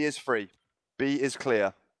free. B is free. B is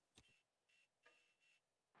clear.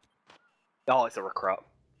 Oh, it's a recruit.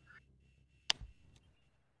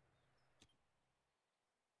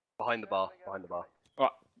 Behind the bar. Behind the bar. Right.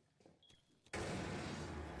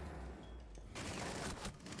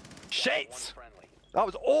 Shit! friendly. That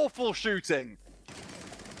was awful shooting.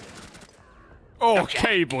 Oh,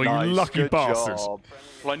 Cable, you Nice, lucky good bastards. job.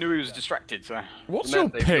 Well, I knew he was distracted, so. What's your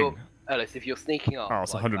Remember, if you're ping? Ellis, if you're sneaking up, Oh,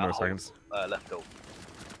 it's 100 milliseconds. Left alt.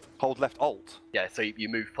 Hold left alt. Yeah, so you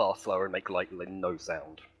move far slower and make like no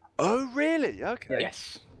sound. Oh, really? Okay.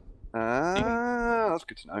 Yes. Ah, that's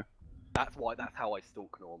good to know. That's how I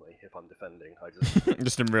stalk normally if I'm defending. I just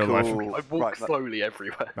Just in real life. Cool. I walk Right, slowly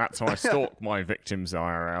everywhere. That's how I stalk my victims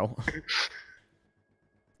IRL.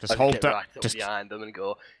 Just I hold get down. right up Just behind them and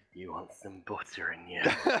go, "You want some butter in you?"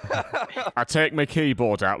 I take my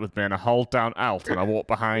keyboard out with me and I hold down Alt and I walk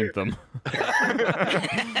behind them.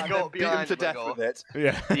 I go Beat them behind to them death and go, with it.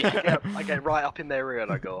 Yeah. I get right up in their ear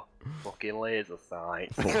and I go, "Fucking laser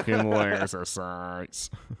sights." Fucking laser sights.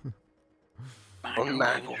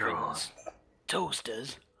 Mandrels.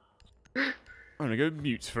 Toasters. I'm gonna go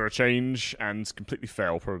mute for a change and completely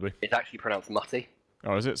fail probably. It's actually pronounced mutty.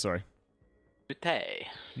 Oh, is it? Sorry. Good day.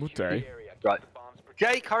 Good day. Right.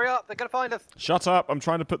 Jake, hurry up! They're gonna find us. Shut up! I'm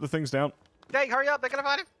trying to put the things down. Jake, hurry up! They're gonna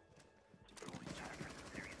find us.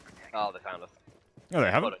 Oh, they found us. Oh, they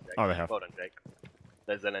Well haven't. done, Jake. Oh, they have. Well done, Jake.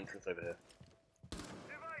 There's an entrance over here.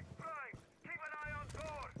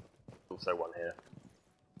 Also one here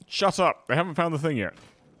Shut up! They haven't found the thing yet.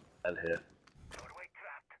 and here.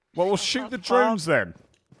 Well, we'll shoot the drones then.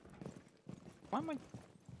 Why am I?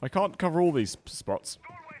 I can't cover all these spots.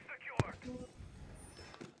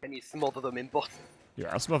 Can you smother them in butter?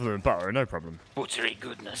 Yeah, I'll smother them in butter, no problem. Buttery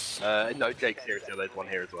goodness. No, Jake, seriously, there's one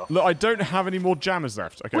here as well. Look, I don't have any more jammers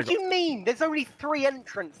left. Okay, What do you mean? There's only 3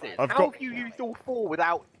 entrances. I've How got- have you used all 4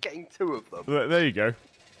 without getting 2 of them? there you go.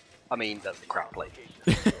 I mean, that's a crap play.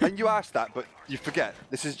 And you asked that, but you forget.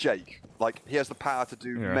 This is Jake. Like, he has the power to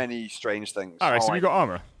do Yeah. many strange things. Alright, so you got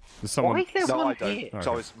armor. There's someone. Why is there No, one I don't. here?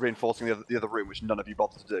 So I was reinforcing the other room, which none of you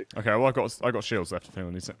bothered to do. Okay, well I got shields left if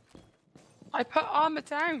anyone needs it. I put armor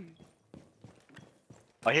down.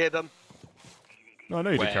 I hear them. No, I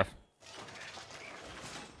know you did, Where? Kev.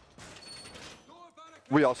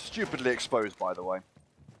 We are stupidly exposed, by the way.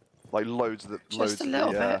 Like loads of the Just a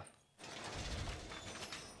little bit.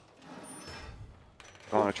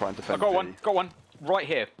 I'm gonna try and I defend. got B. one. Got one. Right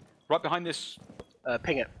here. Right behind this.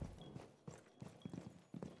 Ping it.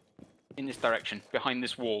 In this direction. Behind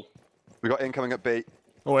this wall. We got incoming at B.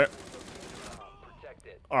 Oh yeah.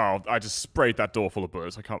 Protected. Oh, I just sprayed that door full of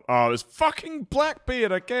bullets. I can't. Oh, it's fucking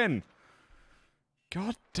Blackbeard again.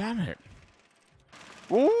 God damn it.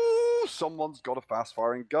 Ooh, someone's got a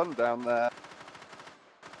fast-firing gun down there.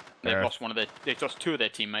 They've Yeah. lost one of their. They've lost 2 of their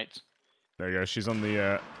teammates. There you go. She's on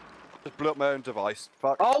the. Just blew up my own device.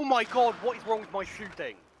 Fuck. Oh my god, what is wrong with my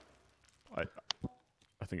shooting? I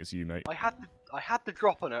think it's you, mate. I had the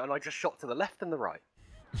drop on her and I just shot to the left and the right.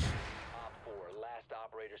 Op 4, last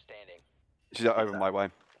operator standing. She's over my way.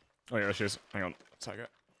 Oh yeah, there she is. Hang on. Tag her.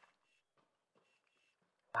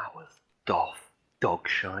 That was dog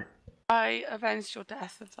shite. I avenged your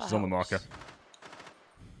death. If that She's on the helps. marker.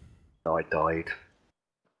 I died.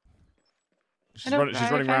 She's don't running. She's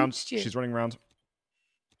know, running I round. avenged you. She's running round.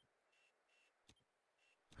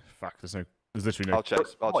 Fuck. There's no. There's literally no. I'll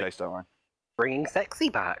chase. I'll Wait. chase. Don't worry. Bringing sexy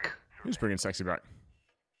back. Who's bringing sexy back?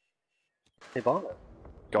 Ivana.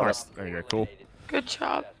 Got Nice. it. There you go. Cool. Good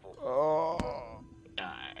job. Oh,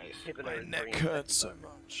 Nice. my neck hurts so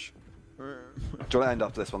much. Do you want to end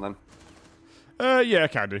after this one then? Yeah, I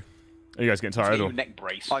can do. Are you guys getting tired Get or? your neck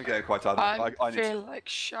brace. I'm getting quite tired. I I need feel like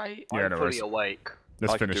shite. Yeah, I'm no fully worries. awake.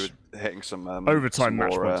 Let's I could finish. do with hitting some Overtime some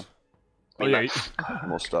match more, points. Oh yeah,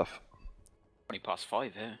 more stuff. 20 past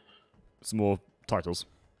 5 here. some more titles.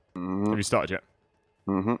 Mm-hmm. Have you started yet?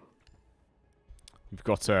 Mm-hmm. We've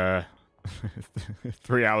got 3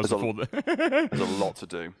 hours There's a- before the. There's a lot to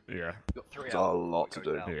do. Yeah. We've got 3 There's a hours. lot before to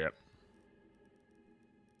it do. goes down. Yeah.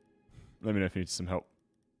 Let me know if you need some help.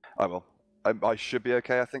 I will. I should be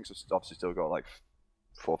okay. I think. So obviously still got like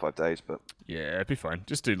 4 or 5 days, but Yeah, it'd be fine.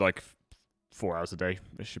 Just do like 4 hours a day.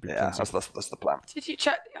 It should be yeah, plenty. that's the plan. Did you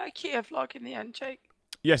check the IKEA vlog in the end, Jake?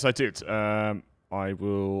 Yes, I did. I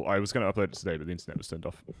was going to upload it today, but the internet was turned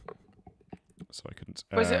off, so I couldn't.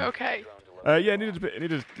 Was it okay? Yeah, it needed a bit. It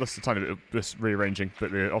needed just a tiny bit of just rearranging,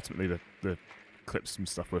 but ultimately the clips and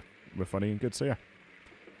stuff were funny and good. So yeah.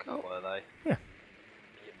 Cool. Were they? Be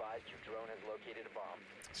advised your drone has located a bomb.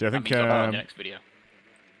 So I That think means I'll be in the next video.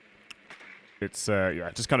 it's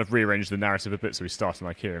yeah, just kind of rearrange the narrative a bit, so we start in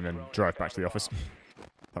IKEA and then drive back to the office.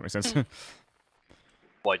 That makes sense.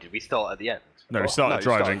 Why did we start at the end? No, we started No, you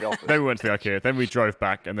started driving. in the office. Then we went to the IKEA. Then we drove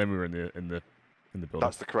back, and then we were in the building.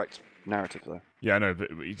 That's the correct narrative, though. Yeah, I know, but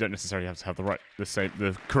you don't necessarily have to have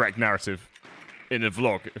the correct narrative in a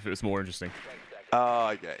vlog if it was more interesting. Oh,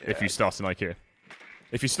 I get it. If you start in IKEA.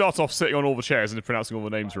 If you start off sitting on all the chairs and pronouncing all the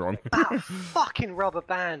names wrong. That fucking rubber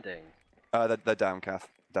banding. They're down, Kath,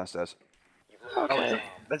 downstairs. Oh, Okay.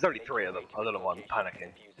 there's only 3 of them. I don't know why I'm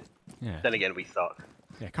panicking. Yeah. Then again, we suck.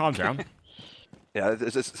 Yeah, calm down. Yeah,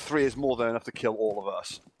 3 is more than enough to kill all of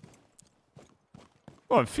us.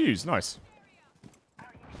 Oh, I'm fused. Nice.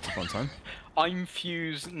 Fun time. I'm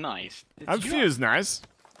fused. Nice. I'm Did you fused. Nice.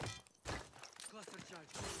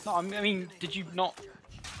 No, I mean, did you not?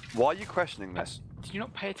 Why are you questioning this? Did you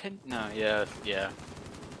not pay attention? No. Yeah. Yeah.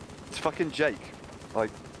 It's fucking Jake. Like,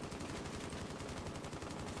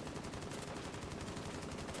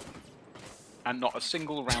 And not a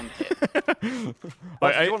single round hit. do you want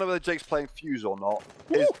to know whether Jake's playing Fuse or not?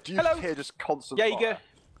 Do you hello. hear just constant Jaeger, fire?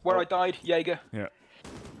 where I died. Jaeger. Yeah.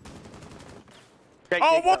 Jake,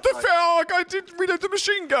 Oh, Jake, what the that's fuck! I didn't reload the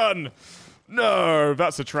machine gun! No,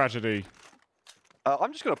 that's a tragedy.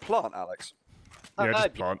 I'm just going to plant, Alex. Yeah,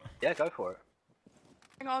 just plant. Yeah, go for it.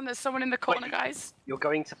 Hang on, there's someone in the corner, guys. You're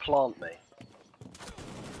going to plant me.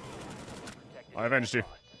 I avenged you.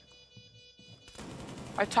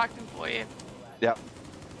 I tagged him for you. Yeah,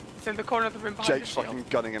 It's in the corner of the room behind Jake's the shield. fucking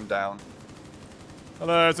gunning him down.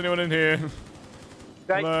 Hello, is anyone in here?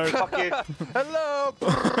 Jake, Hello. fuck you. Hello!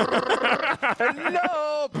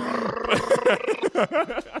 Hello!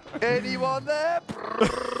 Anyone there?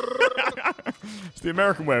 It's the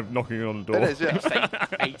American way of knocking on the door. It is, yeah.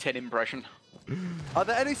 A10 impression. Are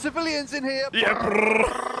there any civilians in here?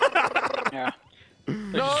 Yeah. Yeah.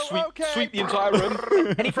 No, Sweep the entire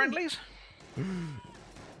room. Any friendlies?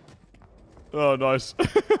 Oh, nice.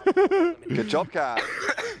 Good job, Cat.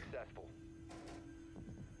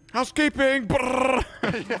 Housekeeping! Brrr.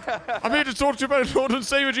 I'm here to talk to you about Lord and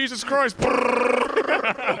Savior Jesus Christ!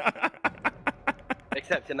 Brrr.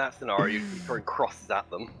 Except in that scenario, you're throwing crosses at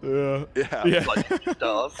them. Yeah. Yeah. Like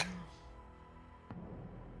stars.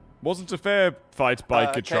 Wasn't a fair fight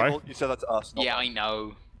by good try. Cable, you said that to us. Not Yeah, I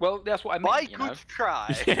know. Well, that's what I meant. By you know. good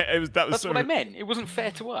try. Yeah, that was That's so... what I meant. It wasn't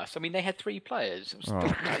fair to us. I mean, they had 3 players. It was Oh.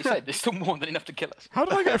 like I said, there's still more than enough to kill us. How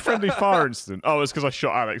did I get a friendly fire incident? Oh, it's because I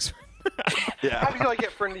shot Alex. How Yeah. did I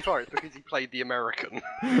get friendly fire? It's because he played the American.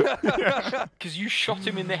 Because you shot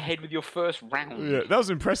him in the head with your first round. Yeah, that was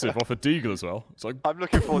impressive off a deagle as well. It's like, I'm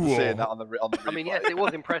looking forward to Whoa. seeing that on the I mean, yes, it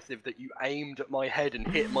was impressive that you aimed at my head and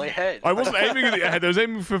hit my head. I wasn't aiming at the head. I was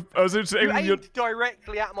aiming for. I was aiming You at your. aimed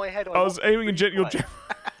directly at my head. I was aiming in your.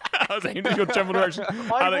 I was aiming in your general direction.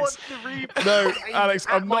 I Alex, watched the replay. no, You aimed Alex,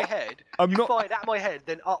 at I'm my not- head. I'm you not- fired at my head,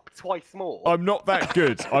 then up twice more. I'm not that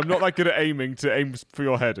good. I'm not that good at aiming to aim for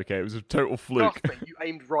your head. Okay, it was a total fluke. Trust me, you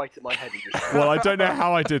aimed right at my head. And just, Well, I don't know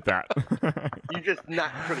how I did that. you just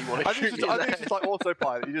naturally want to I shoot think me in the it's head. just like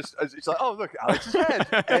autopilot. It's like, oh look, Alex's head.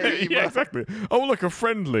 Yeah, exactly. Oh, look, a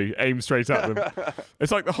friendly aim straight at them.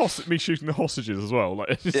 It's like me shooting the hostages as well. Like,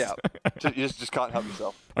 it's just, Yeah. You just can't help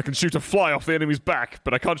yourself. I can shoot a fly off the enemy's back,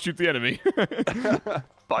 but I can't shoot the enemy.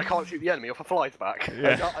 But I can't shoot the enemy off a fly's back.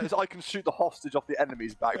 Yeah. I can shoot the hostage off the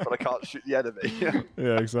enemy's back, but I can't shoot the enemy.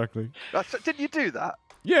 Yeah, exactly. Didn't you do that?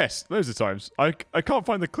 Yes, loads of times. I can't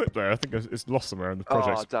find the clip there. I think it's lost somewhere in the Oh,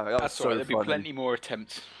 project. damn it. That was That's so all right. There'll be funny. plenty more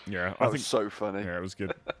attempts. Yeah, I That think was so funny. yeah, it was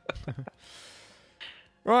good.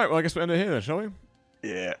 Right, well, I guess we'll end it here then, shall we?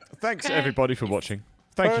 Yeah. Thanks Okay. everybody for watching.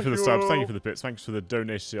 Thank you for the Thank subs. you. Thank you for the bits. Thanks for the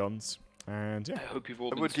donations. And yeah. I hope you've all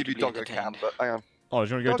I been would give you suitably Doggo Cam, entertained. but hang on. Oh, do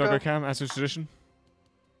you want to go Doggo. Doggo Cam as is tradition?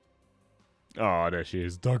 Oh, there she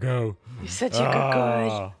is, Doggo. You said you could good.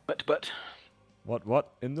 Ah. But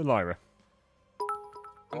What in the Lyra?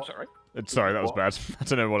 I'm sorry. Sorry, that was What? bad. I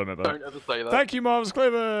don't know what I meant by that. Don't ever say that. Thank you, Marvel's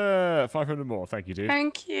Clever. 500 more. Thank you, dude.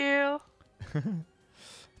 Thank you.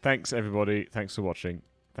 Thanks, everybody. Thanks for watching.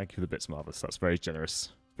 Thank you for the bits, Marvelous. That's very generous.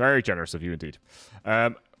 Very generous of you indeed.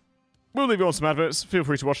 We'll leave you on some adverts. Feel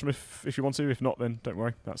free to watch them if you want to. If not, then don't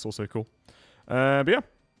worry. That's also cool. But yeah,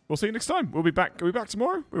 we'll see you next time. We'll be back. Are we back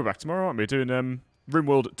tomorrow? We're back tomorrow, aren't we? Doing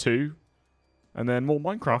RimWorld 2, and then more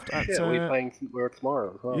Minecraft at. Yeah, we're playing World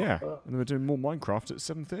tomorrow as well. yeah, and then we're doing more Minecraft at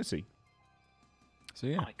 7:30. So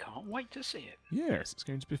yeah, I can't wait to see it. yes, it's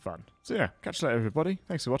going to be fun. So yeah, catch you later, everybody.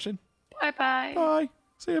 Thanks for watching. Bye bye. Bye.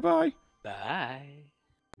 See you. Bye. Bye.